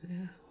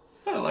 Yeah.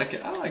 I like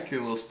it. I like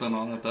your little spin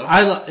on it, though.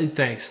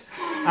 Thanks.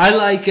 I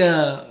like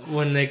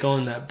when they go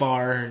in that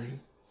bar. And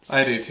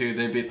I do, too.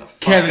 They beat the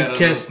fuck out of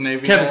those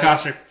Navy Kevin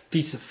guys. Costner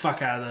beats the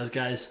fuck out of those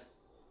guys.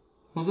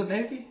 Was it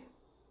Navy?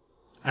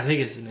 I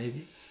think it's the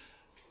Navy.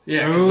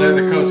 Yeah, because they're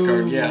the Coast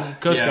Guard. Yeah.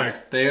 Coast Guard.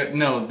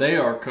 They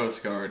are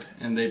Coast Guard,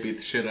 and they beat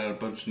the shit out of a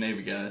bunch of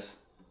Navy guys.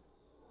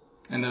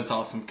 And that's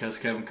awesome because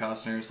Kevin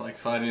Costner is like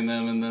fighting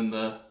them, and then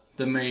the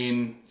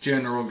main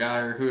general guy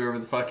or whoever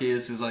the fuck he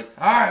is like,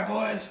 all right,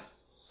 boys,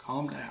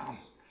 calm down.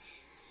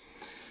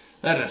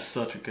 That is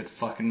such a good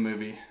fucking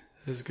movie.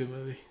 It's a good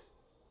movie.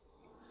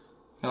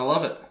 I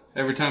love it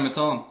every time it's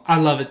on. I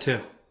love it too.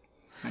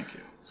 Thank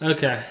you.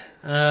 Okay.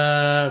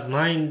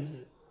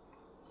 Mine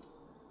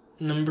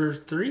number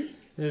 3?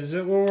 Is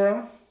that where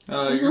we're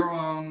on? You're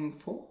on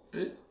 4?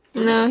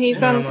 No,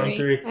 he's on 3. I'm on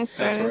 3.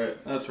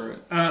 That's right.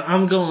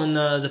 I'm going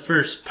the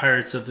first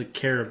Pirates of the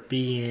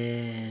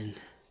Caribbean.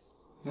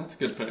 That's a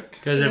good pick.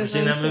 You guys ever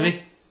seen that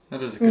movie?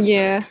 That is a good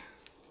pick.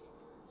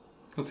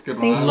 That's a good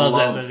one. I love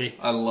that movie.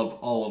 I love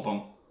all of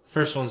them.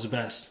 First one's the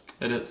best.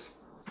 It is.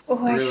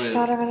 Oh, I just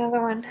thought of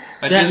another one.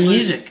 That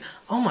music.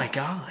 Oh my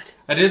god.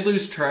 I did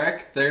lose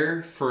track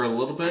there for a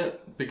little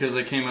bit because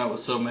I came out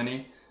with so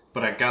many,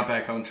 but I got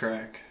back on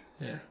track.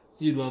 Yeah.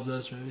 You love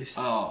those movies.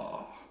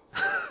 Oh.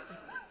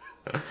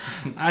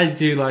 I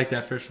do like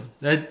that first one.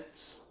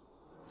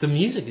 The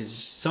music is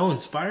so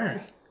inspiring.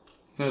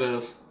 It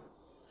is.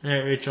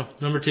 Alright, Rachel,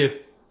 number 2.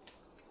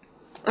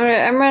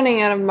 Alright, I'm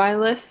running out of my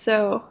list,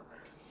 so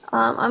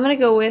I'm gonna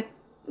go with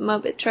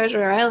Muppet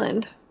Treasure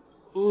Island.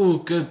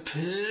 Ooh, good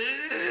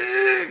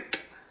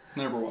pick.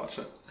 Never watched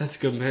it. That's a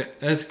good pick.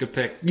 That's a good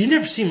pick. You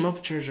never seen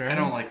Muppet Treasure Island?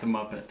 I don't like the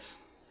Muppets.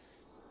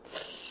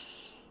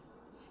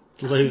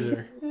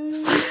 Loser.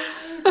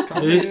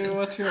 Call me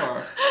what you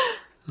are.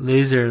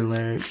 Loser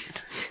alert.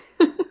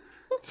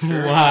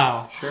 Sure.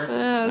 Wow.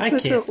 Sure. I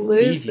can't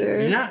believe you.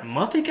 You're not a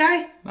Muppet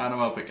guy? Not a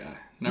Muppet guy.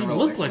 Never you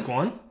look like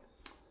one.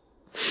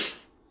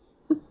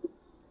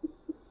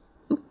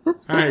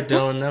 Alright,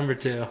 Dylan, number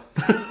 2.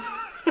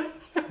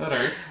 That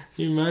hurts.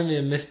 You remind me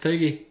of Miss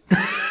Piggy.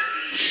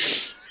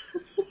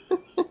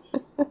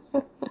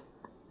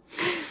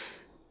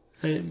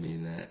 I didn't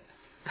mean that.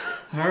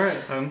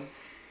 Alright, then.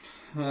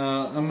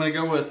 I'm going to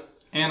go with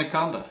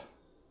Anaconda.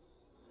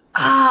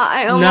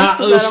 I almost not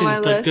put that Ocean, on my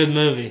but list. good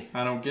movie.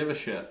 I don't give a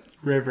shit.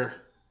 River.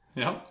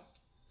 Yep.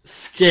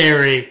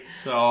 Scary.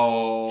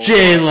 Oh.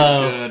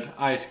 J-Lo. Good.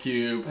 Ice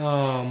Cube.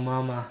 Oh,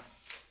 mama.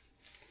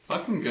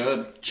 Fucking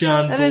good.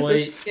 John That Voight.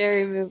 is a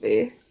scary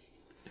movie.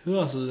 Who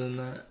else is in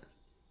that?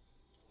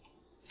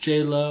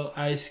 J-Lo,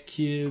 Ice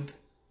Cube,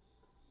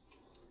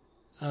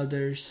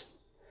 others.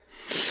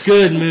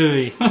 Good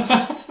movie.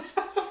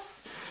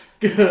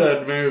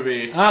 Good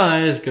movie. Oh,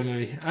 that is a good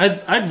movie.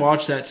 I'd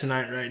watch that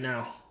tonight right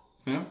now.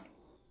 Yeah.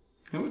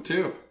 I would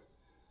too.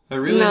 I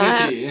really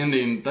hate the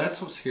ending.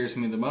 That's what scares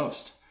me the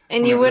most.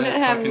 And you wouldn't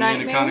have fucking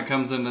nightmares? Anaconda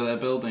comes into that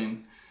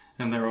building,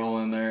 and they're all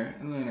in there,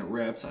 and then it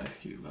wraps Ice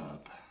Cube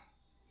up.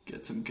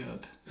 Gets him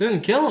good. It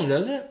doesn't kill him,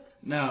 does it?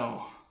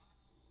 No.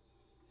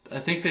 I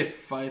think they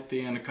fight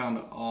the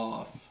Anaconda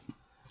off.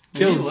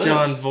 Kills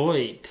John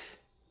Voight.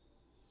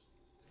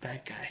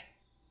 Bad guy.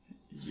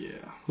 Yeah.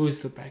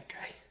 Who's the bad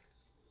guy?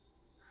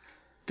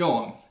 Go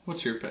on.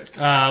 What's your pick?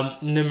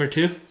 Number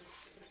 2.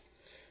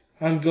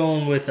 I'm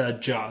going with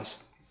Jaws.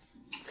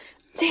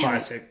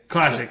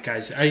 Classic,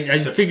 guys. I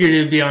figured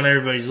it'd be on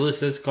everybody's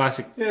list. That's a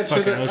classic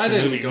fucking ocean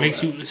movie. It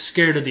makes you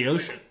scared of the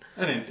ocean.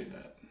 I didn't do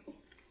that.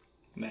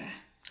 Nah.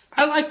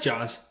 I like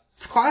Jaws.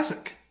 It's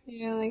classic.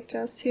 Yeah, I like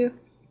Jaws too.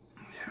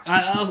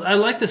 I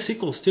like the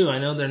sequels too. I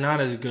know they're not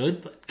as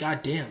good, but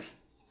goddamn.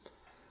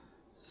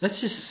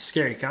 That's just a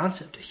scary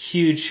concept. A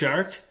huge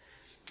shark.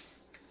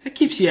 That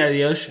keeps you out of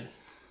the ocean.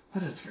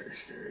 That is very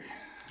scary.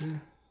 Yeah.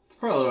 It's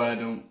probably why I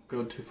don't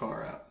go too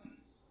far out.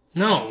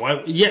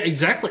 No, yeah,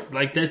 exactly.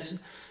 Like, that's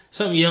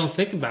something you don't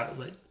think about.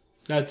 Like,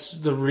 that's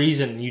the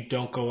reason you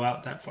don't go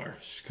out that far,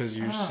 because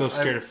you're so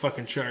scared of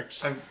fucking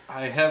sharks.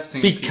 I have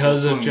seen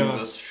because people of swim Jaws.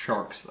 with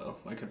sharks, though.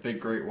 Like a big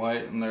great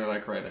white, and they're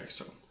like right next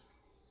to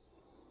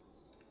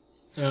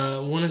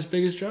them. One as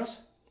big as Jaws?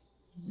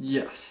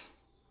 Yes.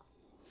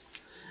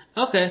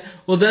 Okay,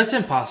 well, that's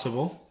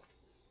impossible.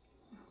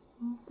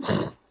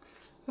 I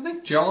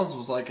think Jaws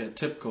was like a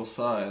typical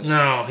size.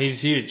 No,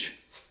 he's huge.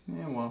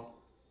 Yeah, well.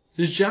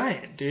 He's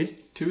giant,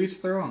 dude. To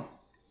each their own.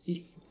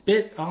 He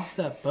bit off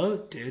that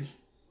boat, dude.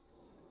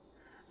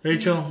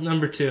 Rachel,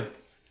 number 2.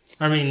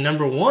 I mean,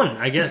 number 1,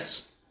 I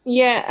guess.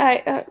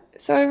 Yeah,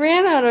 so I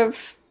ran out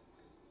of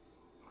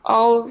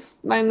all of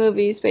my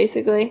movies,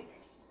 basically.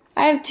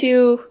 I have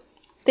 2.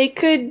 They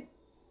could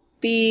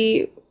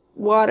be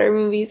water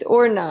movies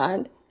or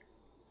not.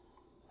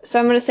 So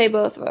I'm going to say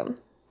both of them.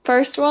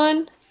 First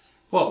one.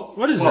 Whoa.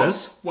 What is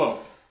this? Whoa.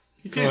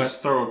 You can't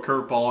just throw a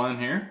curveball in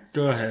here.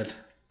 Go ahead.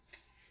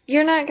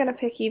 You're not going to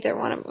pick either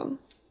one of them.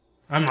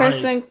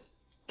 First one,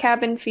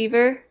 Cabin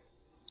Fever.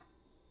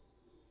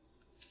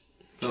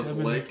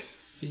 Cabin Lake.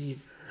 Fever.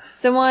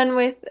 The one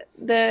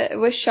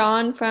with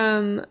Sean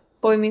from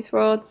Boy Meets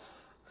World.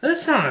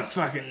 That's not a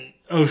fucking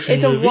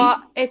ocean movie.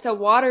 It's a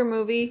water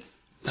movie.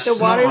 The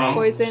water's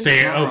poison.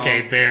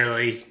 Okay,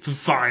 barely.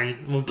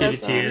 Fine, we'll give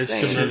it to you. It's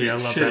a good movie. I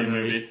love that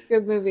movie.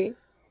 Good movie.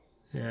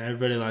 Yeah,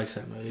 everybody likes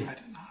that movie. I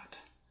did not.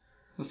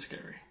 That's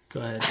scary.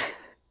 Go ahead.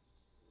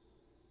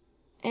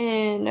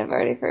 And I've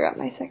already forgot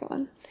my second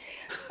one.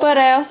 But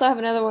I also have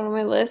another one on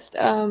my list.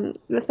 The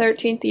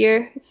 13th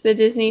Year. It's the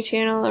Disney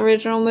Channel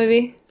original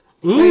movie.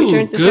 Ooh,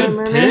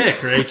 good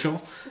pick,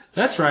 Rachel.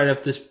 That's right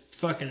up this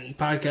fucking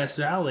podcast's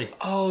alley.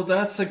 Oh,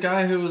 that's the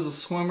guy who was a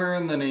swimmer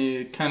and then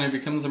he kind of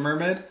becomes a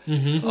mermaid?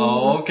 Mm-hmm.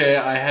 Oh, okay.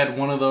 I had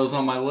one of those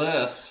on my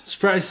list.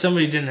 Surprised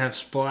somebody didn't have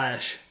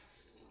Splash.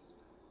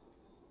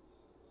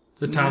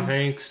 The Tom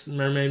Hanks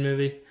mermaid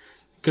movie.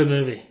 Good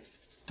movie.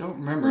 Don't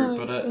remember,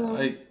 but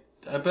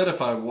I bet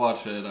if I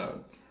watched it, I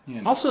would.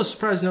 You know. Also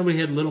surprised nobody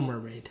had Little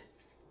Mermaid.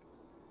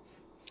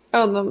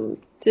 Oh, the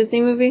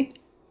Disney movie?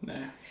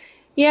 Nah.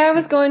 Yeah, I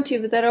was going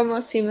to, but that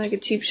almost seemed like a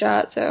cheap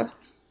shot, so.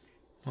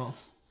 Well,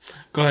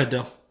 go ahead,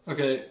 Dill.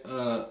 Okay,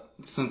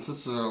 since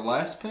this is our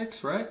last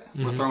picks, right?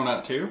 Mm-hmm. We're throwing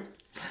out 2?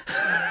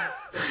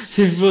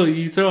 Well,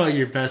 you throw out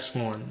your best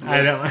one.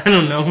 Yeah. I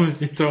don't know if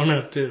you're throwing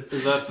out 2.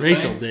 Is that the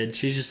Rachel thing? did.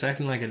 She's just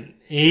acting like an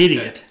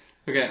idiot.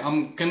 Okay,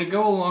 I'm going to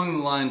go along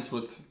the lines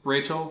with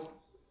Rachel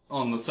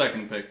on the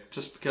second pick,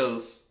 just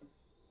because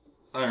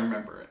I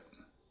remember it.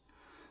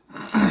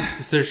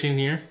 The 13th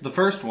Year? The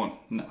first one?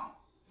 No.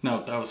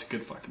 No, that was a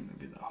good fucking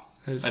movie, though.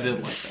 I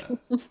did like that.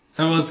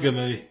 That was a good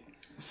movie.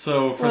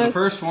 So, for the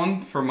first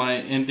one, for my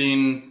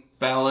ending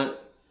ballot,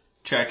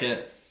 check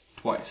it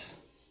twice.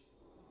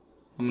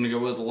 I'm going to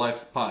go with The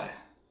Life of Pi.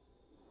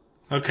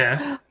 Okay.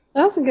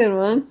 That's a good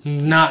one.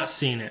 Not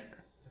seen it.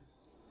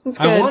 It's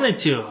good. I wanted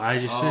to. I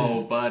just didn't.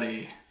 Oh,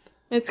 buddy.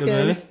 It's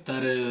good. Movie?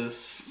 That is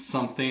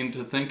something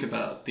to think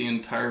about the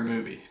entire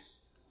movie.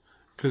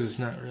 Because it's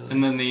not really.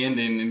 And then the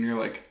ending, and you're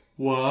like,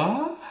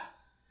 what?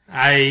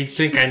 I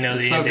think I know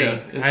the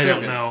ending. I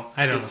don't know.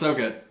 It's so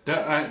good.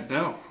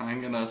 No, I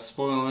ain't going to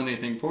spoil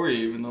anything for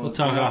you, even though We'll it's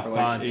been out for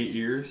pod. 8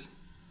 years.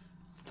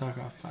 Talk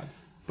off pod.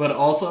 But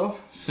also,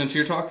 since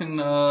you're talking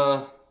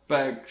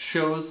back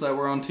shows that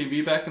were on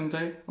TV back in the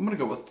day, I'm going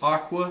to go with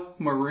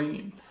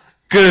Aquamarine.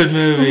 Good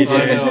movie, dude.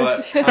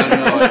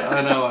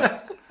 I know it.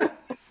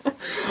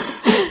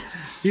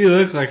 You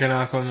look like an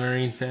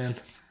Aquamarine fan.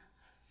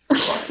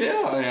 Fuck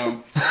yeah, I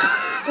am.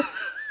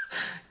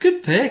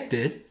 Good pick,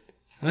 dude.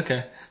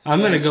 Okay. I'm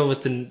going to go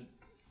with the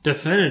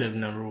definitive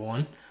number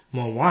 1,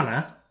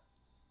 Moana.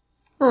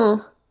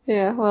 Oh,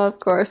 yeah, well, of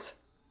course.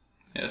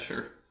 Yeah,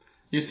 sure.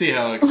 You see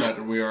how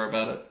excited we are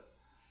about it.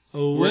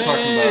 We're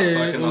talking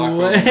about fucking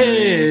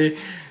Aquamarine.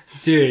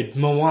 Dude,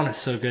 Moana's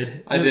so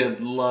good. I did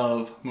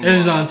love Moana. It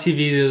was on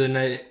TV the other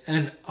night,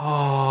 and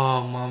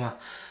oh, mama.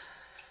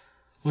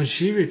 When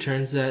she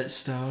returns that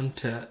stone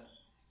to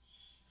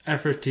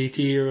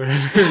Nefertiti or whatever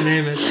her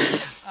name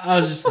is, I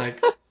was just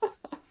like,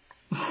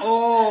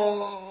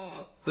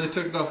 oh. They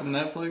took it off of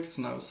Netflix,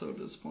 and I was so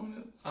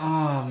disappointed.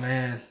 Oh,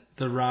 man.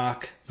 The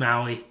Rock,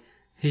 Maui.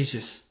 He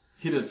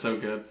did so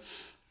good.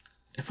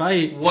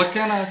 What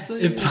can I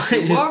say?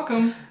 You're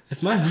welcome.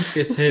 If my hook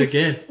gets hit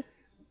again,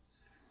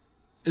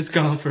 it's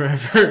gone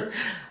forever.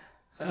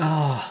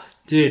 Oh,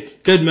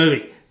 dude. Good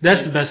movie.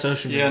 That's the best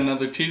ocean movie. Yeah,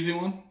 another cheesy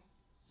one?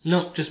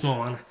 Nope, just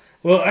Moana.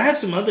 Well, I have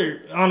some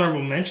other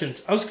honorable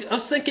mentions. I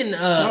was thinking...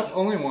 nope,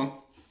 only one.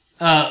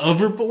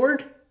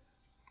 Overboard?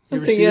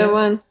 That's a good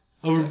one.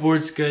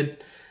 Overboard's good.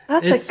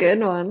 That's a good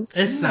one.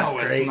 It's not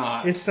great. It's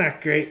not. It's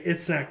not great.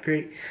 It's not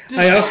great.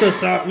 I also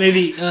thought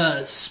maybe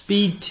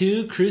Speed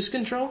 2, Cruise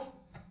Control.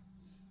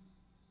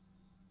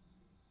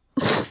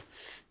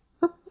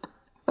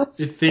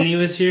 If Vinny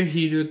was here,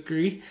 he'd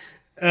agree.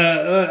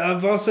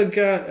 I've also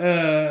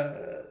got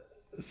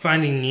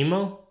Finding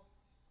Nemo.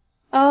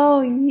 Oh,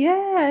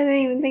 yeah. I didn't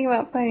even think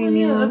about Finding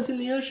Nemo. Yeah, that's in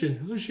the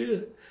ocean. Oh,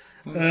 shit.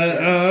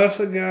 I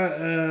also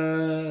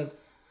got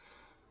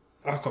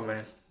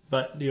Aquaman,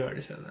 but you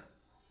already said that.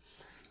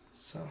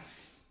 So,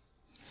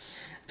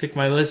 I think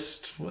my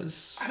list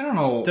was I don't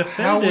know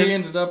definitive. How we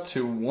ended up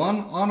to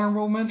one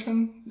honorable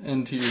mention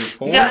and to your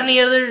 4. You got any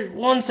other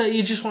ones that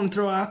you just want to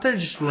throw out there?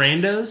 Just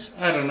randos?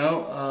 I don't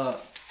know.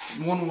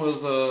 One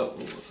was, what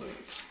was it?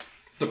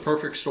 The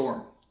Perfect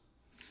Storm.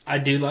 I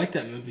do like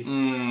that movie.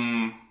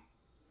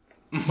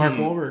 Mark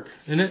Wahlberg,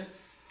 isn't it?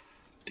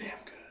 Damn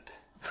good.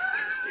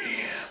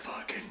 Yeah,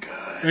 fucking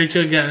good.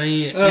 Rachel, got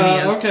any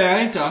other? Okay, I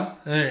ain't done.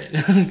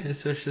 Alright. Okay,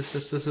 so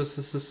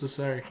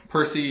sorry.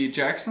 Percy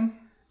Jackson?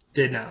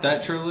 Did not.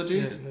 That trilogy?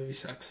 Yeah, the movie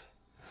sucks.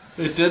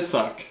 It did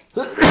suck.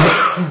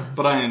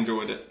 But I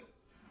enjoyed it.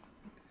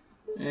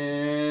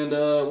 And,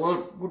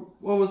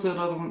 what was that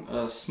other one?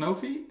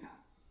 Snowfeet?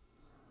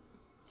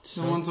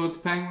 The ones with the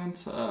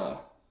penguins?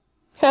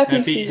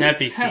 Happy Feet.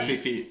 Happy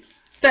Feet.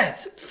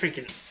 That's a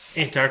freaking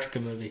Antarctica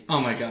movie.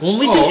 Oh my god. When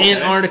we do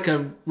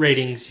Antarctica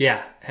ratings,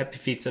 yeah, Happy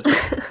Feet's up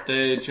there.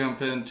 They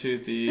jump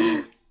into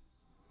the,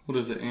 what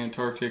is it,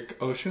 Antarctic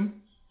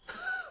Ocean?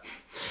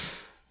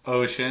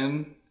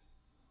 Ocean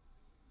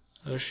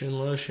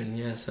lotion,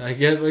 yes. I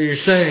get what you're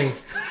saying.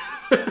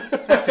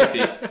 Happy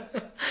Feet.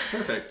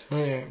 Perfect.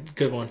 Okay,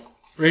 good one.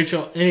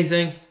 Rachel,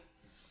 anything?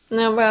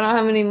 No, but I don't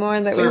have any more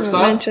that we haven't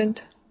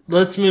mentioned.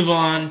 Let's move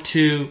on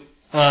to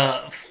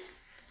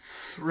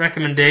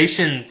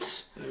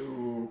recommendations.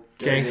 Ooh,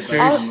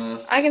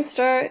 gangsters. I can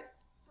start.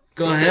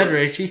 Go ahead,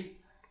 Rachie.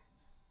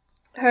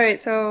 Alright,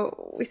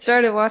 so we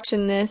started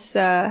watching this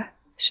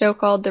show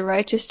called The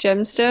Righteous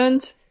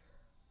Gemstones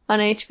on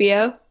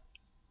HBO.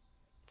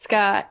 It's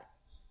got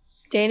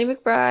Danny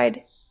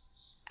McBride,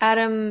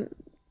 Adam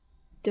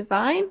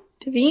Devine?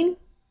 I think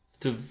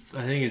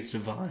it's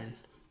Devine,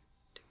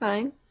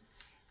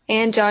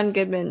 and John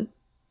Goodman,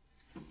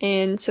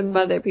 and some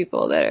other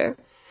people that are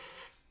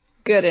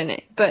good in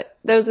it. But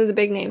those are the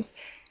big names.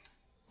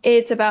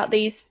 It's about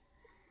this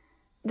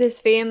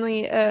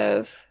family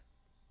of,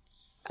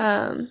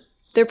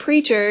 they're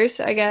preachers,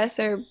 I guess,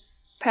 they're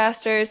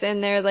pastors,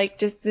 and they're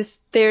like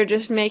they're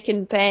just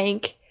making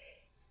bank.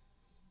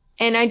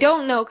 And I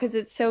don't know because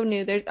it's so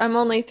new. I'm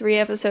only 3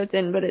 episodes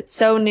in, but it's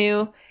so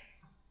new.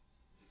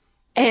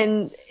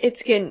 And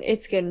it's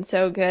getting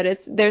so good.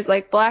 There's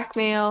like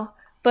blackmail,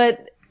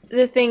 but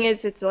the thing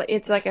is,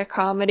 it's like a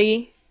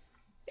comedy.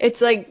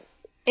 It's like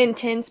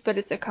intense, but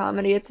it's a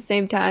comedy at the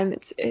same time.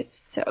 It's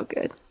so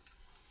good.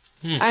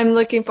 I'm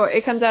looking for it.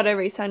 It comes out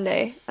every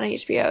Sunday on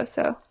HBO.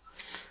 So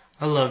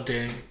I love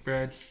Danny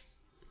McBride.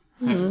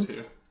 I do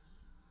too.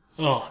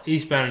 Oh,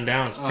 Eastbound and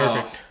Down is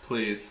perfect. Oh,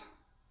 please.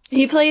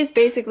 He plays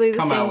basically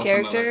the same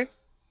character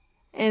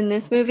in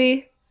this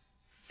movie.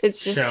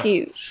 It's just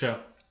huge. Show.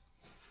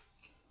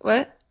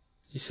 What?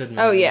 You said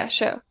movie. Oh, yeah,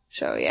 show,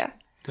 yeah.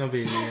 Don't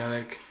be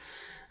idiotic.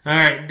 All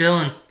right,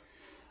 Dylan.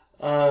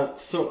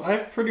 So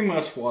I've pretty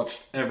much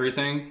watched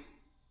everything,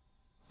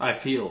 I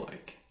feel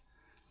like,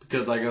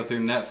 because I go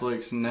through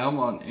Netflix and now I'm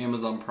on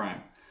Amazon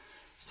Prime.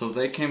 So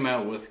they came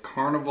out with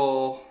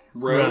Carnival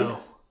Row.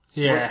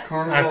 Yeah,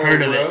 Carnival I've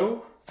heard of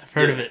Row? it. I've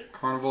heard of it.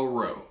 Carnival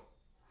Row.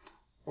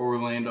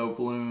 Orlando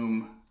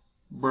Bloom.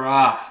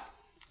 Brah.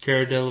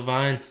 Cara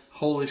Delevingne.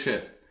 Holy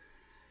shit.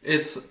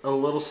 It's a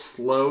little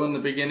slow in the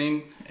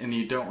beginning, and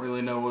you don't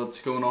really know what's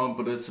going on,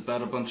 but it's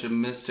about a bunch of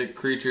mystic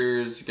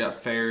creatures. You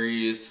got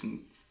fairies, and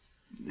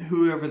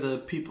whoever the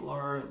people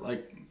are,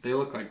 like, they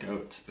look like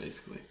goats,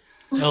 basically.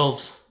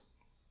 Elves.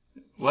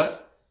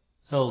 What?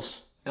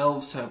 Elves.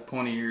 Elves have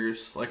pointy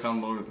ears, like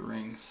on Lord of the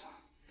Rings.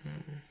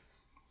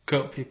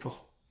 Goat people.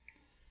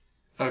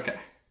 Okay.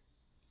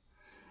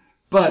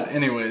 But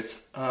anyways,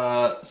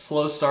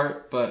 slow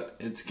start, but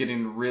it's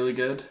getting really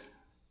good.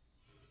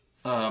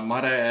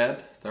 Might I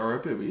add, there are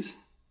boobies.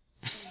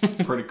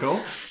 Pretty cool.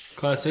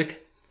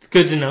 Classic. It's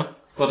good to know.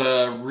 But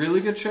a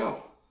really good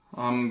show.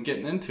 I'm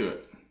getting into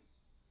it.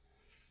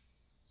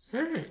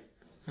 Alright.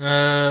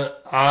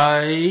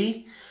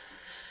 I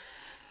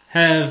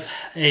have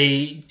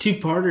a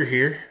 2-parter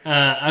here.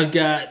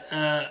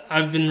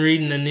 I've been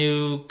reading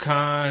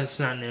it's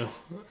not new.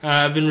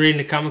 I've been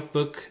reading a comic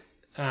book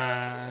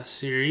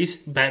series,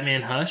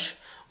 Batman Hush,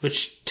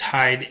 which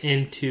tied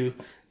into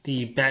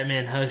the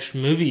Batman Hush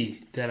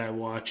movie that I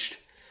watched.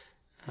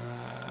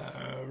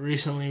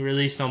 Recently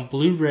released on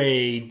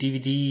Blu-ray,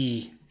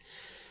 DVD.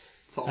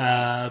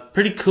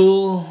 Pretty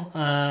cool.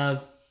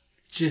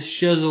 Just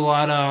shows a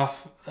lot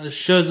of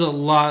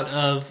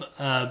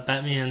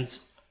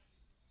Batman's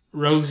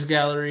rogues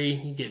gallery.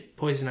 You get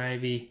Poison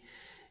Ivy,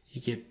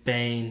 you get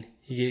Bane,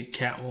 you get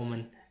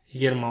Catwoman, you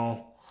get them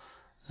all.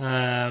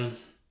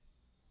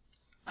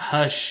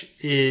 Hush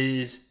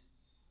is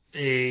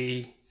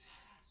a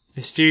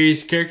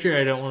mysterious character.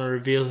 I don't want to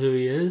reveal who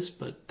he is,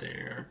 but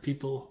there are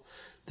people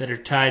that are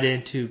tied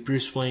into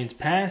Bruce Wayne's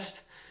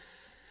past.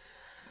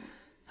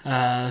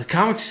 The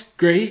comic's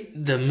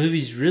great. The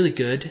movie's really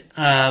good.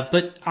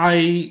 But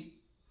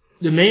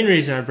the main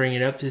reason I bring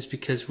it up is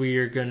because we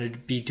are going to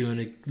be doing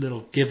a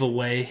little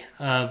giveaway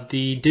of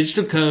the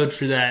digital code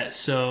for that.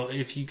 So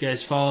if you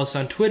guys follow us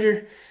on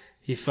Twitter,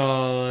 you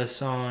follow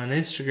us on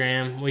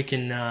Instagram, we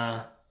can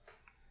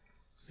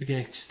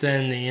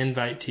extend the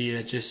invite to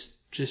you. Just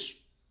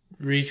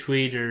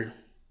retweet or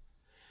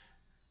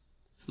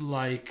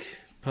like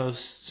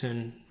posts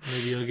and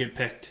maybe you'll get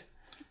picked.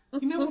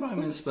 You know what I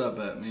miss about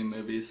Batman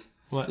movies?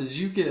 What? Is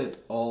you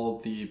get all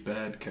the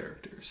bad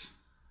characters.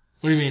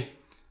 What do you mean?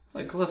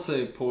 Like, let's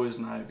say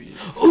Poison Ivy.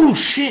 Oh,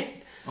 shit!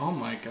 Oh,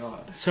 my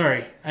God.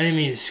 Sorry, I didn't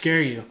mean to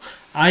scare you.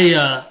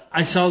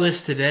 I saw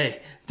this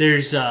today.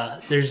 There's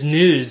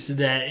news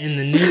that in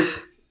the new...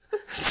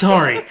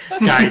 Sorry,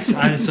 guys.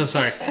 I'm so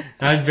sorry.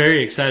 I'm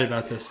very excited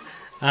about this.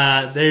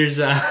 There's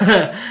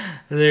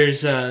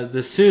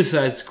the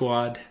Suicide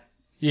Squad.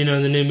 You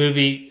know, the new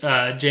movie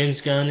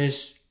James Gunn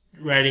is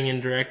writing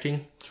and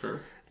directing. Sure.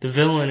 The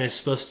villain is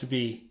supposed to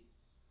be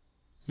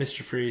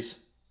Mr. Freeze.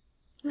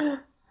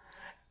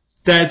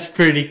 That's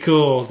pretty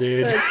cool,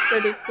 dude. That's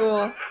pretty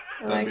cool.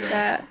 I like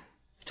that.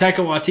 Taika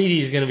Waititi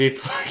is going to be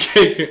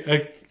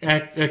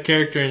a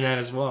character in that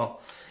as well.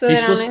 So they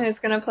don't know who's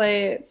going to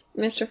play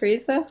Mr.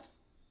 Freeze, though?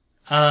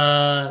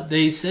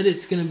 They said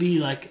it's going to be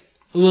like...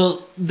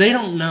 Well, they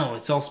don't know.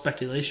 It's all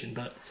speculation,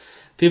 but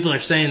people are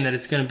saying that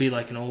it's going to be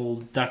like an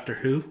old Doctor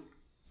Who.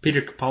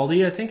 Peter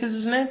Capaldi, I think is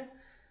his name.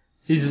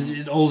 He's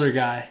an older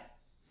guy,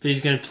 but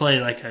he's going to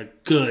play like a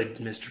good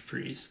Mr.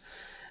 Freeze.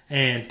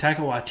 And Taika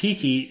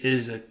Waititi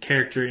is a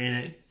character in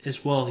it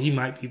as well. He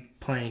might be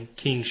playing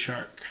King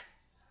Shark.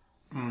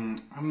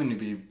 I'm going to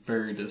be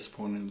very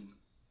disappointed.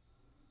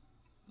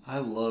 I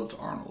loved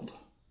Arnold.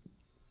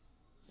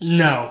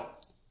 No.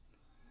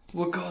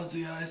 What caused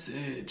the Ice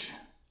Age?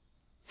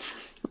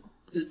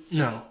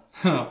 No.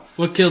 Huh.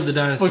 What killed the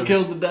dinosaurs? What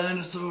killed the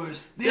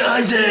dinosaurs? The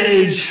Ice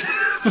Age!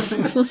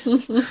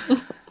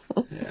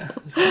 Yeah,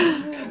 it's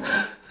classic.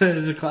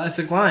 It's a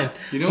classic line.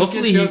 You don't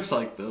get jokes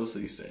like those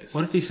these days.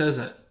 What if he says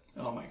it?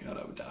 Oh my God,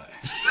 I would die.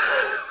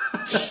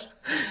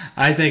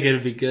 I think it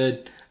would be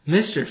good.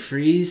 Mr.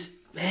 Freeze,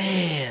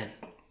 man.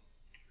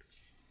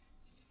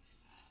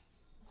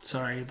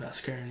 Sorry about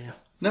scaring you.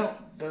 No,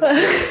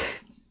 that's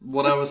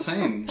what I was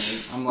saying.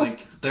 I'm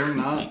like, they're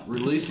not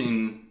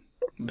releasing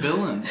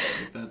villains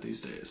like that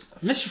these days.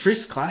 Mr. Freeze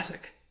is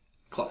classic.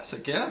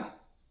 Classic, yeah.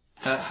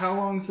 How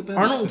long has it been?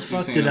 Arnold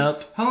fucked it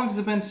up. How long has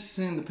it been since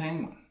you've seen the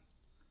Penguin?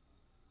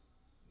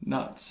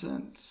 Not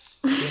since.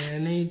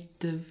 Danny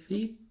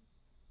DeVito.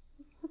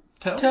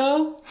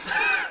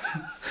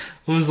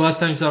 When was the last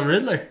time you saw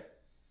Riddler?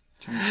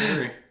 Jim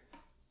Carrey.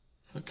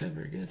 Okay,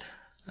 very good.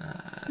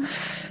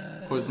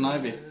 Poison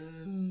Ivy.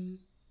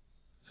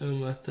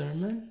 Uma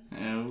Thurman.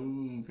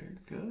 Oh, very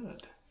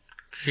good.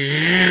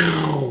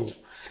 Ew.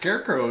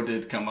 Scarecrow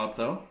did come up,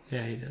 though.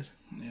 Yeah, he did.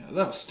 Yeah,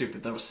 that was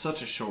stupid. That was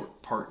such a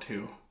short part,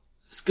 too.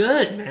 It's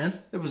good, man.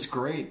 It was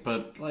great,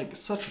 but, like,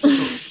 such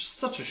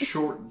a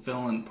short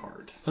villain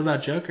part. What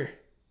about Joker?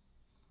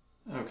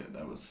 Okay,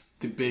 that was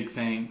the big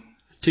thing.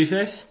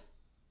 Two-Face?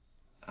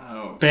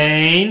 Oh.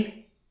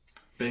 Bane?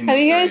 Have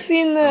you guys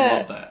seen the... I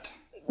love that.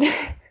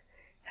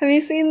 Have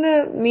you seen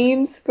the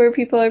memes where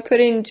people are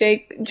putting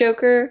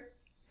Joker,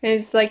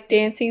 his, like,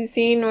 dancing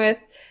scene with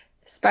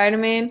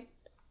Spider-Man,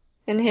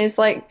 and his,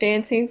 like,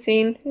 dancing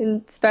scene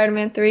in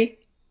Spider-Man 3?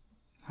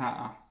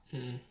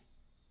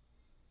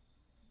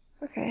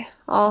 Okay,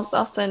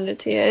 I'll send it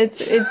to you.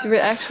 It's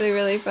actually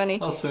really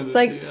funny. I'll send it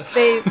to you. you.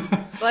 They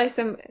like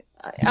some.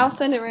 I'll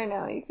send it right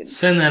now. You can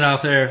send that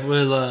off there.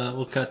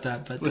 We'll cut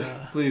that. But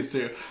please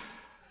do.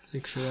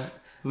 Thanks for that.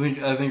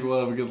 I think we'll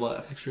have a good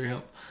laugh. Thanks for your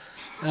help.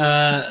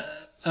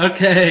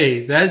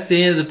 Okay, that's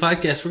the end of the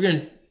podcast.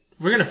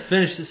 We're gonna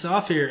finish this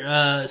off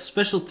here.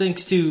 Special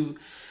thanks to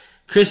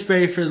Chris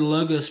Berry for the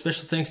logo.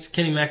 Special thanks to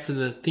Kenny Mac for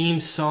the theme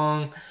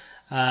song.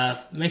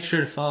 Make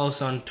sure to follow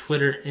us on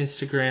Twitter,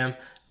 Instagram.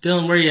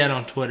 Dylan, where are you at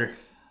on Twitter?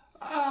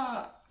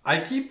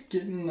 I keep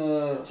getting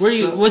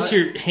What's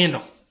your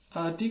handle?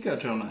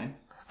 DecoJoe9.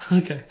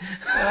 Okay.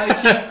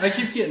 I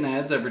keep getting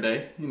ads every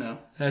day. You know.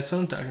 That's what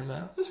I'm talking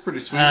about. That's pretty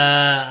sweet.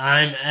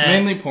 I'm at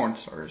mainly porn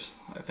stars,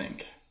 I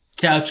think.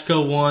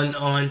 CouchCo1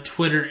 on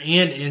Twitter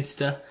and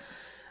Insta.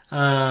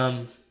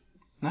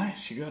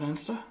 Nice. You got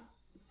Insta?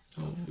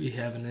 Oh, we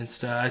have an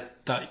Insta. I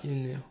thought you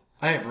knew.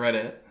 I have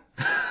Reddit.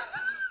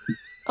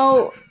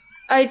 Oh,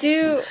 I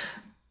do.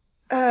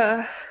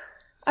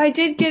 I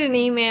did get an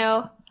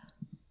email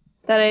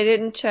that I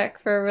didn't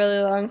check for a really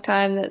long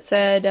time that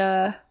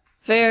said,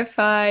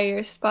 verify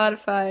your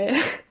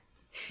Spotify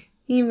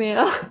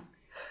email.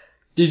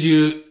 Did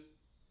you?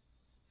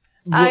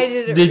 I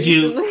did it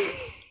recently.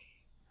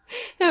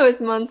 It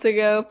was months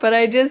ago, but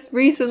I just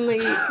recently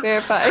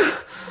verified.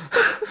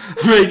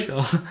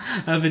 Rachel,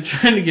 I've been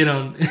trying to get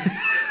on.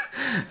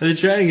 I've been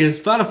trying to get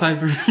Spotify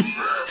for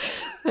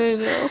months. I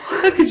know.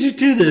 How could you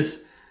do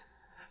this?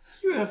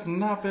 You have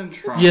not been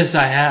trying. Yes,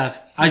 I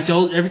have.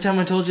 Every time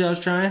I told you I was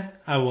trying,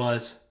 I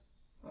was.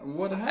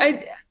 What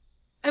happened?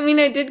 I mean,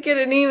 I did get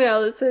an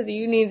email that said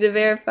you need to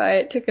verify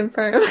it to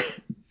confirm.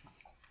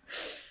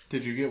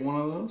 Did you get one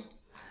of those?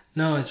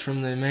 No, it's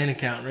from the main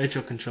account.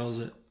 Rachel controls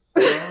it.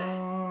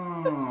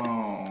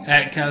 Oh.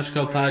 At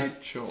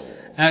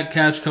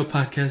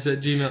CouchCoPodcast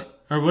at Gmail.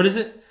 Or what is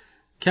it?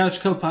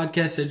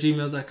 CouchCoPodcast at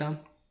gmail.com.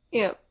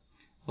 Yep.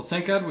 Well,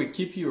 thank God we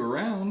keep you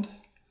around,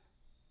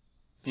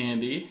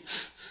 Andy.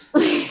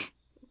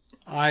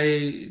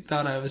 I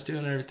thought I was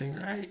doing everything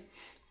right.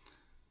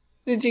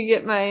 Did you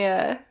get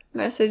my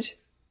message?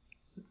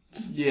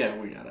 Yeah,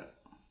 we got it.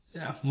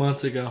 Yeah,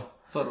 months ago.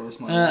 Thought it was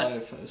my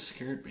life. It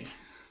scared me.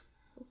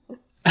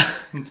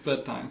 It's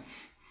bedtime.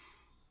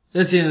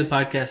 That's the end of the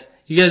podcast.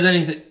 You guys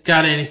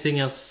got anything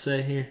else to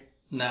say here?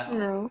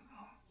 No.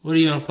 What do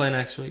you want to play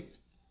next week?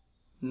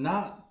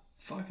 Not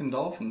fucking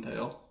Dolphin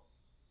Tale.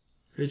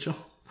 Rachel?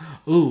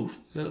 Ooh,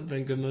 that would have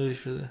been a good movie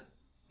for the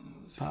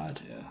pod.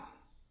 Yeah.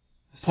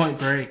 Point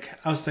Break.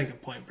 I was thinking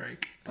Point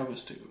Break. I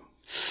was too.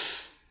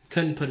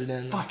 Couldn't put it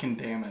in. Fucking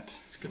damn it.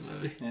 It's a good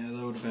movie. Yeah,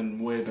 that would have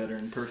been way better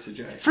than Percy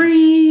Jackson.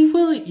 Free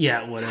Willy.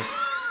 Yeah, it would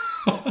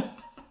have.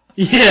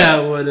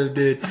 Yeah, it would have,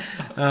 dude.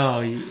 Oh,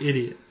 you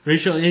idiot.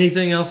 Rachel,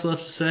 anything else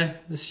left to say?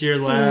 This is your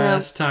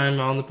last time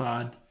on the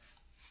pod.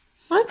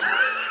 What?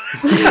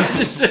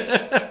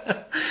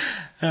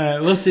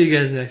 Alright, we'll see you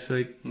guys next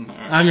week. Right.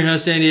 I'm your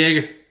host, Andy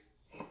Yeager.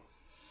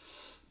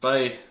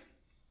 Bye.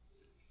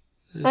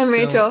 I'm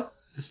Rachel.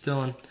 It's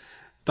Dylan.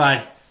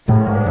 Bye.